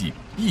机器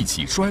一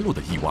起摔落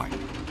的意外。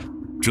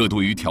这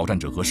对于挑战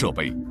者和设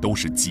备都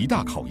是极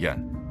大考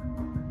验。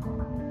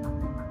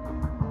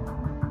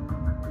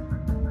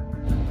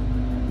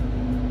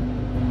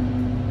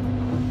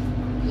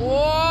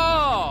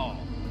哇！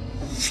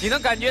你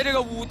能感觉这个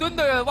5吨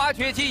的挖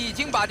掘机已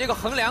经把这个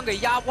横梁给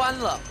压弯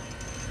了。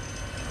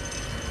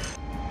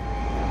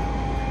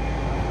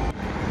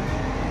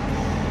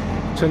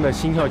真的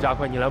心跳加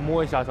快，你来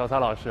摸一下，小蔡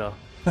老师，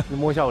你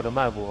摸一下我的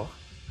脉搏，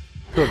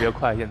特别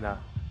快。现在，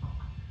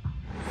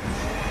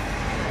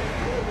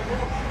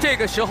这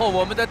个时候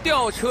我们的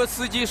吊车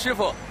司机师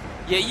傅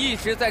也一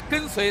直在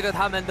跟随着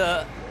他们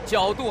的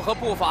角度和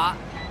步伐，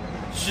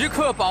时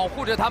刻保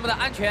护着他们的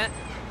安全。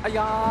哎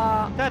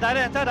呀，再抬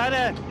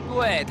点。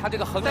对，他这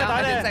个横梁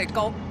还得再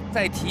高，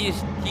再提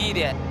一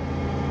点，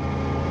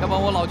要不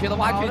然我老觉得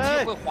挖掘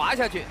机会滑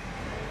下去。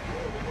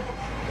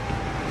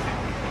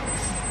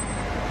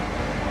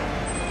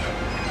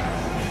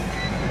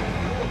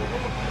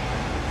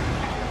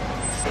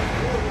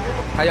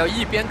还要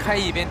一边开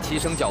一边提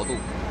升角度。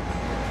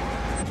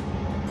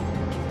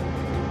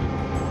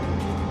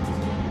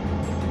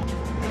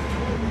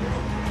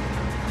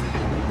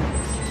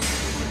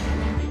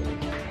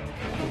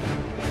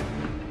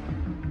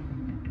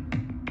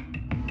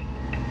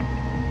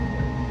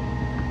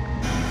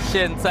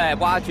现在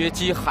挖掘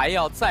机还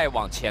要再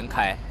往前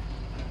开，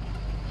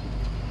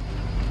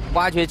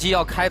挖掘机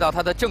要开到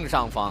它的正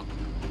上方。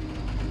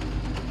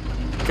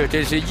这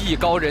真是艺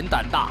高人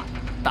胆大。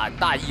胆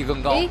大艺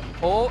更高。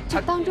哦，这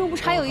当中不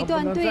是还有一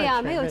段对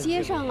呀，没有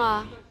接上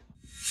啊。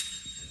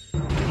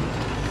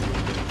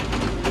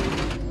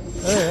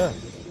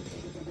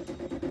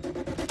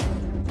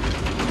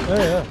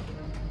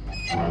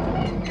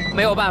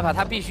没有办法，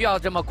他必须要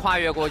这么跨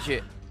越过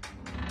去。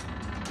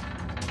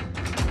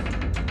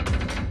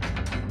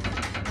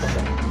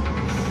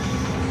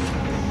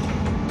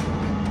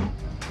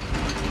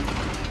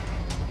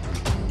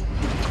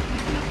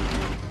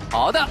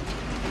好的，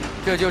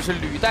这就是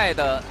履带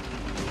的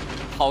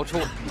好处。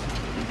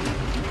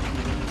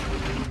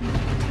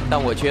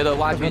但我觉得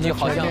挖掘机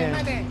好像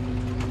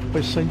会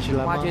升起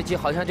来吗？挖掘机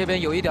好像这边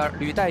有一点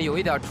履带有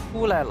一点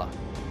出来了。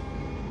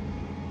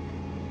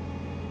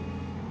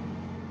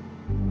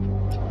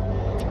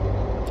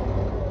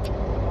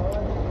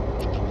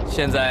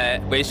现在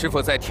韦师傅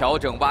在调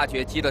整挖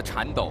掘机的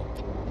铲斗，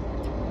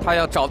他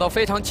要找到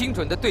非常精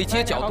准的对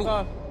接角度。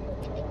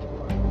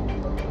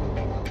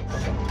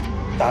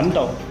铲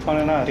斗放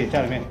在那底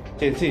下里面，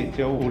间隙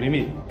只有5厘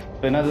米，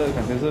所以那是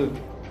肯定是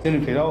心里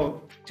比较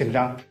紧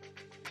张。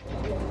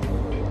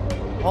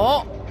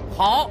哦，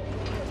好，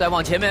再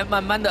往前面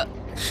慢慢的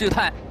试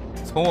探。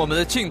从我们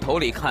的镜头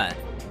里看，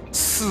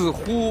似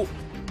乎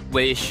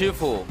韦师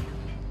傅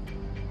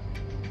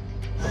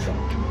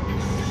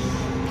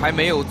还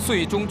没有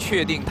最终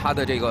确定他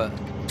的这个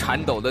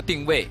铲斗的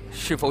定位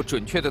是否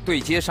准确的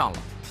对接上了。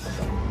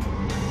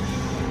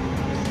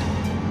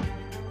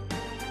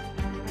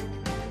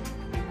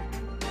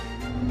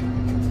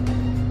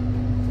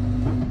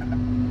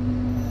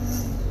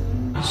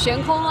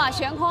悬空了，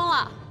悬空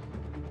了。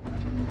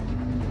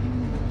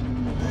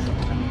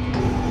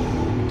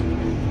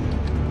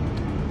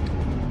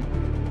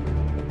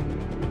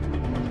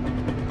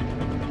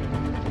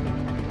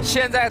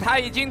现在他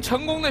已经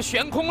成功的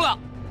悬空了，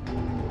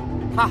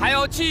他还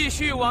要继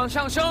续往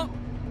上升，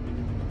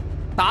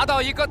达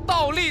到一个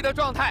倒立的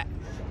状态。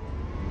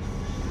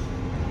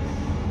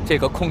这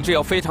个控制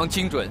要非常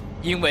精准，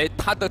因为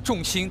它的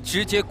重心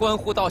直接关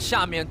乎到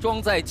下面装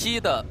载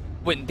机的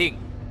稳定。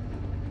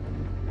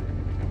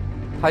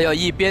他要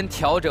一边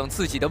调整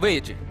自己的位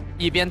置，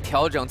一边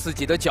调整自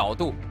己的角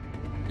度，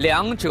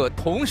两者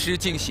同时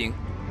进行。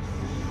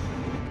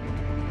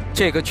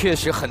这个确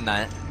实很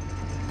难。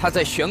他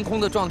在悬空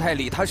的状态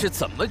里，他是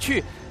怎么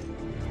去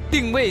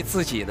定位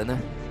自己的呢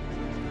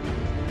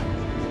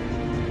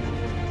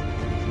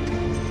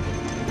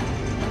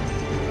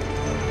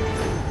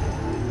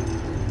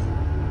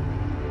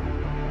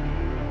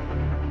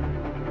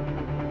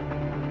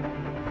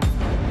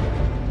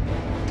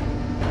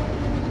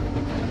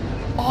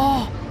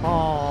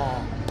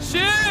？10、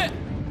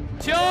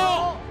9、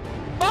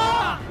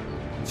8、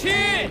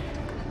7、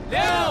6、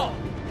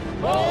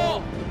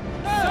5、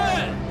4、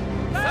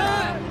3、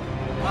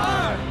2、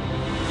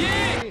1，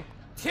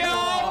挑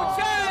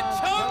战成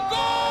功！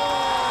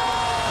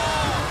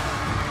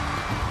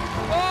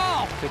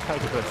哇！这太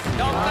不可思议了！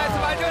让我们再次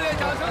把热烈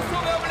掌声送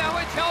给我们2位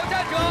挑战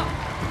者。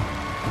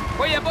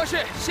慧眼博士，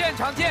现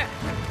场见！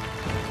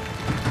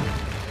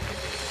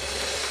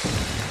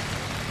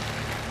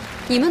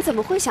你们怎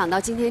么会想到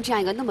今天这样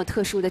一个那么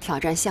特殊的挑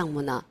战项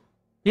目呢？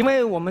因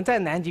为我们在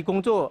南极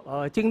工作，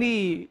经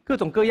历各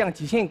种各样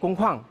极限工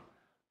况，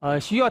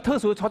需要特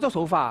殊操作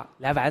手法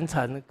来完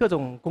成各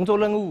种工作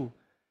任务。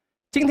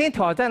今天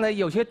挑战的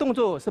有些动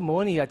作是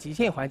模拟了极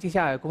限环境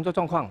下的工作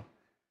状况。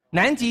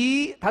南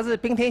极它是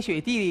冰天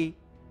雪地，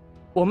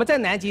我们在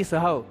南极时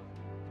候，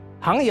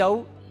航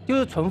油就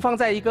是存放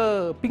在一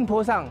个冰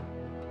坡上，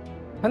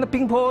它的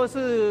冰坡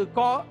是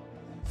高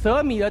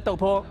12米的陡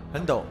坡，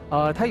很陡。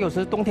它有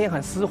时冬天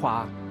很湿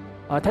滑，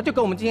它就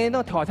跟我们今天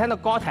那挑战的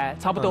高台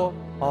差不多。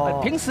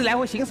平时来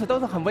回行驶都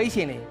是很危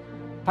险的。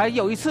还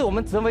有一次我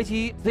们直升飞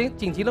机执行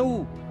紧急任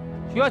务，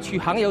需要取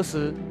航油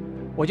时，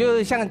我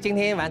就像今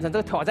天完成这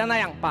个挑战那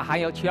样，把航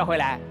油取了回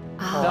来。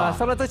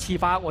受到这启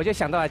发，我就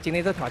想到了今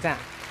天这挑战。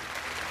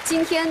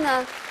今天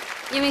呢，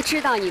因为知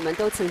道你们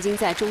都曾经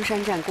在中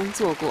山站工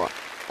作过，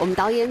我们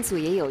导演组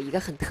也有一个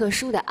很特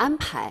殊的安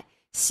排，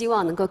希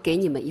望能够给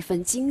你们一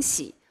份惊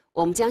喜。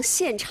我们将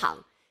现场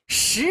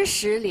实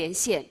时连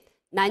线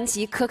南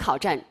极科考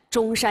站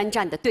中山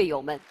站的队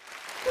友们。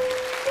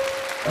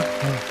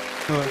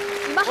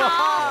你们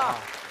好，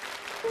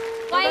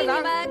欢迎你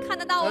们，看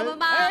得到我们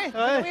吗？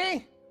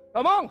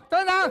老孟，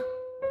站长。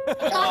你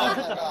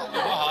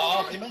们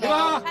好，你们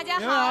好，大家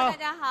好，大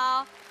家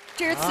好。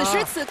这是此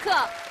时此刻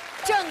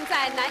正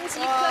在南极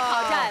科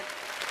考站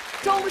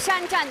中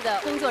山站的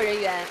工作人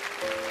员。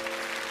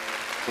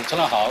主持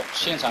人好，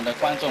现场的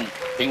观众、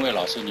评委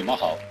老师，你们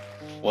好。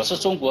我是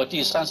中国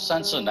第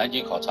33次南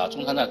极考察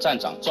中山站站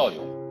长赵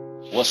勇，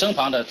我身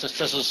旁的这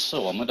是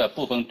我们的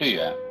部分队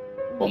员，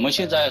我们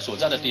现在所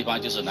在的地方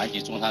就是南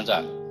极中山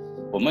站，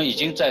我们已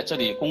经在这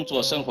里工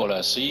作生活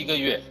了11个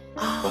月，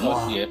我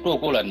们也度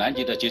过了南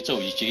极的节奏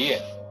与结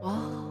业，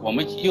我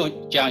们又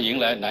将迎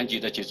来南极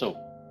的节奏。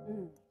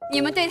你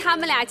们对他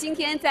们俩今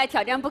天在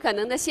挑战不可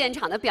能的现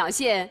场的表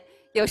现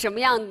有什么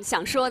样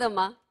想说的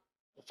吗？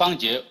方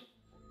杰、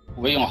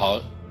韦勇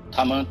豪，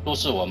他们都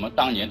是我们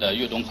当年的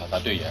越冬考察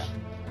队员。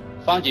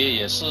方杰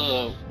也是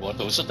我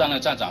首次担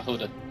任站长后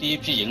的第一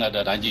批迎来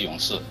的南极勇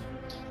士。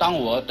当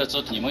我得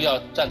知你们要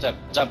站在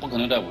挑战不可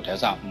能的舞台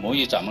上，模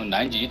拟咱们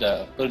南极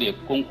的恶劣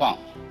工况，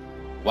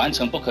完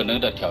成不可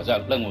能的挑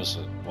战任务时，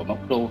我们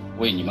都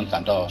为你们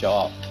感到骄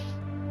傲。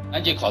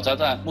南极考察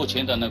站目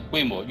前的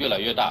规模越来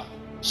越大，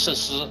设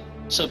施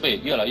设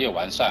备越来越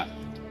完善，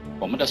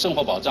我们的生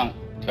活保障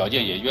条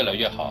件也越来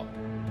越好。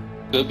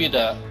隔壁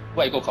的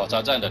外国考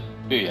察站的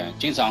队员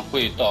经常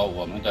会到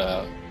我们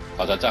的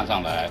考察站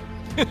上来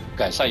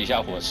改善一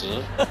下伙食，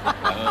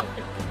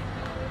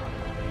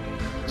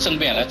顺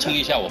便来蹭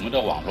一下我们的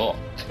网络。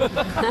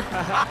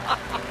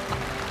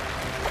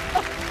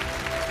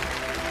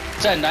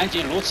在南极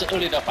如此恶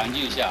劣的环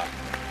境下，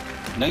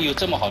能有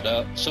这么好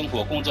的生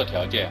活工作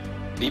条件，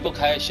离不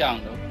开像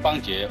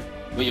方杰、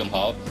韦永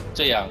豪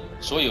这样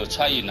所有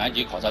参与南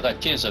极考察站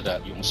建设的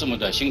勇士们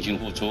的辛勤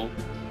付出，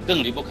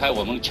更离不开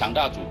我们强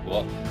大祖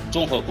国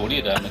综合国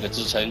力的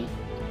支撑。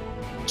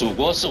祖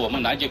国是我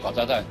们南极考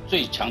察站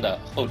最强的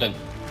后盾。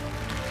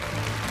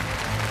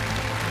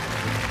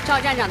赵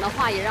站长的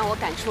话也让我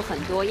感触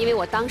很多，因为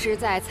我当时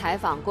在采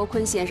访郭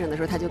坤先生的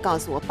时候，他就告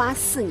诉我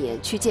，84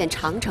年去建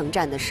长城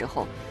站的时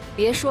候，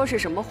别说是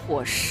什么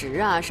伙食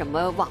啊，什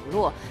么网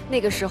络，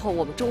那个时候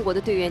我们中国的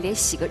队员连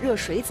洗个热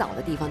水澡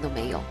的地方都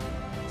没有。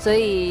所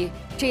以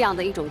这样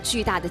的一种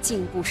巨大的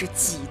进步是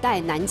几代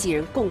南极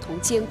人共同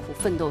艰苦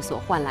奋斗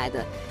所换来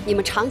的。你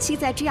们长期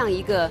在这样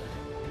一个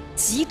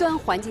极端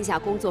环境下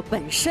工作，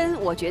本身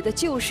我觉得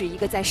就是一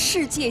个在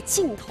世界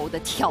尽头的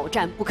挑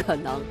战不可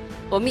能。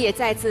我们也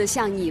再次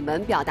向你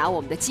们表达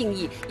我们的敬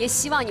意，也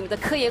希望你们的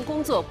科研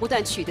工作不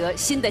断取得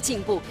新的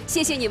进步。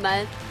谢谢你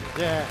们，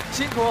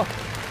辛苦，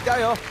加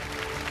油！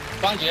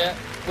方杰、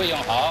魏永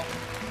豪，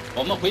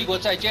我们回国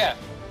再见。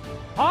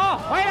好，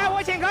回来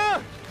我请客。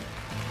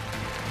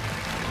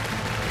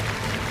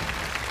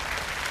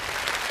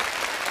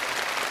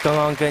刚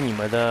刚跟你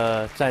们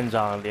的站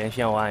长连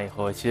线完以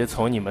后，其实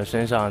从你们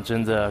身上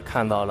真的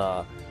看到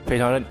了非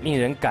常令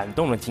人感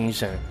动的精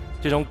神，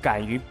这种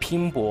敢于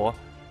拼搏，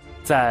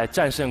在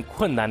战胜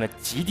困难的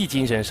极地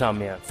精神上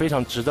面，非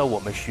常值得我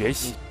们学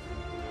习。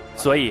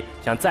所以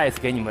想再一次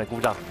给你们鼓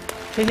掌，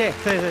谢谢，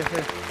谢谢。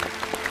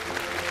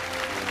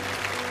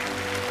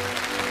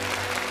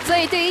所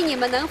以对于你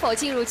们能否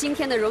进入今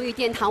天的荣誉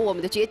殿堂，我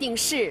们的决定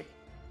是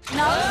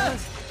能。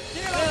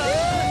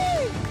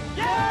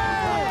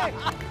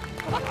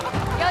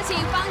有请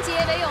方杰、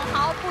韦永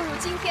豪步入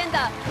今天的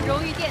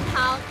荣誉殿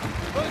堂。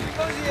恭喜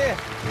恭喜！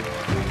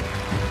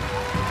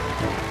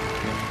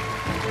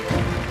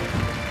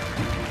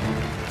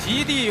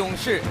极地勇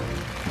士，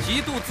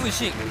极度自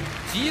信，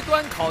极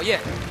端考验，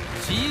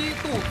极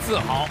度自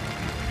豪。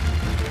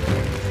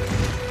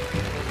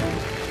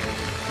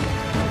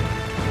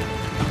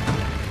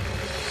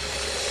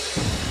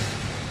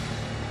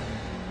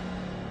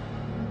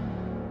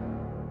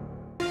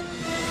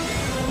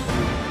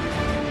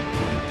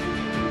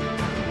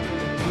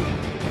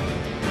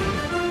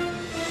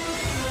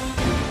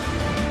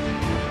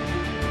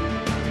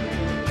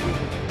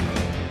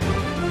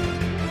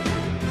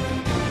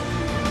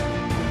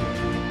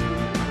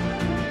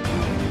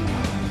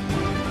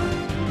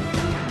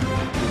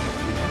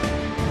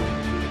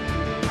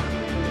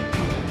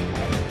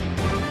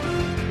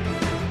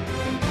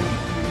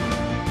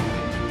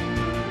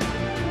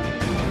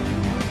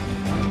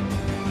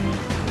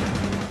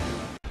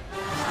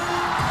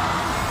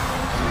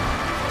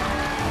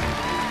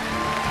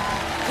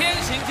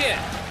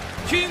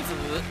君子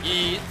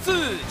以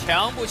自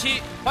强不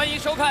息。欢迎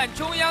收看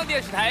中央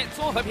电视台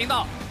综合频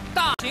道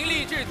大型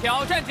励志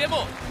挑战节目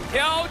《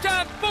挑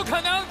战不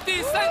可能》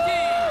第3季。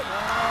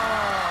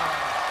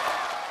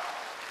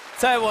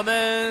在我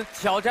们《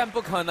挑战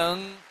不可能》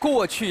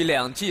过去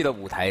2季的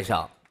舞台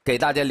上，给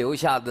大家留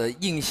下的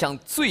印象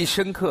最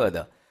深刻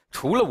的，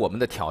除了我们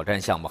的挑战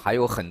项目，还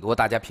有很多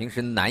大家平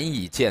时难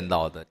以见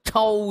到的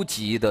超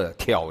级的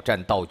挑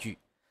战道具。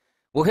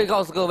我可以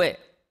告诉各位，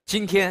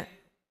今天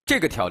这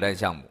个挑战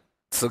项目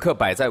此刻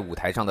摆在舞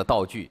台上的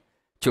道具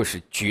就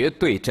是绝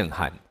对震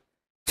撼的。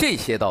这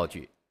些道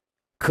具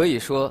可以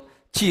说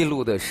记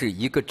录的是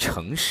一个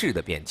城市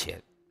的变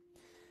迁。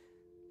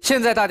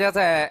现在大家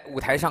在舞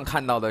台上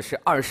看到的是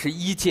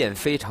21件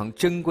非常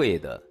珍贵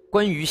的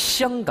关于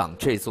香港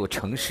这座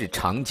城市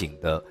场景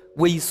的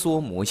微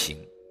缩模型。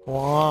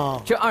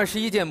哇！这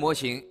21件模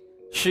型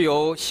是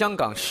由香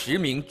港10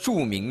名著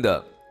名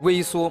的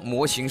微缩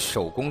模型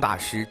手工大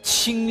师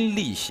倾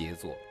力协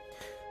作。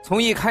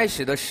从一开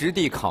始的实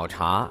地考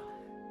察、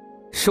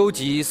收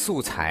集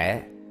素材，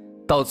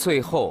到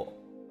最后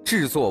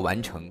制作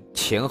完成，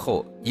前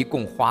后一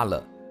共花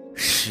了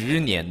10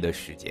年的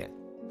时间。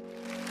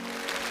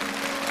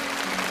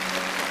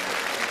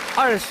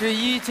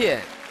21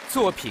件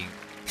作品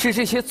是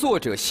这些作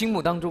者心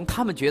目当中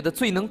他们觉得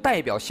最能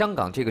代表香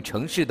港这个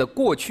城市的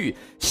过去、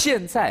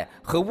现在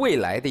和未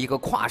来的一个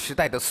跨时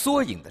代的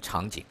缩影的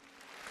场景。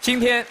今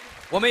天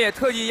我们也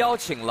特意邀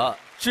请了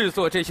制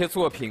作这些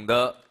作品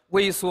的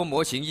微缩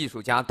模型艺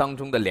术家当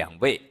中的2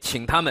位，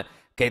请他们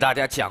给大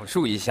家讲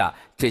述一下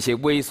这些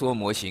微缩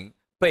模型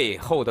背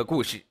后的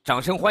故事。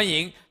掌声欢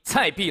迎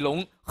蔡碧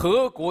龙、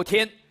何国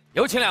天，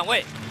有请2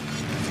位。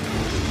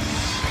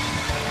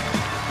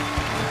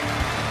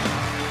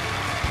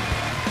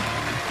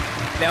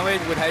2位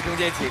舞台中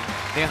间请。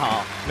您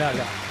好，亮。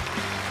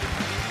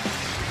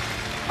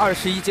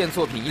21件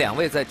作品，2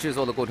位在制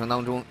作的过程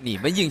当中，你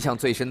们印象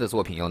最深的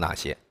作品有哪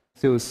些？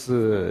就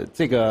是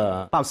这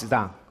个报纸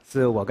档。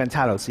是我跟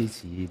蔡老师一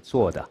起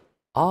做的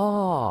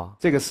哦，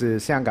这个是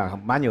香港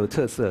蛮有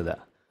特色的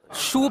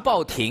书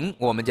报亭，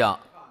我们叫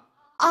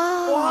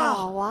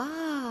哇，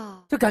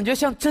就感觉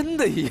像真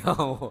的一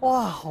样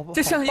哇，好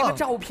这像一个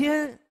照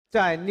片。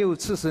在60、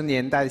70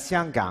年代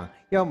香港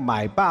要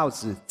买报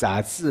纸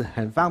杂志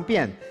很方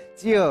便，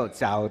只有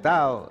找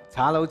到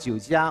茶楼酒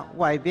家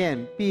外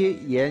边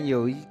必然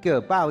有一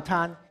个报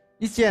摊，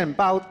一件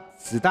报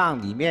纸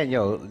档里面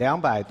有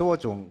200多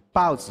种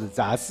报纸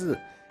杂志。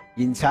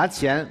饮茶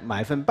前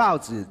买份报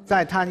纸，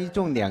再摊一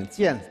中2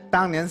件，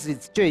当年是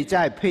最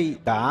在配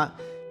搭。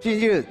近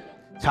日，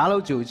茶楼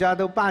酒家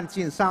都搬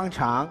进商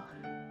场，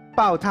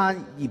报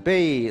摊已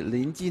被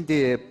邻近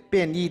的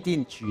便利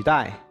店取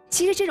代。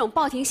其实这种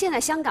报亭现在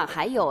香港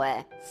还有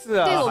哎，是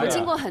啊，对我们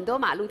经过很多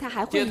马路，它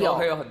还会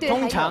有，对，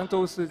通常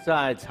都是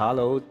在茶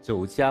楼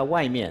酒家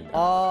外面的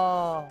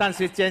哦，但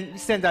是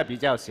现在比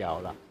较小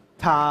了，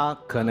它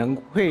可能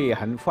会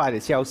很快的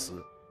消失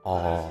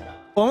哦。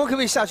我们可不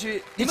可以下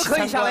去？你们可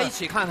以下来一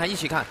起看，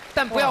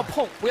但不要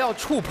碰，不要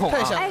触碰啊！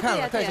太想看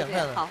了，太想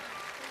看了。好，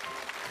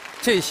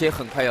这些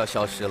很快要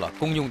消失了。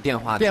公用电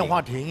话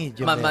亭已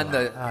经慢慢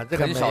的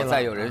很少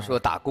再有人说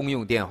打公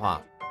用电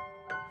话。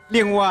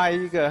另外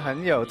一个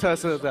很有特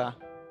色的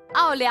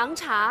凉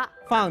茶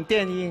放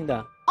电影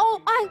的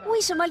为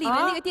什么里面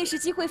那个电视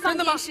机会放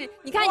电视？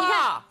你看，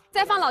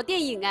在放老电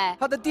影哎。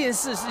它的电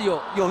视是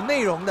有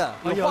内容的，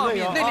有画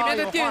面，那里面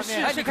的电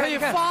视是可以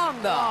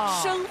放的。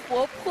生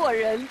活迫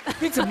人。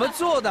你怎么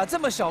做的？这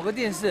么小个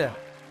电视？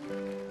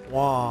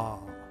哇！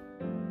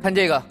看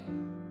这个，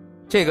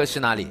这个是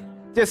哪里？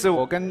这是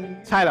我跟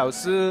蔡老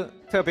师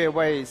特别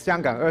为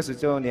香港20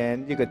周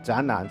年一个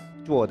展览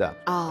做的。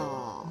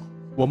哦。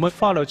我们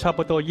花了差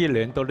不多1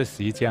年多的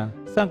时间。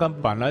香港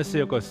本来是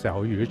一个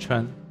小渔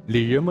村，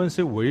鲤鱼们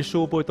是为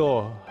数不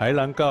多还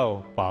能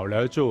够保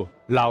留住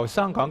老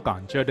香港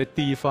感觉的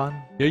地方，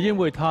也因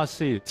为它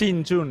是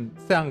进入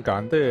香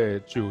港的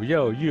主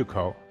要入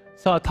口，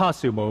所以它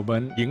是我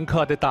们迎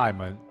客的大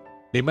门。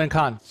你们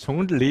看，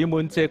从离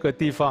门这个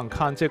地方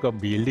看这个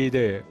美丽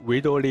的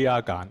维多利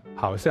亚港，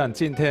好像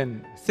今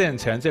天现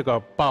前这个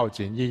报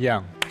纸一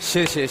样。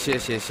谢谢。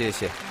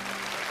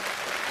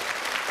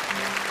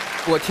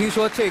我听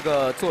说这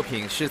个作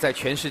品是在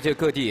全世界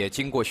各地也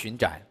经过巡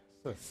展，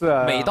是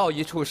啊。每到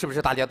一处，是不是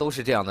大家都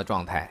是这样的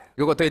状态？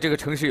如果对这个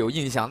城市有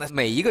印象，那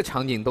每一个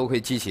场景都会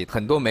激起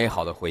很多美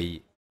好的回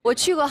忆。我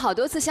去过好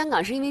多次香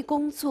港，是因为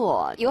工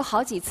作，有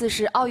好几次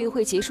是奥运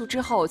会结束之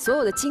后，所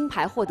有的金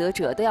牌获得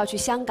者都要去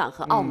香港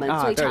和澳门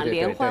做一场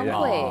联欢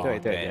会。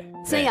对，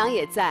孙杨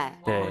也在。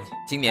对，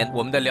今年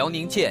我们的辽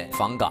宁舰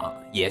访港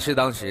也是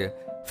当时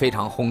非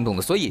常轰动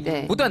的，所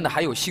以不断的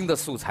还有新的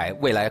素材，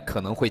未来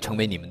可能会成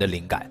为你们的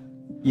灵感。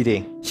一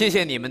定。谢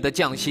谢你们的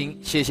匠心，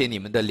谢谢你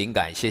们的灵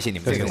感，谢谢你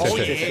们的用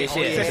心，谢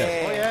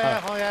谢。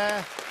好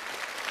耶！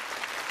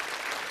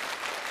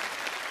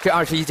这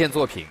21件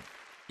作品，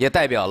也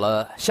代表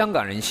了香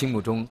港人心目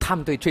中他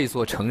们对这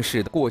座城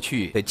市的过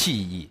去的记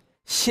忆、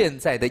现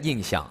在的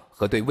印象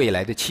和对未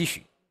来的期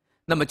许。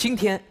那么今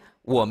天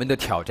我们的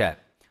挑战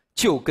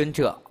就跟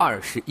这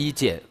21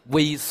件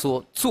微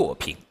缩作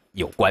品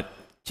有关。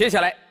接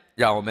下来，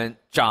让我们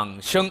掌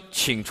声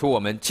请出我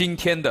们今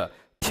天的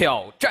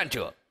挑战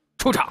者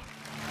出场。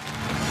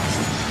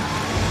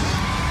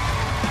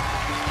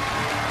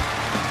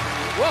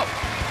哇！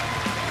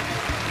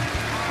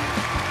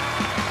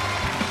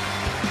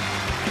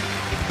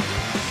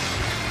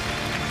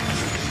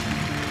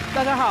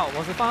大家好，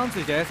我是方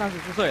子杰，34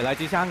岁，来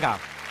自香港。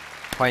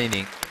欢迎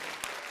您。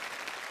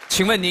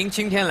请问您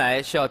今天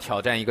来是要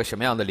挑战一个什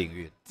么样的领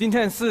域？今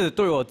天是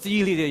对我记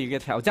忆力的一个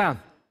挑战，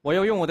我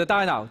要用我的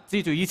大脑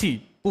记住一切，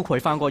不可以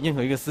放过任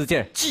何一个事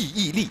件。记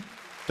忆力。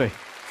对。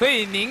所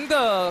以您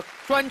的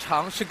专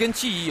长是跟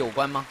记忆有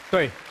关吗？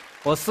对，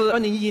我是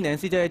2011年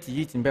世界记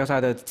忆锦标赛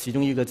的其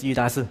中一个记忆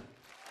大师。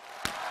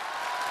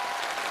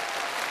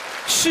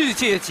世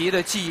界级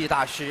的记忆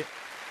大师，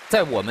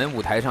在我们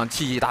舞台上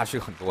记忆大师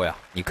很多呀，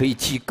你可以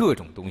记各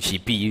种东西，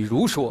比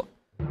如说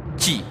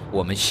记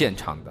我们现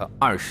场的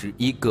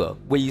21个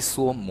微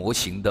缩模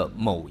型的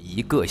某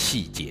一个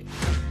细节。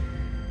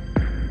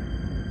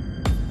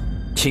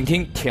请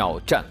听挑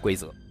战规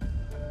则。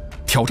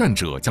挑战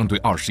者将对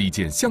21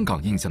件香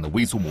港印象的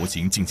微缩模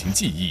型进行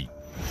记忆，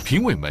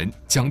评委们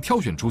将挑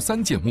选出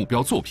3件目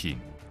标作品，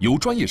由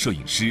专业摄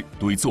影师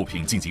对作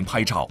品进行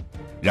拍照，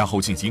然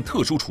后进行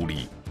特殊处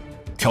理。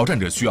挑战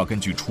者需要根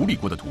据处理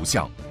过的图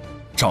像，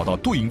找到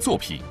对应作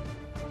品。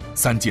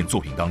3件作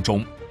品当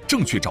中，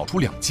正确找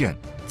出2件，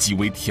即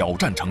为挑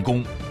战成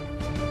功。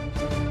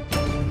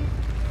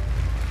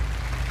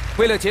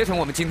为了节省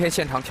我们今天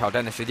现场挑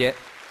战的时间，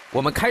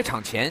我们开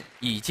场前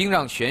已经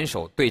让选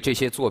手对这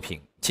些作品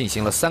进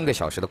行了3个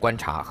小时的观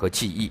察和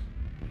记忆。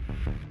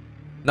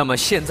那么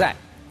现在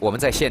我们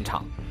在现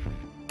场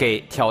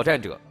给挑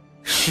战者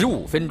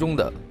15分钟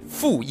的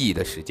复议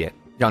的时间，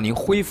让您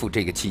恢复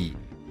这个记忆。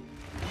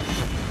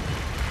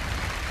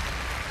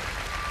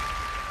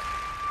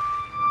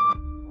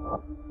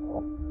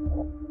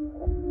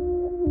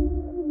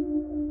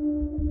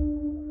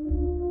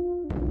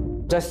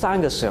在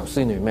3个小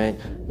时里面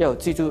要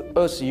记住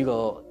21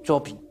个作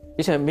品，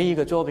而且每一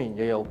个作品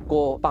也有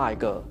过8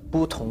个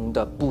不同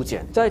的部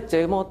件。在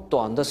这么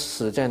短的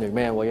时间里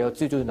面，我要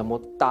记住那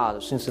么大的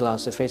信息量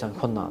是非常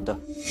困难的。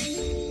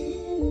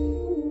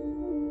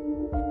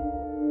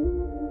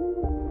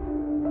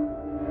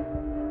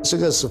这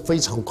个是非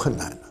常困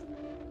难的，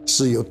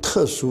是有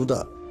特殊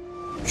的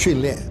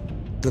训练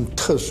跟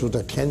特殊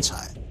的天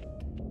才，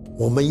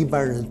我们一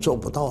般人做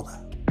不到的。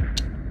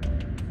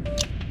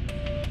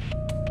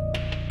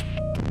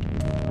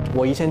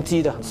我以前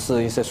记的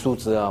是一些数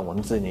字啊、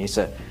文字、一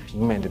些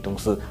平面的东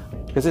西，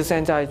可是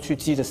现在去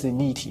记的是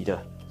立体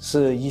的，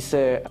是一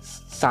些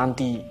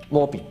3D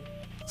模饼，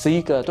是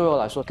一个对我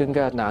来说更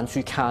加难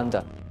去看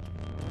的。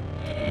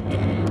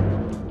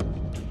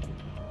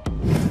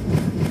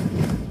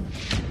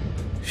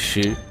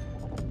10、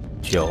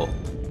9、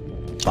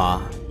8、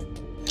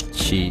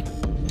7、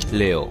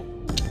6、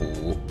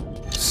5、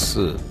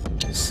4、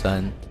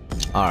3、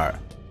2，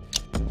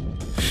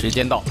时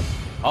间到，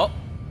好。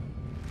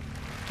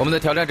我们的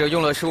挑战者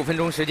用了15分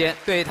钟时间，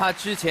对他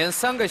之前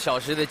3个小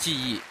时的记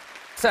忆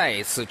再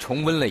一次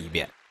重温了一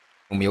遍。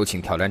我们有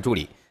请挑战助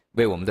理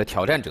为我们的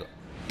挑战者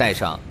戴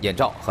上眼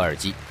罩和耳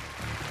机，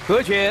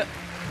隔绝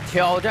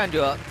挑战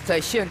者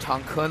在现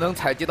场可能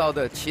采集到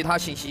的其他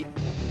信息。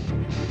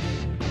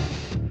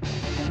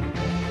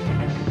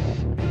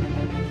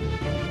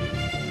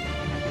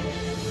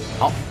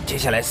好，接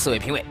下来4位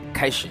评委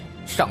开始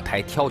上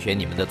台挑选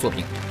你们的作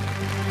品。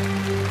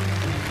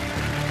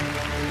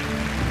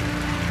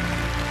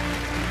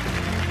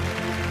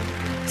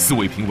4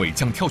位评委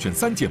将挑选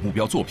3件目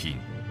标作品，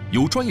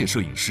由专业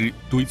摄影师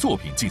对作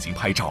品进行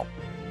拍照，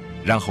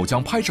然后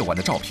将拍摄完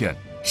的照片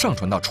上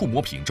传到触摸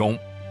屏中。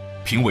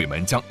评委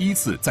们将依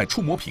次在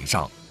触摸屏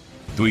上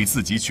对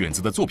自己选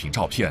择的作品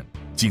照片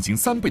进行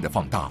3倍的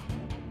放大，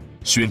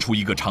选出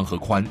一个长和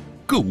宽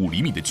各5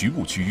厘米的局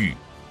部区域，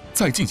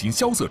再进行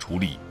消色处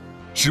理，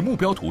使目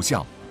标图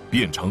像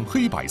变成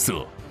黑白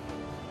色。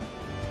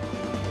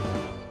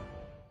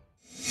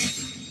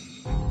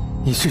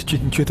你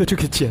觉得这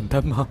个简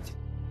单吗？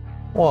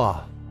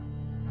哇，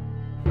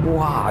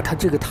他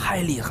这个太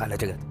厉害了，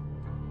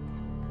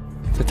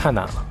这太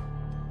难了。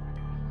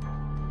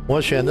我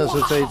选的是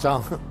这一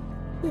张。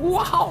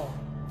哇哦！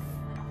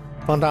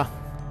放大。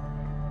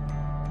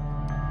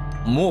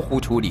模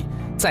糊处理，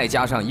再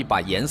加上一把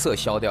颜色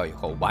消掉以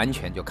后，完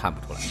全就看不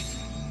出来。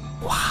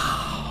哇！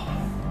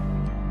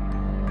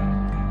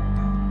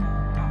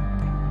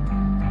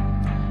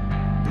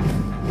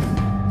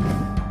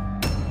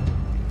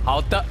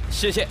好的，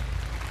谢谢。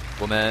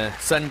我们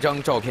3张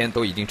照片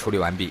都已经处理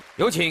完毕，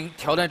有请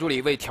挑战助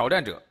理为挑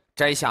战者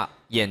摘下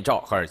眼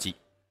罩和耳机。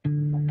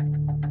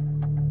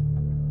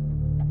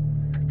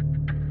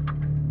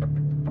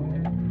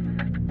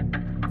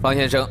方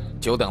先生，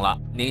久等了，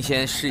您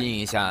先适应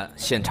一下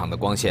现场的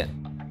光线。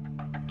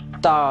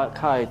大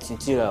概只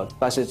记了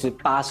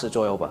80%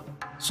左右吧，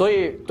所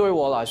以对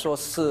我来说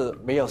是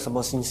没有什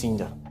么信心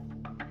的。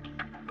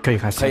可以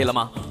开始。可以了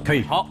吗？可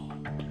以。好，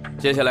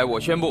接下来我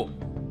宣布，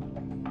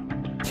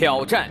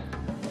挑战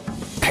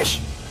开始。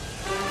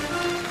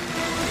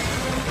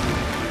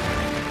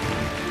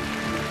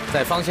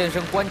在方先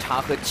生观察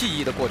和记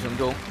忆的过程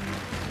中，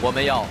我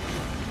们要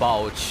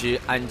保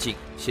持安静。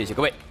谢谢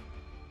各位。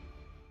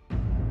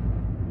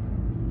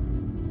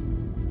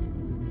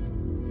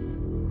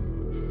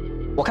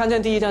我看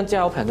见第一张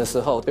胶片的时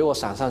候，比我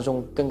想象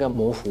中更加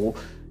模糊，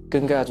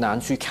更加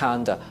难去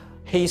看的。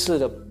黑色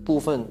的部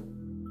分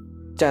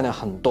真的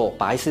很多，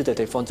白色的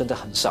地方真的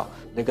很少，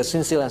那个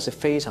信息量是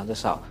非常的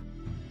少。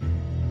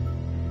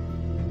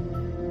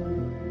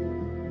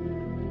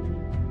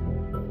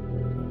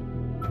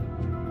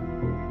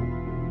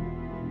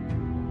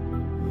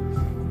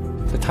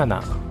这太难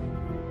了。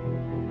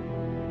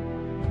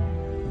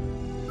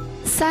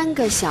3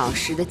个小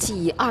时的记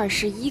忆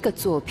，21个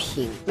作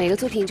品，每个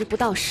作品就不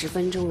到10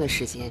分钟的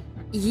时间，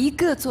一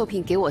个作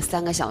品给我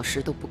3个小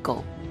时都不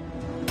够。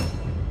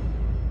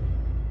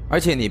而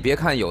且你别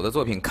看有的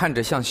作品看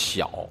着像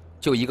小，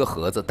就一个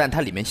盒子，但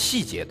它里面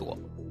细节多，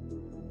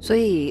所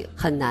以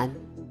很难。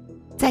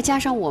再加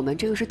上我们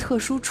这个是特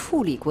殊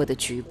处理过的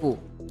局部，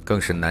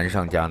更是难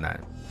上加难。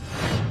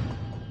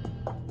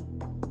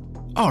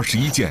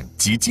21件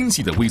极精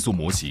细的微缩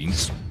模型，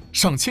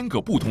上千个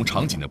不同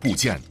场景的部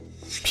件。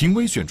评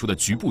委选出的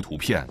局部图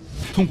片，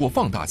通过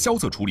放大消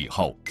色处理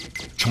后，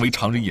成为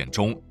常人眼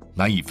中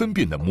难以分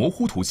辨的模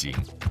糊图形。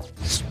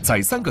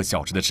在3个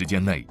小时的时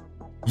间内，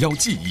要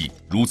记忆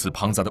如此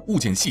庞杂的物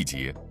件细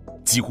节，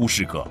几乎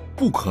是个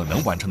不可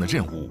能完成的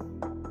任务。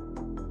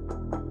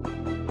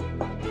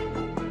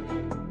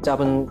嘉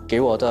宾给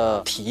我的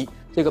题，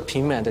这个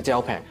平面的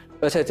胶片，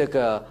而且这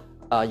个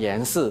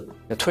颜色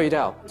也退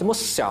掉，这么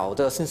小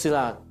的信息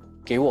量，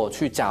给我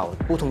去找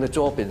不同的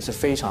作品是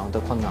非常的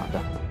困难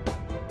的。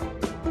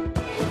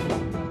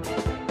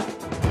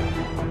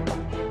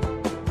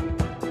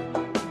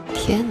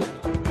天哪！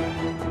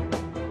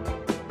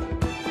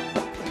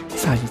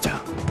下一张。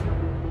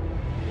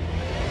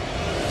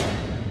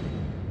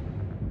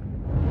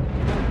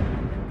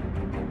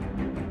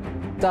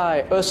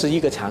在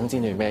21个场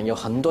景里面，有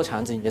很多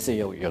场景也是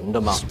有人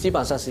的嘛，基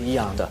本上是一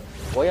样的。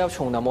我要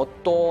从那么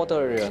多的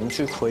人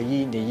去回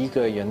忆你一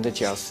个人的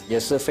角色，也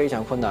是非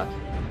常困难。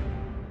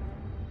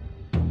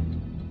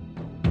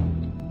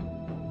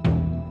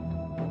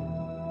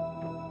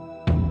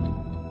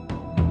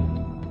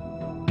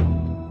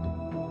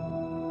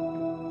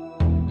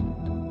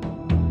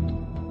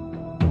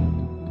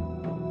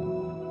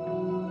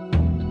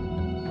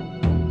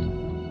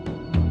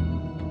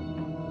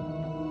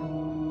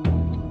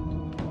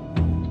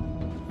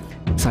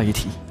下一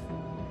题。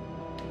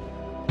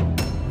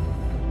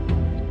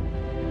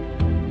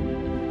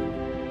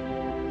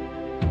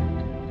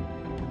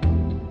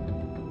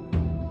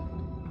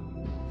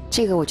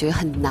这个我觉得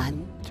很难。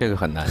这个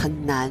很难。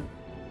很难。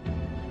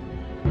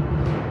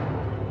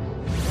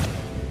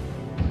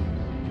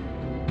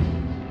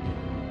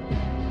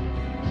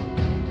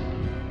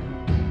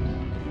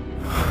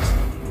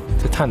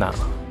这太难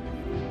了。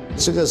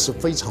这个是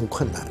非常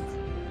困难的。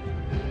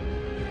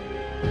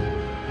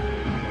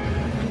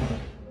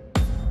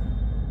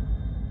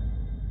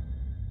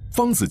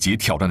方子杰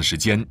挑战的时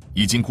间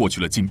已经过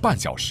去了近半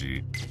小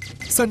时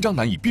，3张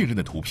难以辨认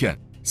的图片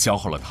消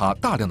耗了他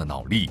大量的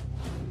脑力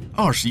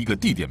，21个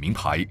地点名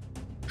牌，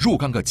若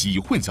干个记忆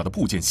混淆的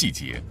部件细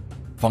节，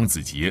方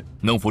子杰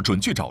能否准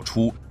确找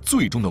出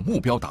最终的目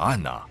标答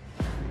案呢？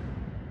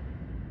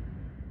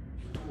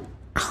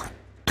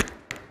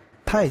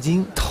他已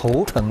经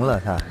头疼了，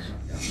他。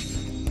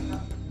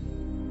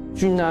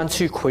尽量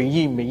去回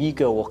忆每一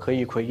个我可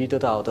以回忆得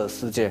到的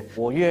世界，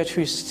我越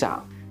去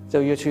想，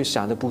就越去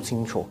想得不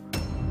清楚。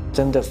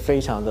真的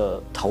非常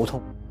的头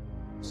痛。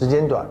时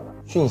间短，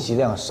讯息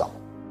量少，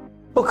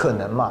不可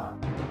能嘛？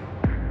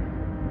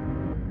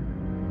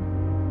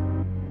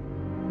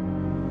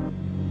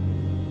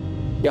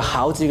有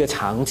好几个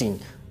场景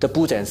的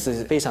布景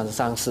是非常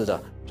相似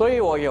的，所以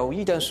我有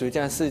一段时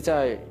间是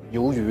在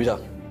犹豫的。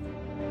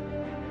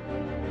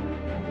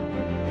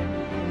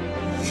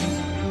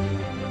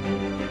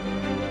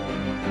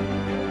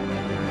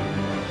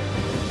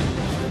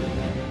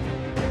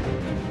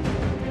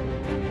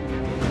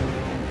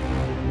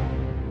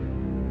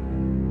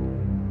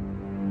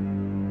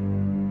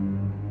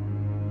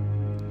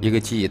一个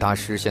记忆大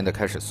师现在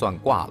开始算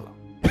卦了，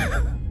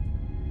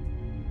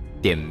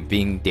点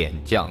兵点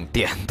将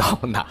点到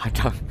哪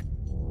张？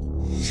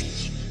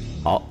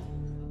好，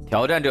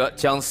挑战者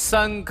将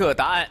3个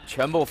答案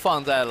全部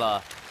放在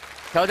了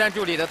挑战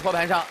助理的托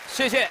盘上，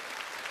谢谢。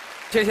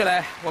接下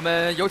来我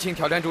们有请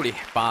挑战助理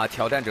把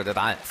挑战者的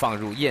答案放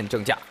入验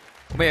证架。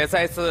我们也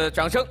再次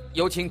掌声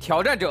有请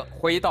挑战者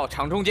回到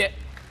场中间。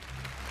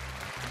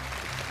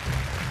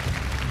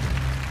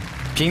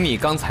凭你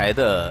刚才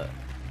的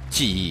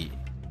记忆，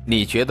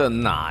你觉得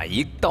哪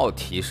一道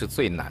题是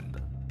最难的？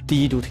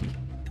第一道题。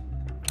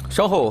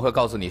稍后我会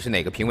告诉你是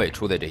哪个评委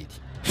出的这一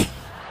题。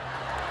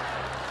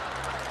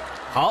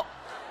好，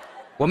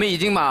我们已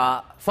经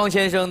把方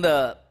先生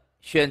的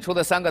选出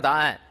的3个答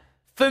案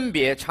分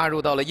别插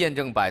入到了验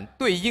证板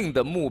对应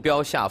的目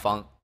标下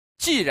方。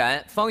既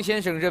然方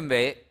先生认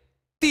为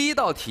第一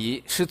道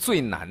题是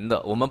最难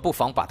的，我们不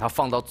妨把它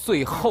放到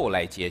最后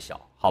来揭晓，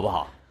好不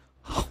好？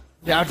好，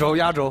压轴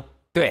压轴。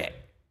对，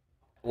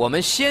我们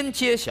先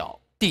揭晓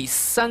第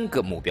3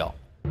个目标，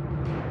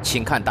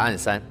请看答案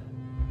3。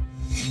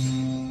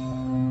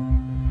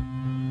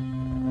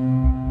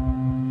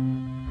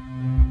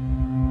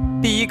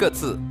第一个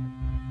字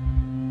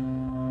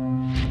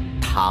“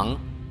糖”，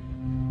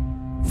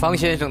方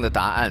先生的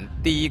答案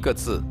第一个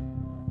字。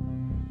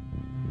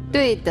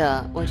对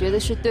的，我觉得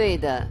是对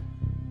的。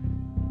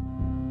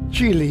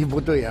距离不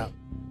对啊。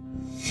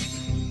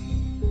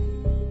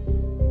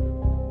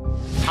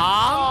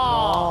糖。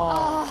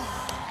哦。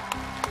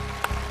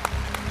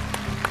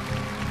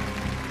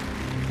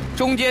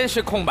中间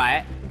是空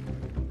白。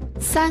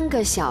3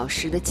个小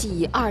时的记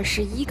忆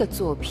，21个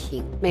作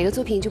品，每个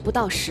作品就不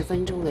到10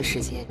分钟的时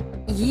间，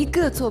一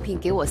个作品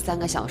给我3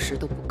个小时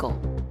都不够，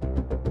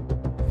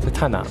这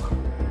太难了。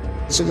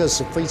这个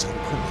是非常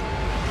困难。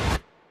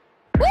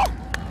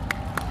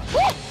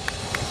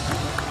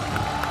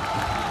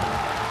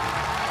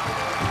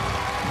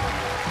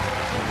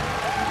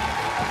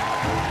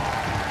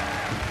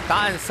答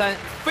案3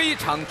非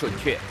常准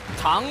确，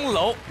唐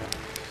楼。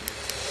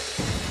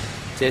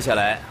接下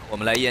来我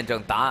们来验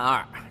证答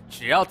案2，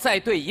只要再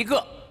对一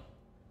个，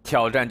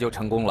挑战就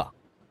成功了。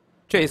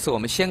这次我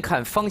们先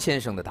看方先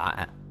生的答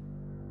案。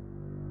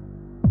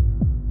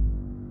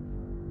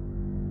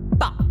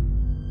大，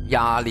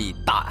压力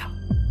大呀。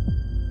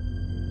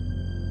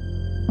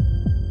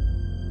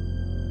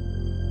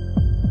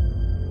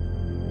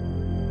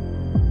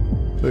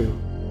对。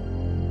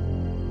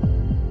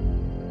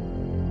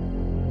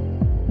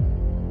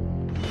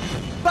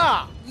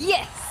大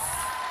 ，yes。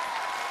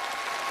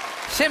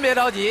先别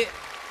着急，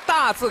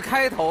大字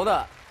开头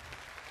的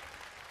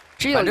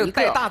只有一个，反正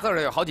带大字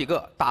的有好几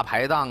个，大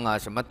排档啊，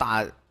什么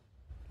大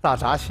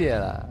闸蟹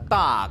了，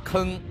大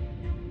坑，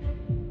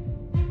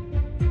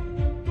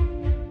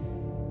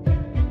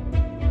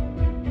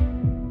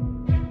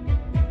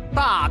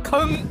大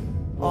坑，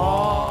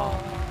哦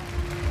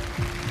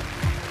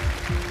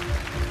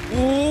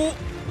，5，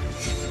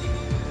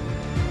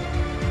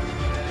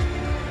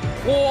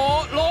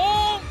火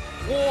龙，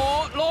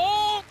火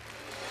龙，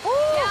漂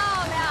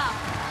亮。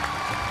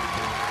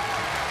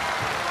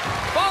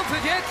方子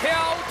杰挑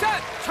战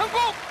成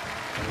功，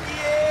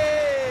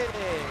耶！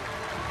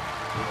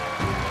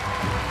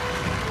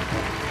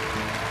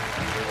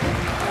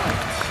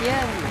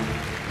天哪！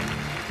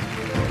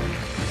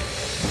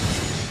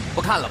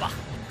不看了吧，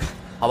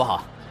好不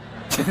好？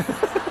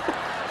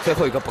最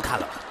后一个不看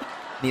了吧。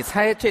你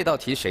猜这道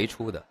题谁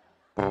出的？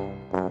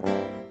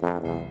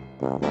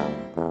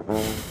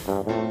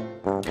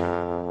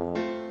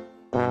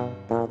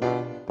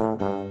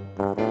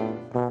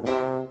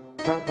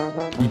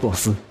李博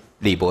士，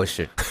李博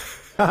士，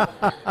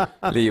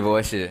李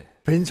博士。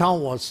平常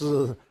我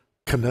是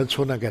可能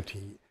出那个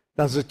题，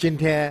但是今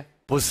天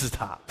不是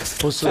他，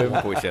不是，真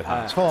不是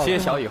他。错了。揭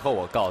晓以后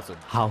我告诉你。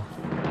好。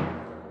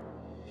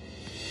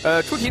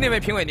出题那位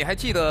评委，你还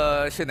记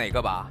得是哪个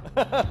吧？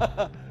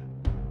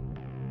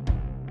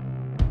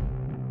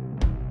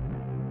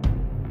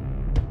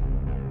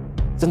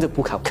真的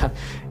不好看，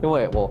因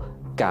为我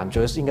感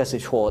觉是应该是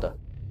错的。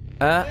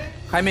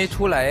还没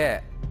出来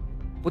哎，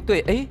不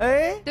对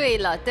哎，对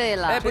了对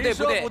了，哎不对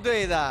不对不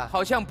对的，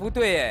好像不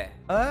对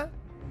哎，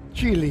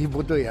距离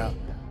不对啊，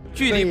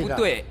距离不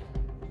对，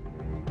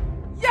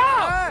对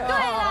了，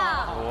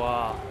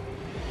哇，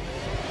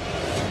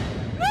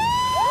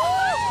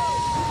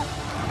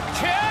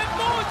全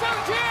部正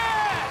确，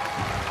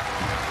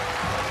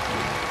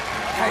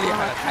太厉害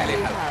了，太厉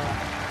害了。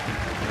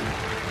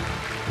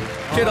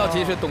这道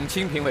题是董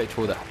卿评委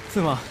出的，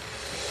是吗？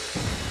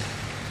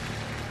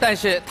但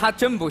是他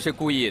真不是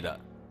故意的，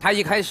他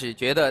一开始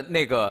觉得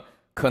那个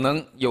可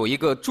能有一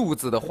个柱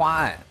子的花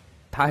案，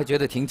他还觉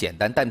得挺简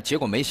单，但结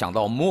果没想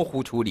到模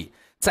糊处理，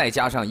再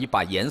加上一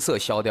把颜色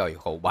消掉以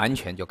后，完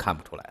全就看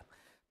不出来了。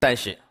但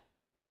是，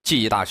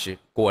记忆大师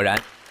果然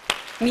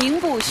名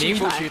不虚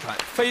传，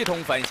非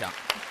同凡响。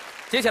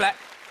接下来，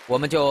我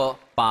们就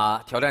把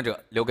挑战者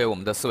留给我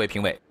们的4位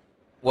评委，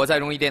我在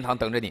荣誉殿堂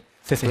等着你，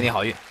谢谢，祝你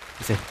好运，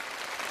谢谢。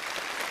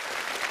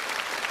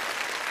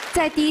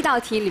在第一道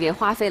题里面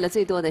花费了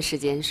最多的时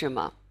间是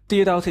吗？第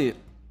一道题，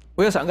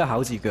我有想过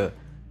好几个，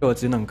我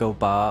只能够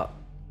把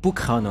不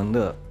可能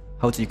的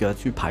好几个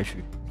去排除。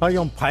他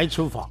用排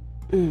除法。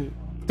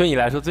对你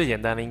来说最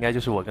简单的应该就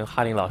是我跟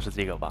哈林老师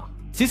这个吧？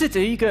其实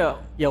这一个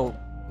有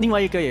另外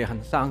一个也很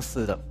相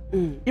似的。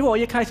因为我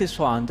一开始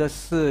选的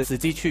是死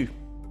机区，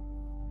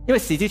因为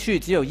死机区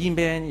只有一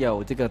边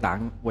有这个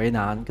围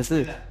栏，可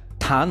是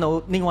唐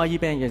楼另外一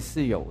边也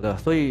是有的，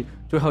所以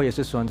最后也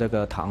是选这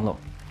个唐楼。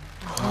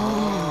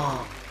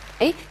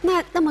哎，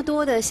那么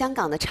多的香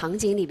港的场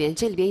景里边，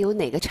这里边有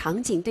哪个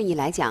场景对你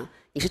来讲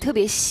你是特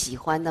别喜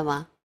欢的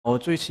吗？我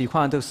最喜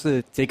欢的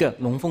是这个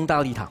龙凤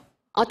大礼堂。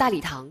哦，大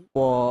礼堂。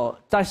我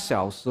在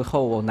小时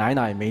候，我奶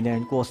奶每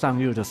年过生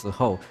日的时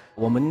候，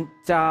我们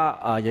家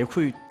也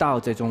会到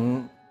这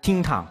种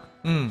厅堂，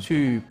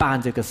去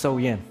办这个寿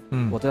宴。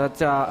我的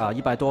家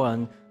100多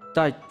人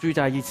聚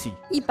在一起。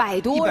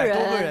100多人。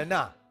100多个人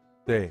呐，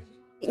对。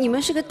你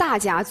们是个大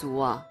家族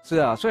啊。是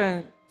啊，虽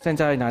然现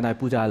在奶奶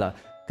不在了。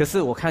可是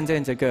我看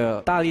见这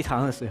个大礼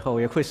堂的时候，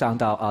也会想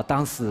到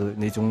当时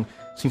那种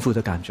幸福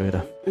的感觉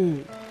的。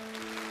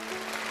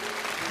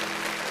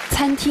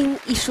餐厅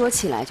一说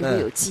起来就会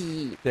有记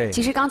忆。对。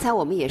其实刚才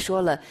我们也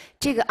说了，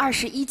这个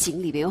21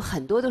景里边有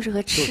很多都是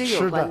和吃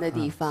有关的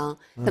地方。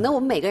可能我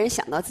们每个人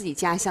想到自己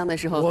家乡的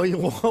时候，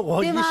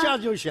我一下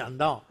就想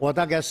到，我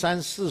大概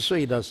3、4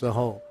岁的时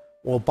候，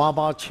我爸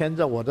爸牵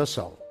着我的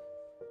手，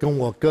跟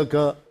我哥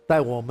哥带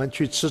我们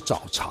去吃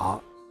早茶。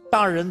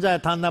大人在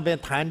他那边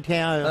谈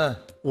天啊。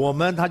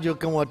他就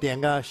跟我点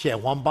个蟹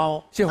黄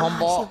包，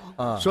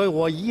所以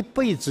我一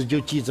辈子就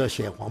记着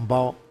蟹黄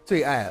包，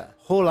最爱了。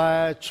后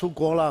来出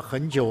国了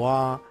很久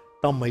啊，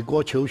到美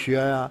国求学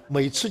啊，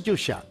每次就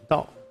想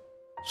到，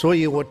所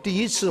以我第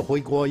一次回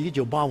国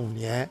1985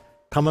年，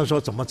他们说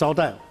怎么招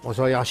待，我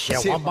说要蟹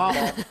黄包。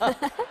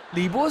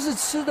李博士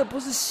吃的不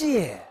是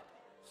蟹，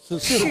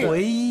是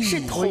回忆，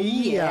是童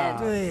年啊，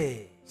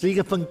对，是一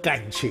个份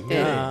感情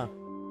啊。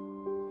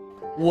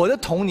我的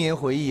童年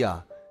回忆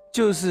啊，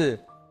就是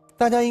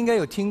大家应该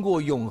有听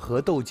过永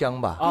和豆浆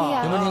吧？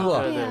有没有听过？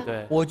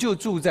对。我就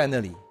住在那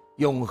里，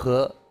永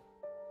和，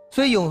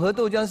所以永和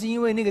豆浆是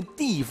因为那个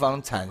地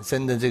方产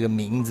生的这个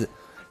名字。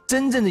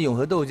真正的永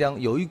和豆浆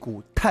有一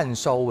股炭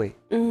烧味，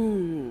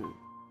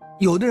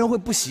有的人会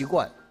不习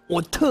惯，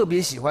我特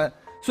别喜欢，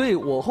所以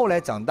我后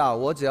来长大，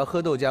我只要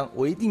喝豆浆，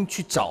我一定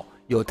去找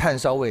有炭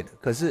烧味的。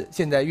可是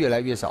现在越来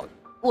越少了。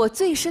我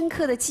最深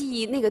刻的记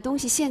忆，那个东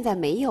西现在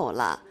没有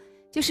了。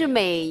就是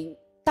每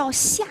到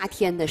夏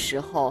天的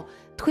时候，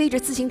推着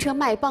自行车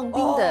卖棒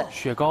冰的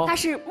雪糕，它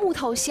是木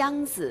头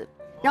箱子，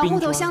然后木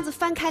头箱子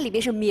翻开，里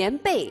边是棉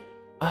被，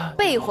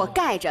被火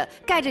盖着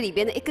里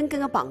边的一根根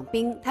的棒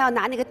冰，他要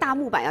拿那个大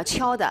木板要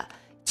敲的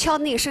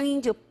那个声音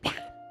就啪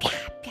啪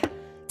啪，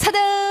擦的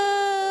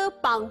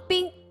棒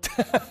冰。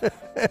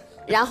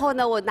然后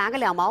呢，我拿个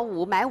2毛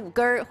5买5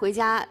根回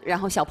家，然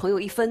后小朋友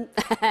1分。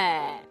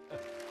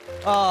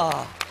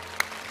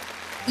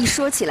一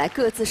说起来，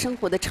各自生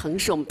活的城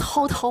市，我们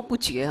滔滔不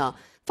绝啊。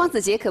方子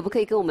杰，可不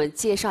可以跟我们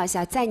介绍一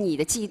下，在你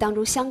的记忆当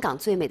中，香港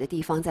最美的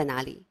地方在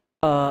哪里？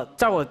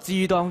在我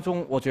记忆当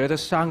中，我觉得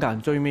香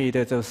港最美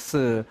的就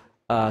是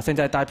现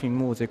在大屏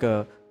幕这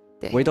个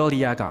维多利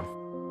亚港，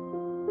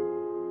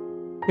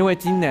因为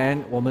今年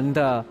我们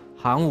的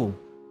航母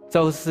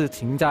就是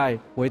停在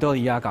维多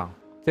利亚港，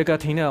这个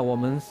停了我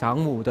们航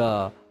母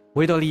的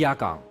维多利亚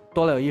港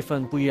多了一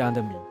份不一样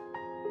的名。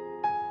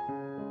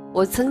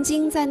我曾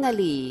经在那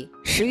里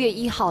10月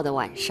1号的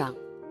晚上，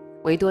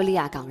维多利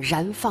亚港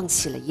燃放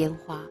起了烟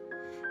花，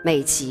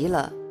美极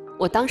了。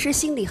我当时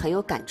心里很有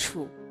感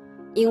触，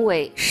因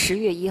为10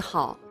月1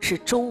号是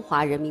中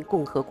华人民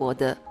共和国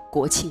的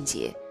国庆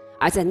节，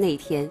而在那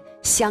天，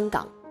香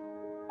港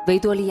维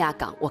多利亚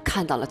港，我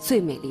看到了最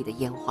美丽的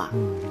烟花。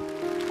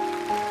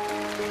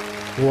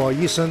我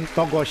一生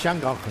到过香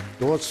港很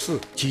多次，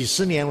几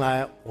十年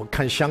来，我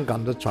看香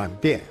港的转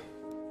变。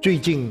最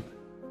近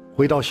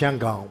回到香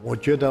港，我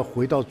觉得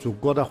回到祖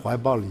国的怀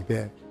抱里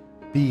边，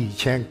比以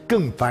前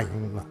更繁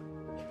荣了。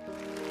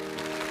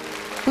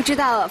不知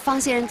道方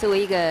先生作为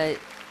一个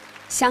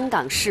香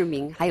港市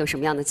民，还有什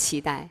么样的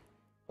期待？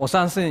我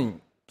相信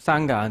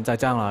香港在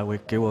将来会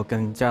给我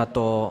更加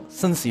多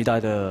新时代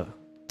的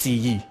记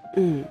忆。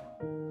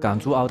港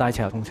珠澳大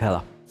桥通车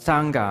了，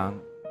香港、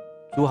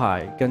珠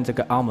海跟这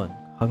个澳门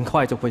很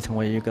快就会成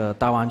为一个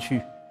大湾区。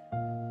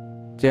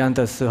这样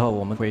的时候，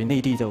我们回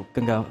内地就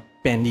更加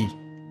便利。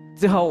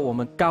之后我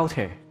们高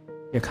铁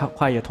也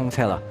快也通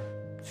车了，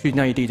去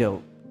内地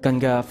就更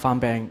加方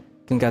便、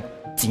更加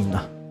近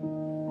了。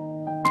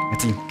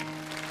进。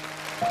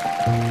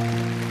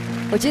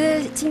我觉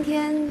得今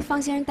天方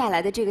先生带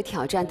来的这个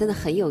挑战真的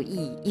很有意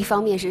义。一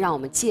方面是让我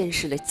们见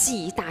识了记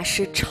忆大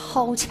师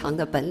超强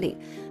的本领，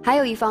还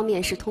有一方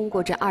面是通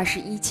过这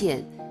21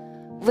件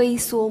微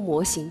缩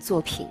模型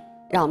作品，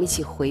让我们一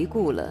起回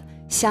顾了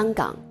香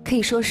港可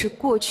以说是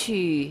过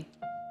去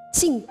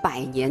近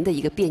100年的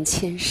一个变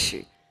迁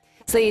史。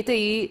所以，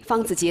对于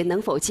方子杰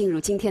能否进入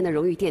今天的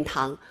荣誉殿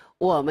堂，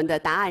我们的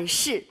答案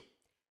是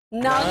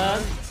能。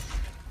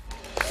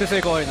谢谢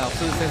各位老师，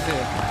谢谢。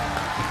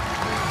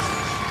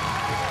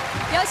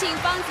有请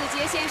方子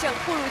杰先生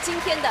步入今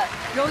天的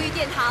荣誉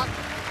殿堂。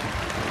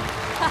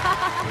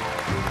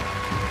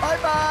拜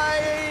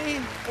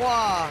拜！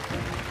哇，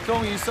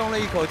终于松了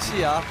一口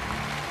气啊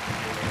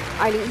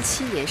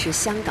！2017年是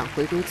香港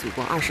回归祖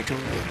国20周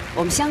年，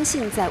我们相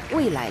信在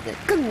未来的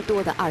更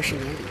多的20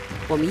年里，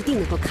我们一定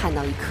能够看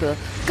到一颗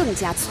更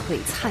加璀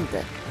璨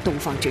的东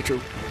方之珠，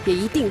也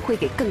一定会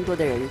给更多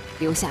的人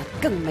留下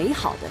更美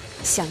好的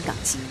香港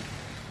记忆。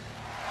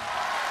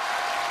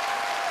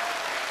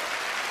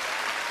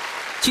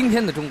今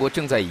天的中国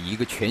正在以一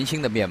个全新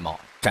的面貌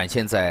展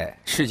现在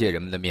世界人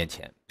们的面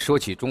前。说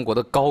起中国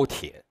的高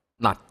铁，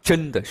那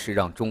真的是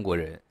让中国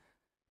人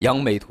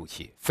扬眉吐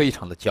气，非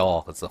常的骄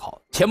傲和自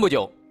豪。前不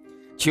久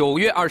，9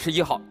月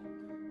21号，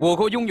我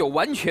国拥有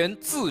完全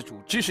自主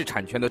知识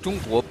产权的中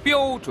国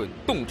标准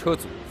动车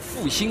组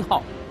复兴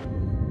号，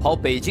跑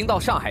北京到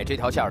上海这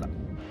条线的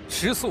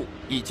时速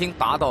已经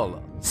达到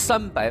了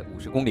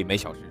350公里每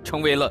小时，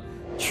成为了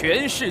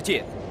全世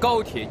界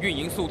高铁运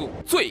营速度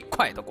最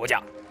快的国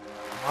家。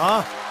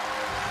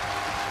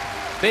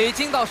北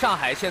京到上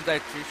海现在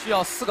只需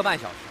要4个半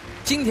小时。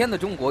今天的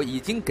中国已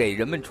经给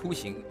人们出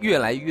行越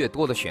来越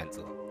多的选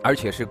择，而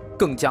且是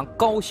更加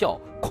高效、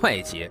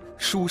快捷、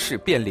舒适、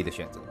便利的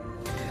选择。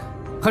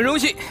很荣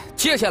幸，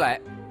接下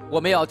来我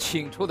们要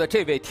请出的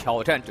这位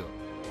挑战者，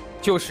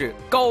就是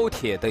高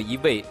铁的一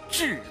位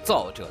制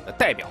造者的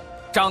代表。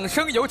掌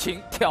声有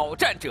请挑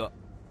战者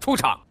出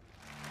场。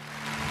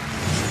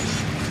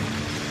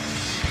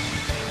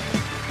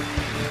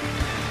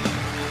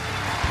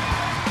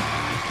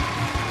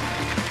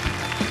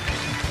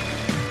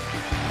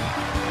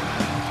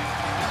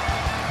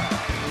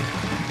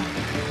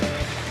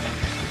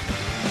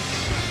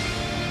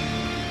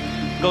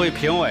各位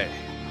评委，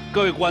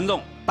各位观众，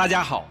大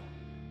家好，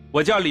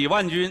我叫李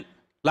万军，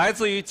来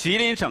自于吉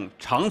林省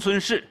长春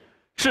市，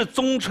是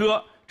中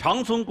车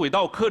长春轨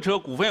道客车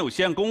股份有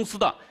限公司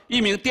的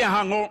一名电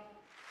焊工。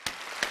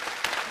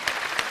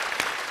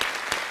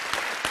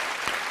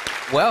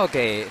我要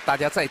给大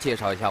家再介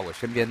绍一下我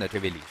身边的这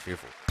位李师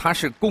傅，他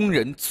是工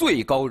人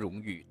最高荣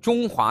誉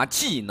中华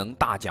技能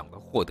大奖的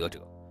获得者，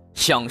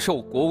享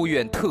受国务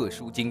院特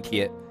殊津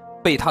贴，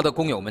被他的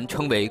工友们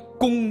称为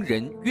工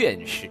人院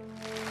士。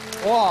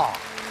哇，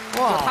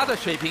他的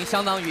水平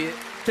相当于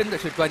真的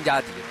是专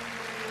家级的，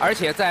而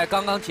且在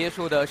刚刚结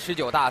束的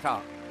19大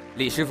上，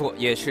李师傅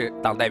也是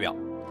党代表。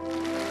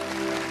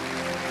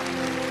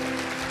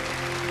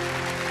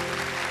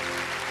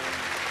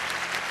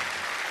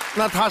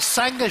那他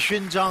3个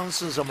勋章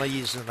是什么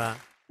意思呢？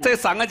这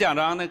3个奖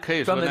章呢，可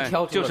以说呢，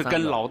就是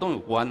跟劳动有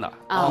关的。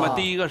那么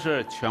第一个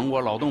是全国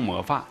劳动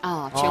模范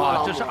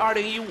这是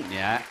2015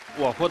年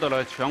我获得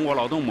了全国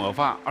劳动模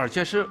范，而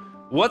且是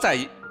我在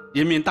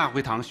人民大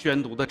会堂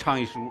宣读的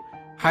倡议书，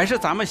还是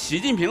咱们习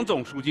近平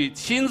总书记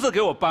亲自给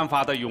我颁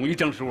发的荣誉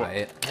证书。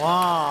哎，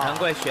哇，难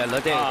怪选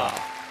了这个。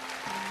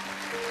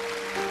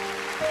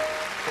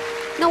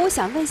那我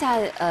想问一下，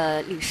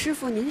李师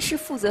傅，您是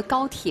负责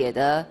高铁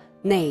的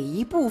哪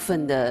一部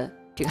分的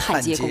这个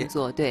焊接工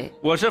作？对，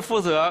我是负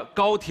责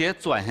高铁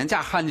转向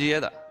架焊接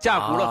的，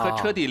架轱辘和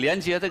车底连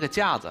接这个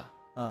架子，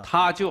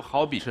它就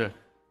好比是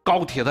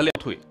高铁的2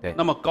腿。对，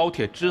那么高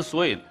铁之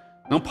所以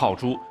能跑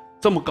出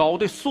这么高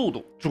的速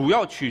度，主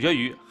要取决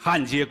于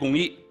焊接工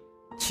艺。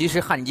其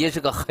实焊接是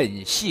个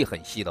很细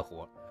很细的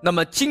活。那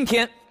么今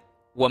天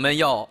我们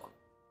要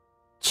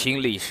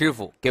请李师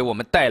傅给我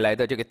们带来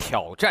的这个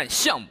挑战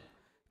项目，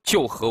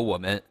就和我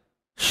们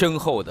身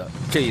后的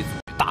这一组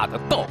大的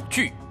道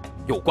具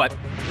有关。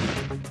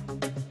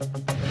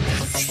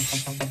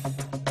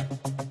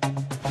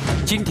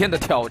今天的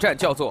挑战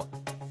叫做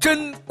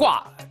针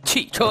挂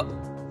汽车。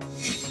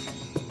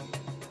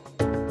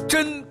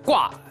针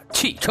挂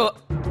汽车。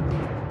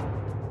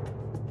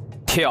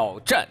挑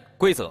战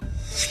规则：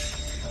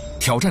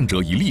挑战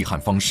者以立焊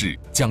方式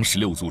将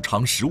16组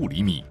长15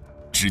厘米、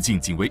直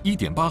径仅为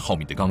1.8毫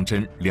米的钢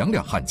针2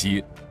两焊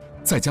接，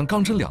再将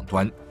钢针2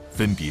端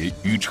分别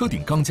与车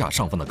顶钢架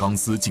上方的钢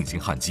丝进行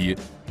焊接，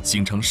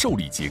形成受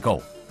力结构，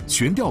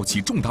悬吊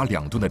起重达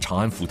2吨的长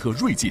安福特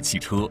锐界汽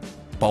车，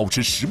保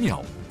持10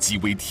秒即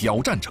为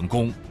挑战成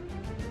功。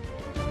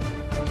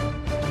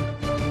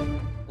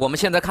我们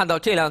现在看到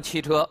这辆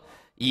汽车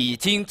已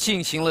经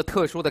进行了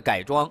特殊的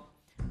改装，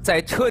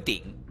在车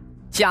顶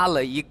加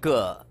了一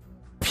个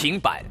平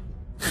板。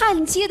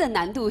焊接的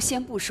难度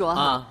先不说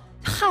哈，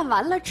焊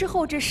完了之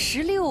后，这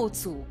16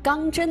组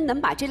钢针能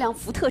把这辆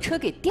福特车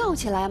给吊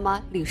起来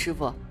吗？李师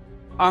傅，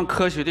按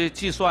科学的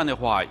计算的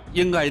话，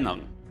应该能。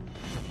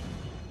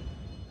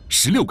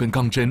16根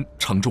钢针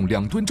承重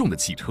2吨重的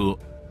汽车，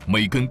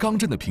每根钢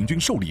针的平均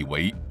受力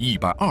为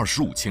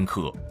125千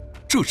克，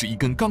这是一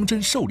根钢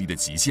针受力的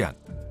极限。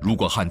如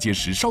果焊接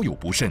时稍有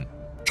不慎，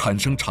产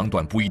生长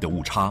短不一的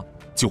误差，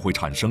就会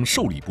产生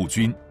受力不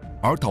均，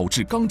而导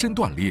致钢针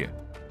断裂。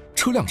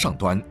车辆上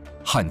端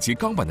焊接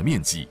钢板的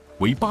面积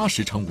为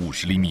80乘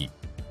50厘米，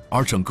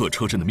而整个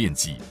车身的面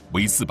积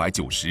为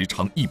490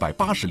乘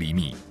180厘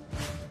米。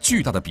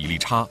巨大的比例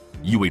差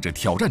意味着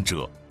挑战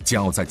者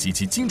将要在极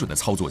其精准的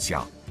操作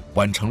下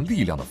完成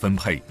力量的分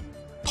配。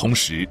同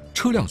时，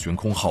车辆悬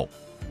空后，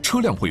车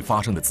辆会发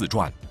生的自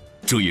转，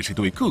这也是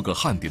对各个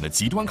焊点的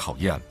极端考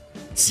验。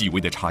细微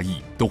的差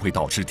异都会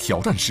导致挑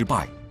战失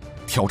败，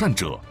挑战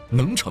者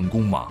能成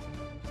功吗？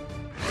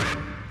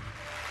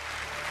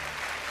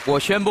我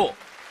宣布，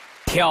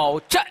挑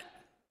战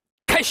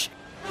开始。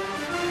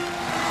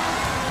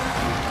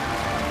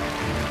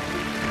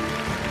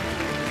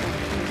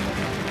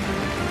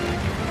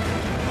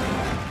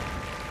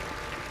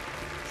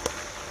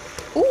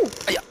哦，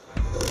哎呀！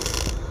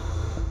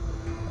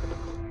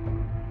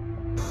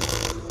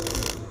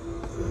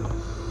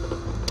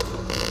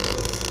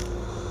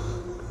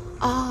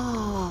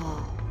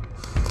哦，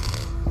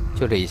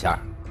就这一下，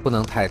不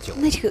能太久。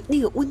那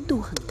个温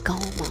度很高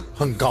吗？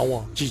很高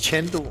啊，几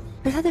千度。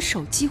而他的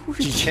手几乎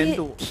是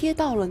贴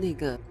到了那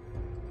个。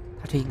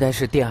他这应该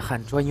是电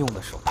焊专用的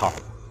手套，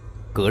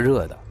隔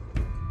热的，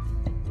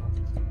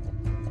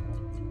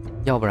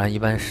要不然一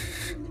般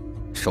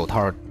手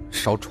套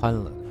烧穿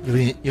了。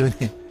有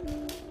点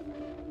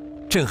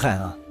震撼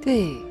啊！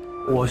对，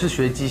我是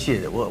学机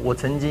械的，我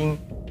曾经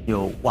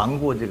有玩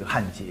过这个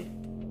焊接，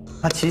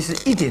它其实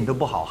一点都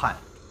不好焊，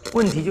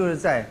问题就是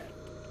在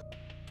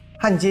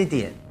焊接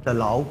点的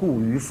牢固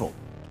与否。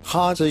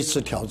他这一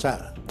次挑战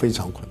非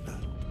常困难。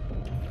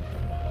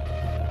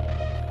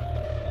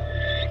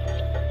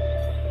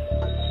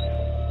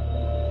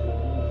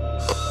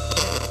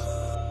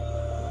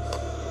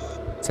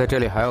在这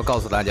里还要告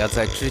诉大家，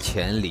在之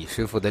前李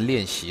师傅的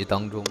练习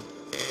当中，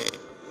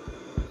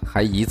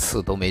还一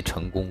次都没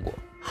成功过。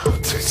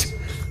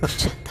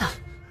真的。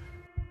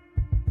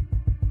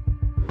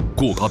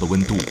过高的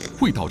温度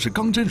会导致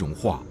钢针融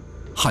化，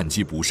焊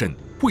接不慎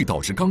会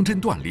导致钢针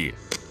断裂。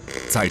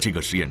在这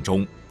个实验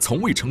中，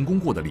从未成功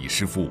过的李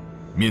师傅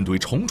面对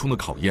重重的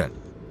考验，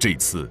这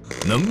次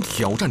能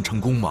挑战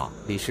成功吗？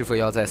李师傅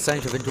要在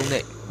30分钟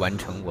内完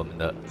成我们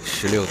的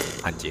16组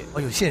焊接。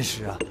哦，有限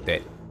时啊。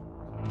对，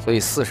所以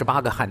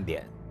48个焊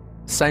点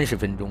，30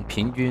分钟，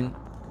平均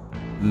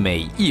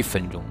每1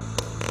分钟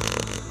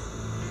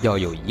要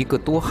有1个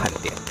多焊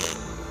点。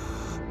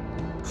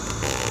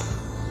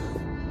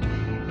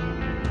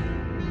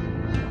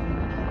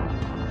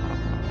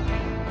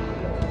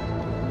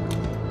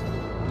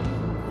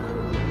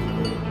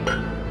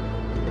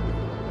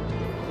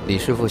李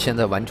师傅现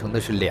在完成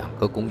的是2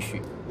个工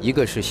序，一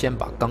个是先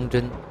把钢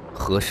针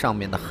和上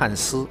面的焊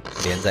丝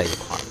连在一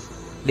块儿，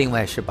另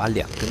外是把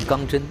2根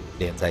钢针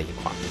连在一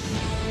块儿。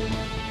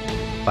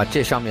把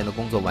这上面的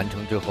工作完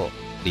成之后，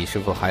李师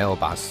傅还要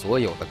把所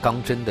有的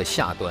钢针的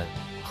下端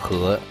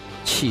和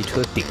汽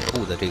车顶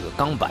部的这个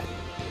钢板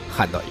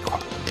焊到一块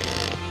儿。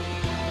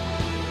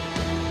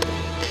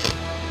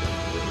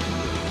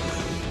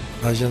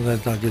他现在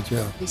大概这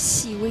样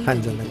细微看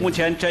着那个。目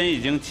前针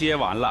已经接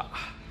完了，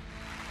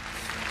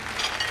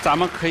咱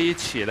们可以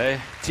起来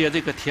接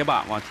这个铁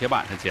板，往铁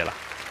板上接了。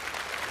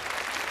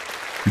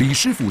李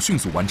师傅迅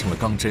速完成了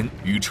钢针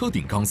与车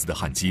顶钢丝的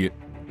焊接。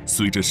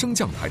随着升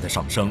降台的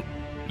上升，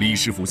李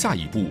师傅下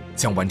一步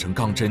将完成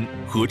钢针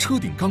和车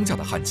顶钢架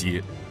的焊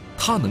接。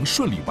他能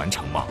顺利完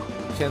成吗？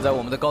现在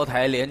我们的高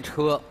台连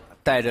车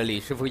带着李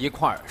师傅一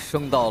块儿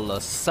升到了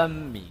3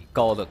米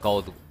高的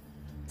高度。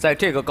在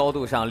这个高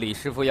度上，李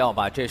师傅要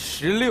把这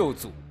16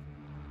组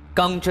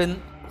钢针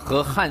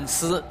和焊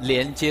丝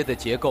连接的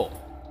结构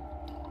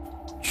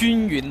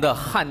均匀地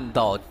焊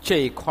到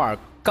这块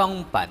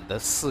钢板的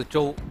4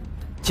周。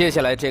接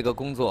下来这个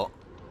工作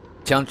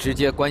将直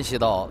接关系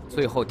到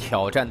最后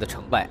挑战的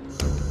成败。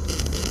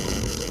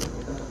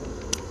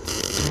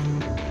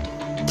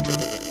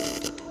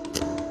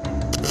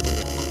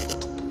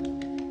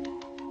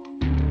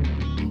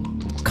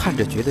看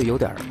着觉得有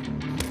点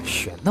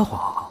悬得慌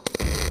啊！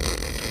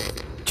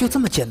就这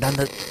么简单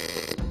的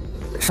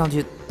上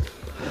去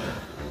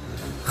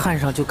焊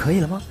上就可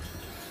以了吗？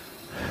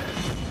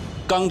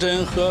钢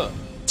针和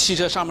汽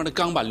车上面的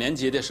钢板连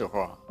接的时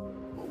候，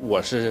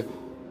我是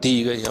第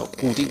一个要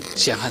固定，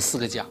先焊4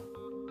个架，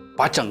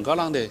把整个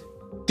浪的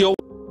雕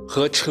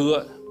和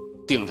车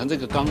顶上这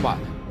个钢板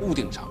固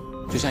定上，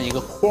就像一个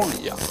框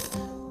一样。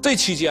这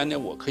期间呢，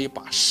我可以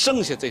把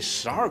剩下这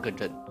12根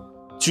针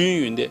均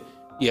匀的，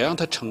也让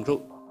它承受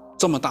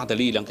这么大的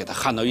力量，给它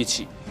焊到一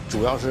起，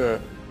主要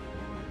是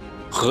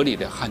合理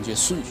的焊接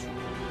顺序。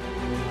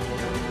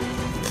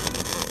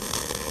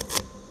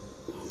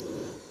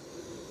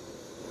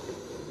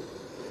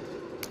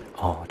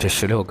哦，这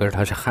16根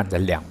它是焊在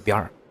2边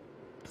儿，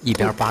一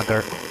边8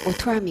根。我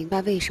突然明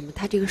白为什么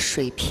它这个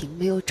水平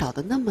没有找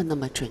得那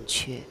么准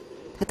确，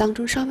它当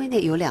中稍微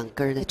有2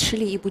根的，吃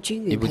力一不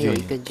均匀，它有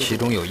一根，其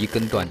中有1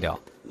根断掉。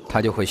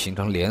它就会形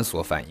成连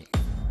锁反应。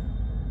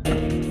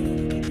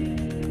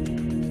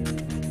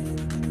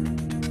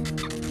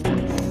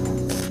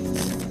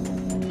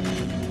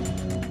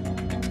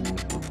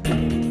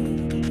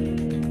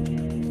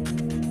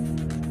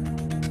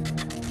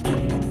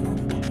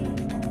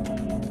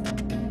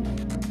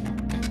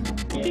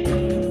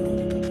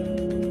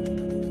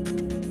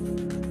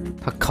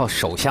他靠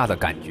手下的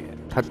感觉，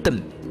他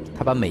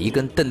把每一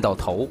根蹬到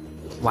头，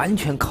完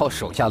全靠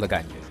手下的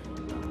感觉。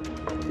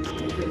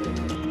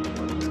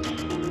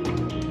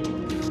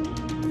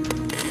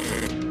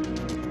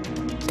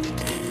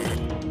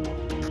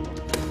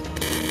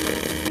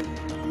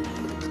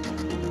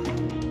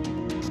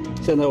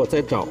现在我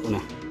在找呢，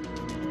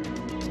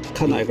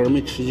看哪根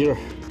没吃劲儿。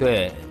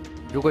对，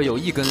如果有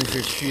一根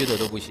是虚的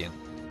都不行。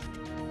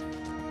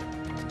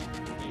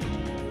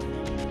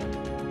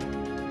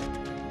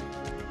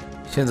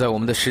现在我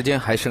们的时间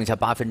还剩下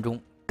8分钟，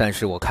但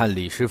是我看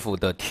李师傅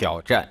的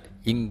挑战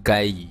应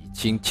该已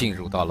经进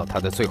入到了他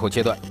的最后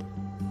阶段。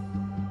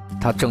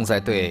他正在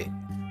对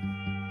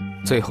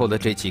最后的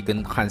这几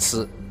根焊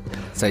丝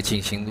在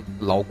进行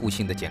牢固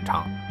性的检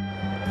查。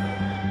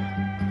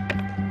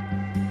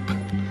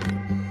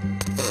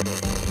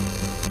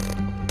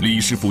李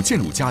师傅渐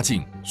入佳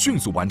境，迅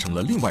速完成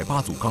了另外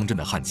8组钢针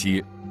的焊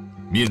接。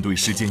面对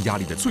时间压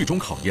力的最终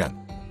考验，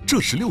这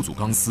16组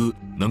钢丝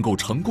能够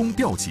成功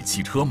吊起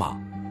汽车吗？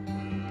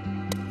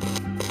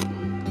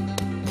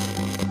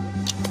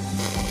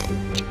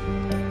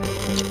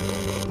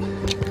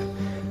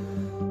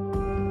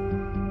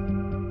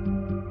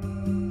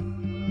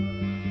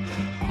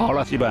好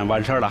了，基本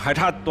完事儿了，还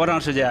差多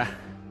长时间？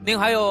您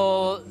还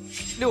有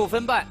6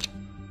分半。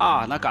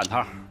啊，那赶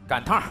趟。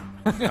赶趟。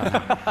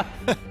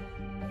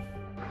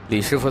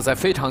李师傅在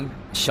非常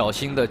小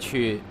心的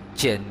去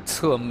检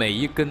测每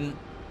一根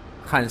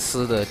焊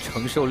丝的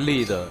承受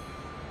力的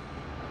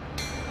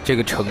这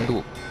个程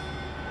度，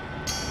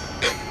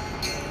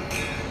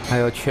还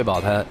要确保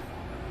它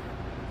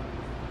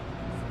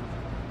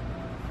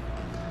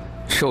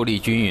受力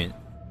均匀。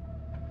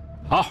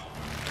好，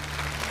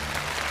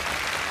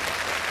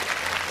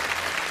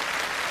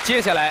接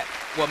下来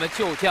我们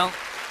就将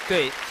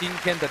对今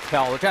天的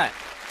挑战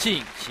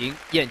进行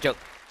验证。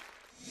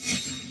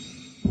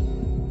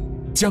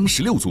将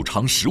16组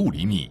长15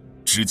厘米、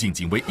直径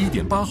仅为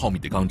1.8毫米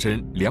的钢针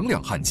2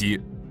两焊接，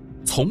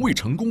从未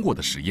成功过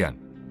的实验。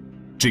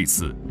这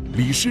次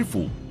李师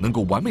傅能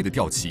够完美的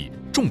吊起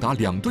重达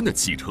2吨的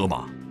汽车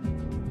吗？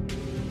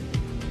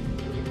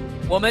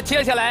我们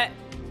接下来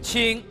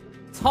请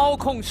操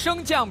控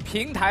升降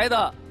平台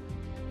的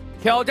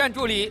挑战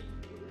助理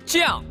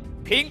降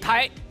平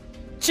台，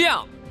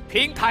降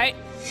平台。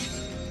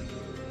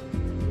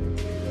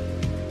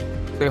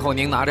最后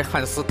您拿着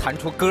焊丝弹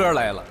出歌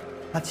来了。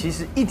它其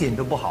实一点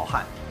都不好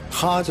焊。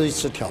他这一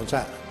次挑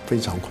战非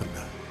常困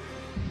难。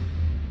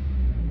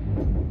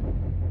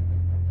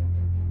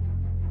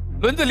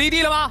轮子离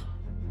地了吗？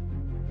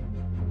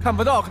看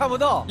不到，看不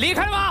到。离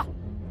开了吗？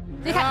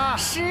离开。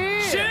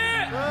10、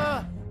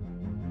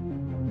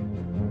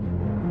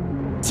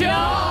9、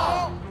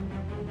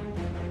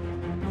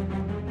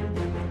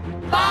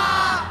8、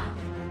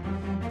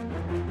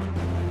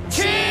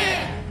7、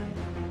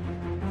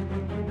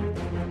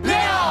6、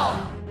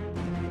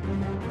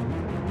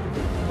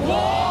5、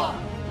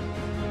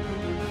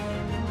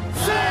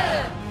4、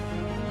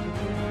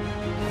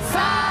3、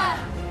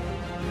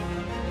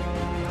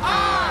2、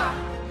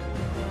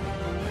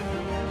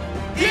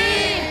1。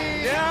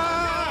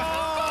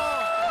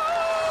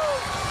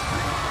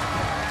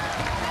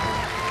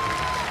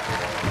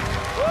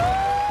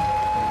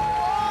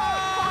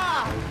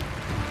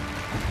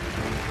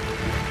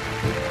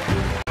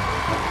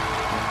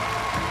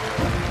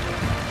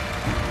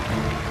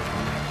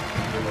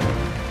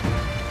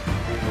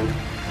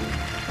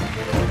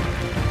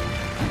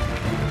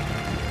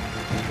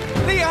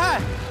厉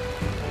害，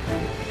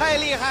太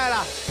厉害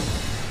了！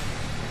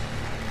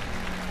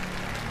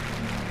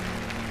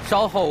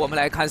稍后我们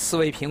来看4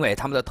位评委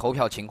他们的投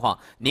票情况，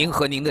您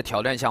和您的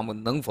挑战项目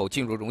能否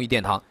进入荣誉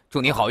殿堂？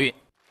祝您好运！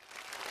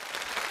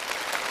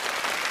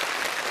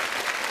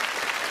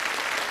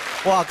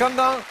哇，刚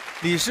刚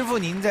李师傅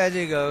您在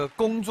这个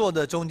工作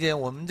的中间，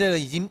我们这个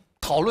已经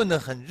讨论得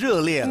很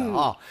热烈了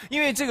啊，因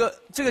为这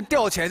个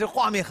吊起来这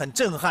画面很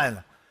震撼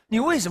了。你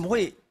为什么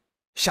会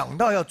想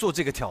到要做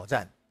这个挑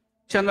战？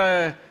现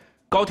在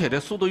高铁的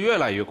速度越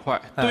来越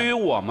快，对于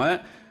我们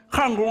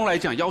焊工来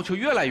讲要求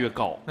越来越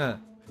高。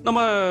那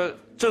么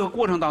这个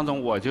过程当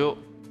中，我就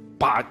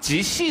把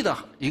极细的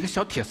一个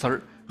小铁丝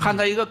儿焊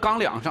在一个钢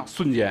梁上，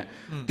瞬间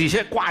底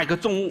下挂一个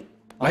重物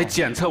来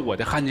检测我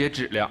的焊接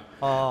质量。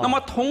那么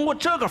通过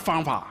这个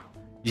方法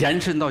延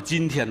伸到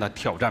今天的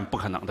挑战不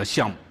可能的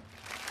项目。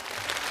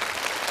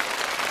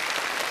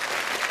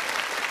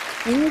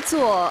您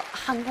做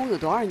焊工有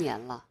多少年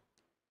了？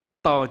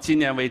到今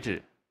年为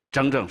止，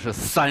整整是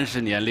30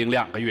年零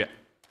2个月。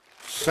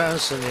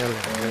30年2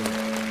个月。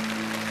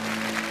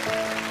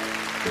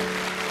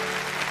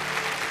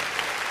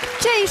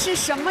这是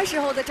什么时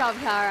候的照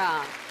片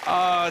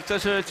啊？这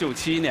是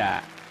97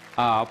年，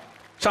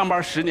上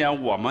班10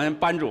年，我们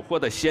班组获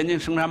得先进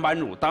生产班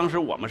组，当时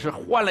我们是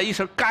换了一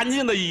身干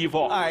净的衣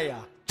服，哎呀，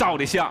照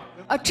的相。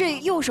啊，这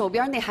右手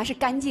边那还是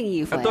干净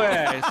衣服呀？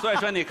对，所以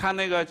说你看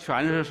那个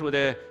全是说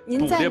的。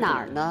您在哪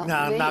儿呢？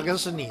哪个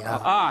是你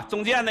啊？啊，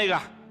中间那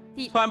个，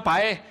穿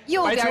白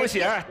球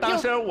鞋，当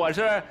时我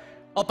是。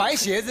哦，白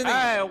鞋子那个。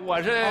哎，我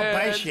是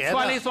白鞋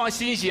穿了一双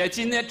新鞋，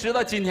直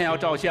到今天要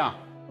照相。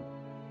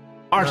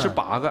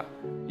28个，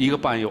一个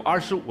班有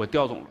25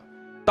调走了。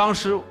当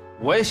时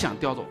我也想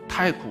调走，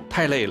太苦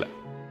太累了。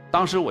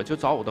当时我就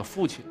找我的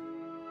父亲，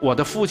我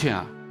的父亲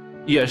啊，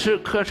也是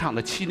科场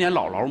的7年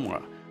老劳模，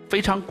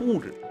非常固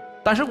执。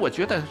但是我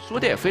觉得说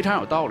的也非常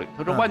有道理。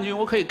他说：“万军，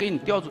我可以给你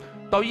调走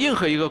到任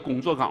何一个工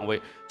作岗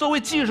位。作为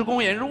技术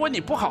工人，如果你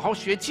不好好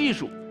学技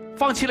术，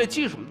放弃了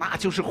技术，那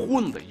就是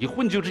混子，一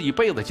混就是一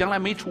辈子，将来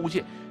没出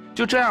息。”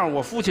就这样，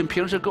我父亲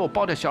平时给我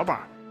抱点小板，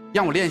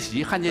让我练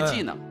习焊接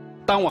技能。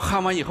当我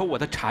焊完以后，我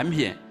的产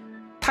品，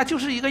它就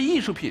是一个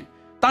艺术品。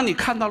当你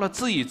看到了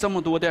自己这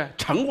么多的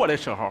成果的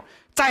时候，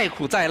再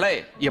苦再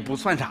累也不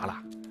算啥了。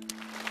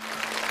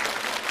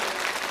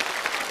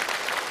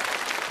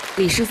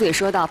李师傅也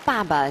说到，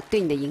爸爸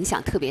对你的影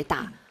响特别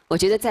大。我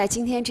觉得在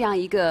今天这样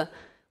一个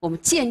我们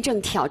见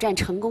证挑战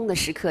成功的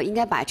时刻，应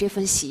该把这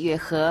份喜悦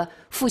和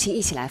父亲一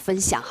起来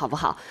分享，好不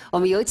好？我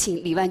们有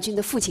请李万军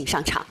的父亲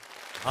上场。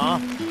好。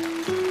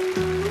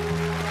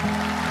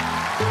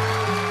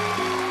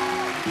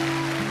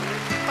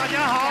大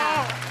家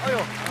好。哎呦，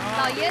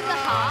老爷子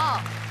好，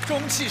中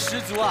气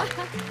十足啊！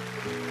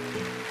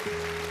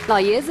老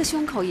爷子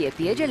胸口也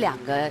别着2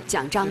个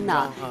奖章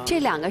呢，这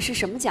2个是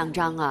什么奖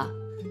章啊？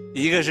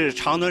一个是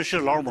长春市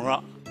劳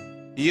模，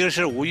一个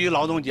是5育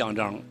劳动奖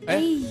章。哎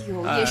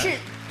呦，也是。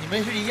你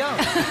们是一样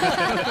的。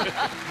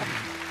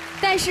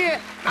但是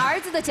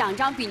儿子的奖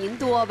章比您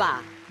多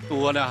吧？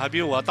多呢，还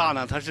比我大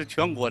呢。他是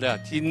全国的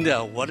金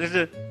的，我这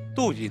是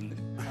镀金的。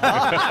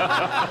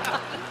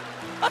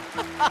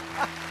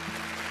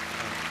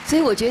所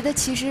以我觉得，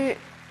其实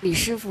李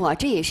师傅啊，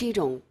这也是一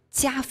种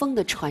家风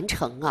的传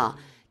承啊，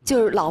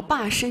就是老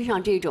爸身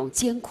上这种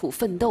艰苦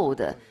奋斗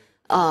的，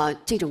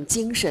这种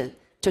精神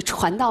就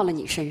传到了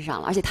你身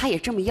上了，而且他也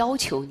这么要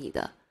求你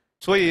的。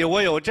所以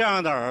我有这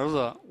样的儿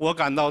子，我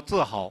感到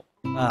自豪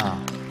啊！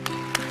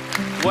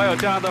我有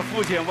这样的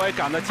父亲，我也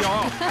感到骄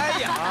傲。哎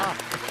呀，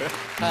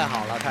太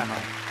好了，太好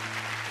了！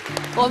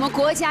我们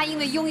国家因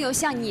为拥有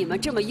像你们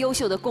这么优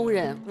秀的工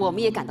人，我们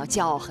也感到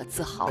骄傲和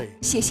自豪。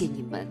谢谢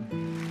你们。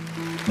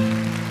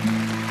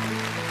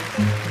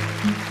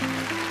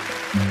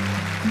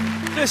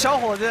这小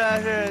伙子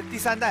是第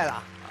3代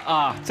了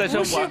啊，这是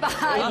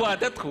我我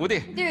的徒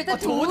弟。这是他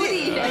徒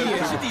弟，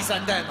也是第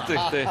3代嘛。对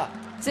对。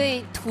所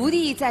以徒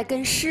弟在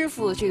跟师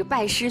傅这个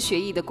拜师学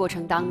艺的过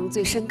程当中，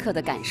最深刻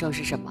的感受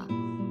是什么？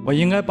我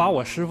应该把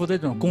我师傅这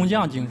种工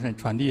匠精神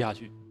传递下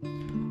去，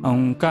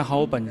干好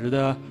我本职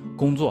的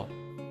工作，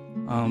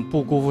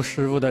不辜负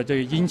师傅的这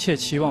个殷切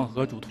期望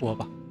和嘱托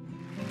吧。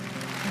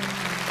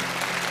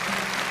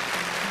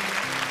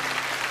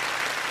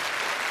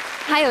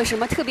还有什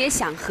么特别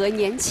想和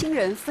年轻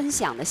人分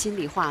享的心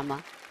里话吗？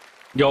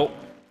有，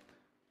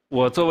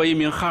我作为一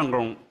名焊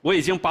工，我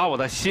已经把我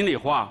的心里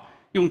话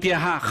用电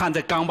焊焊在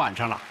钢板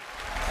上了。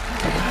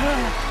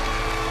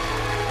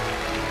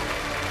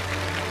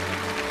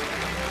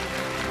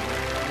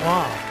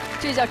哇，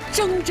这叫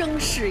铮铮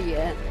誓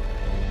言。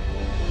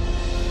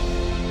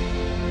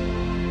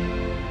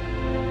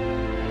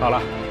好了。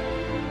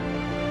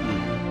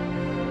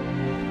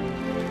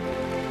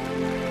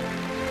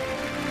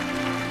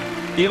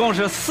一共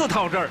是4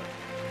套字儿：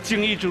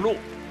精益之路、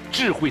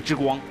智慧之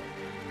光、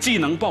技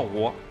能报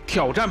国、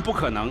挑战不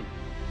可能。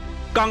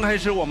刚开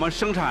始我们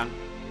生产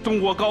中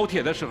国高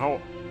铁的时候，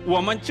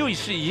我们就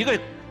是一个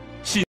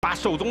心，把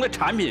手中的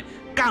产品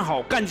干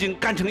好、干精、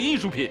干成艺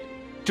术品，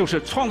就是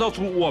创造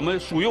出我们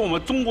属于我们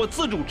中国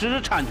自主知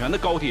识产权的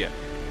高铁。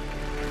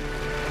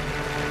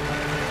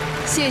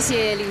谢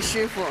谢李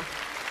师傅。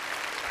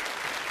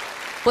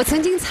我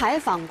曾经采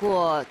访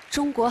过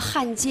中国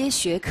焊接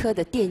学科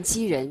的奠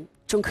基人。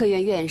中科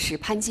院院士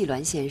潘继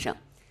鸾先生，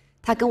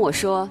他跟我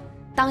说，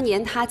当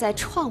年他在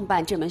创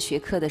办这门学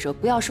科的时候，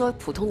不要说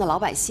普通的老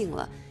百姓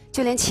了，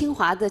就连清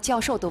华的教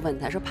授都问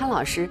他说：“潘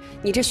老师，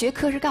你这学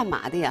科是干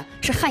嘛的呀？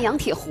是焊羊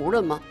铁壶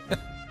的吗？”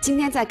今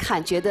天再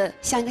看，觉得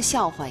像一个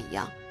笑话一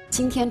样。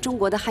今天中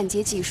国的焊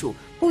接技术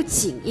不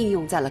仅应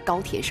用在了高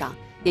铁上，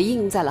也应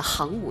用在了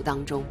航母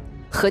当中、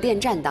核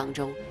电站当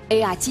中、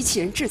AR 机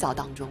器人制造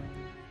当中。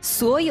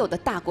所有的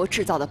大国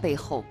制造的背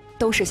后，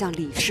都是像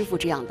李师傅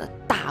这样的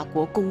大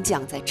国工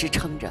匠在支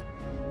撑着，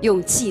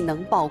用技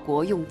能报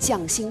国、用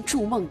匠心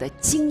筑梦的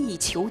精益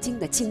求精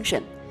的精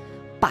神，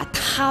把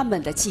他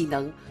们的技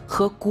能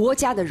和国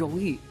家的荣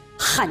誉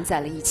焊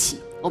在了一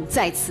起。我们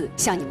再次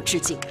向你们致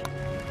敬。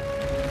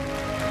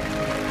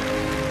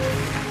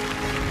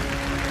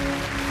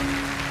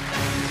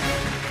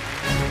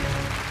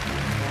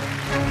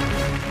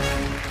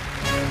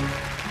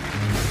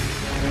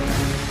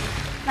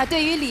那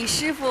对于李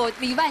师傅、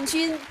李万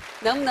军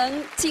能不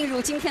能进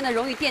入今天的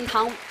荣誉殿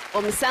堂，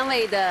我们3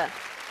位的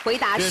回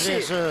答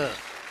是：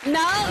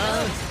能。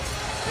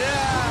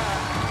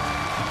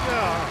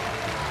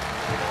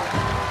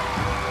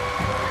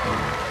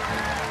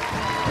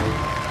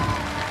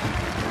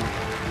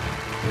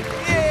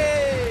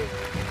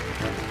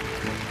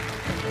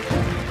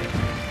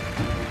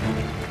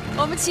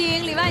我们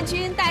请李万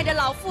君带着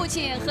老父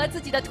亲和自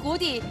己的徒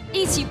弟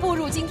一起步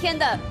入今天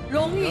的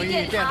荣誉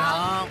殿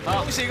堂。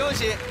好，恭喜恭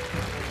喜！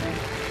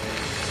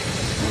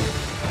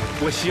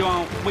我希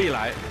望未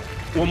来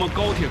我们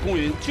高铁工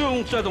人就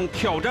用这种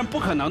挑战不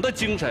可能的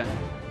精神，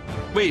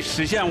为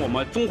实现我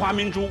们中华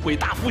民族伟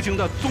大复兴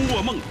的中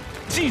国梦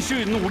继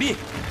续努力。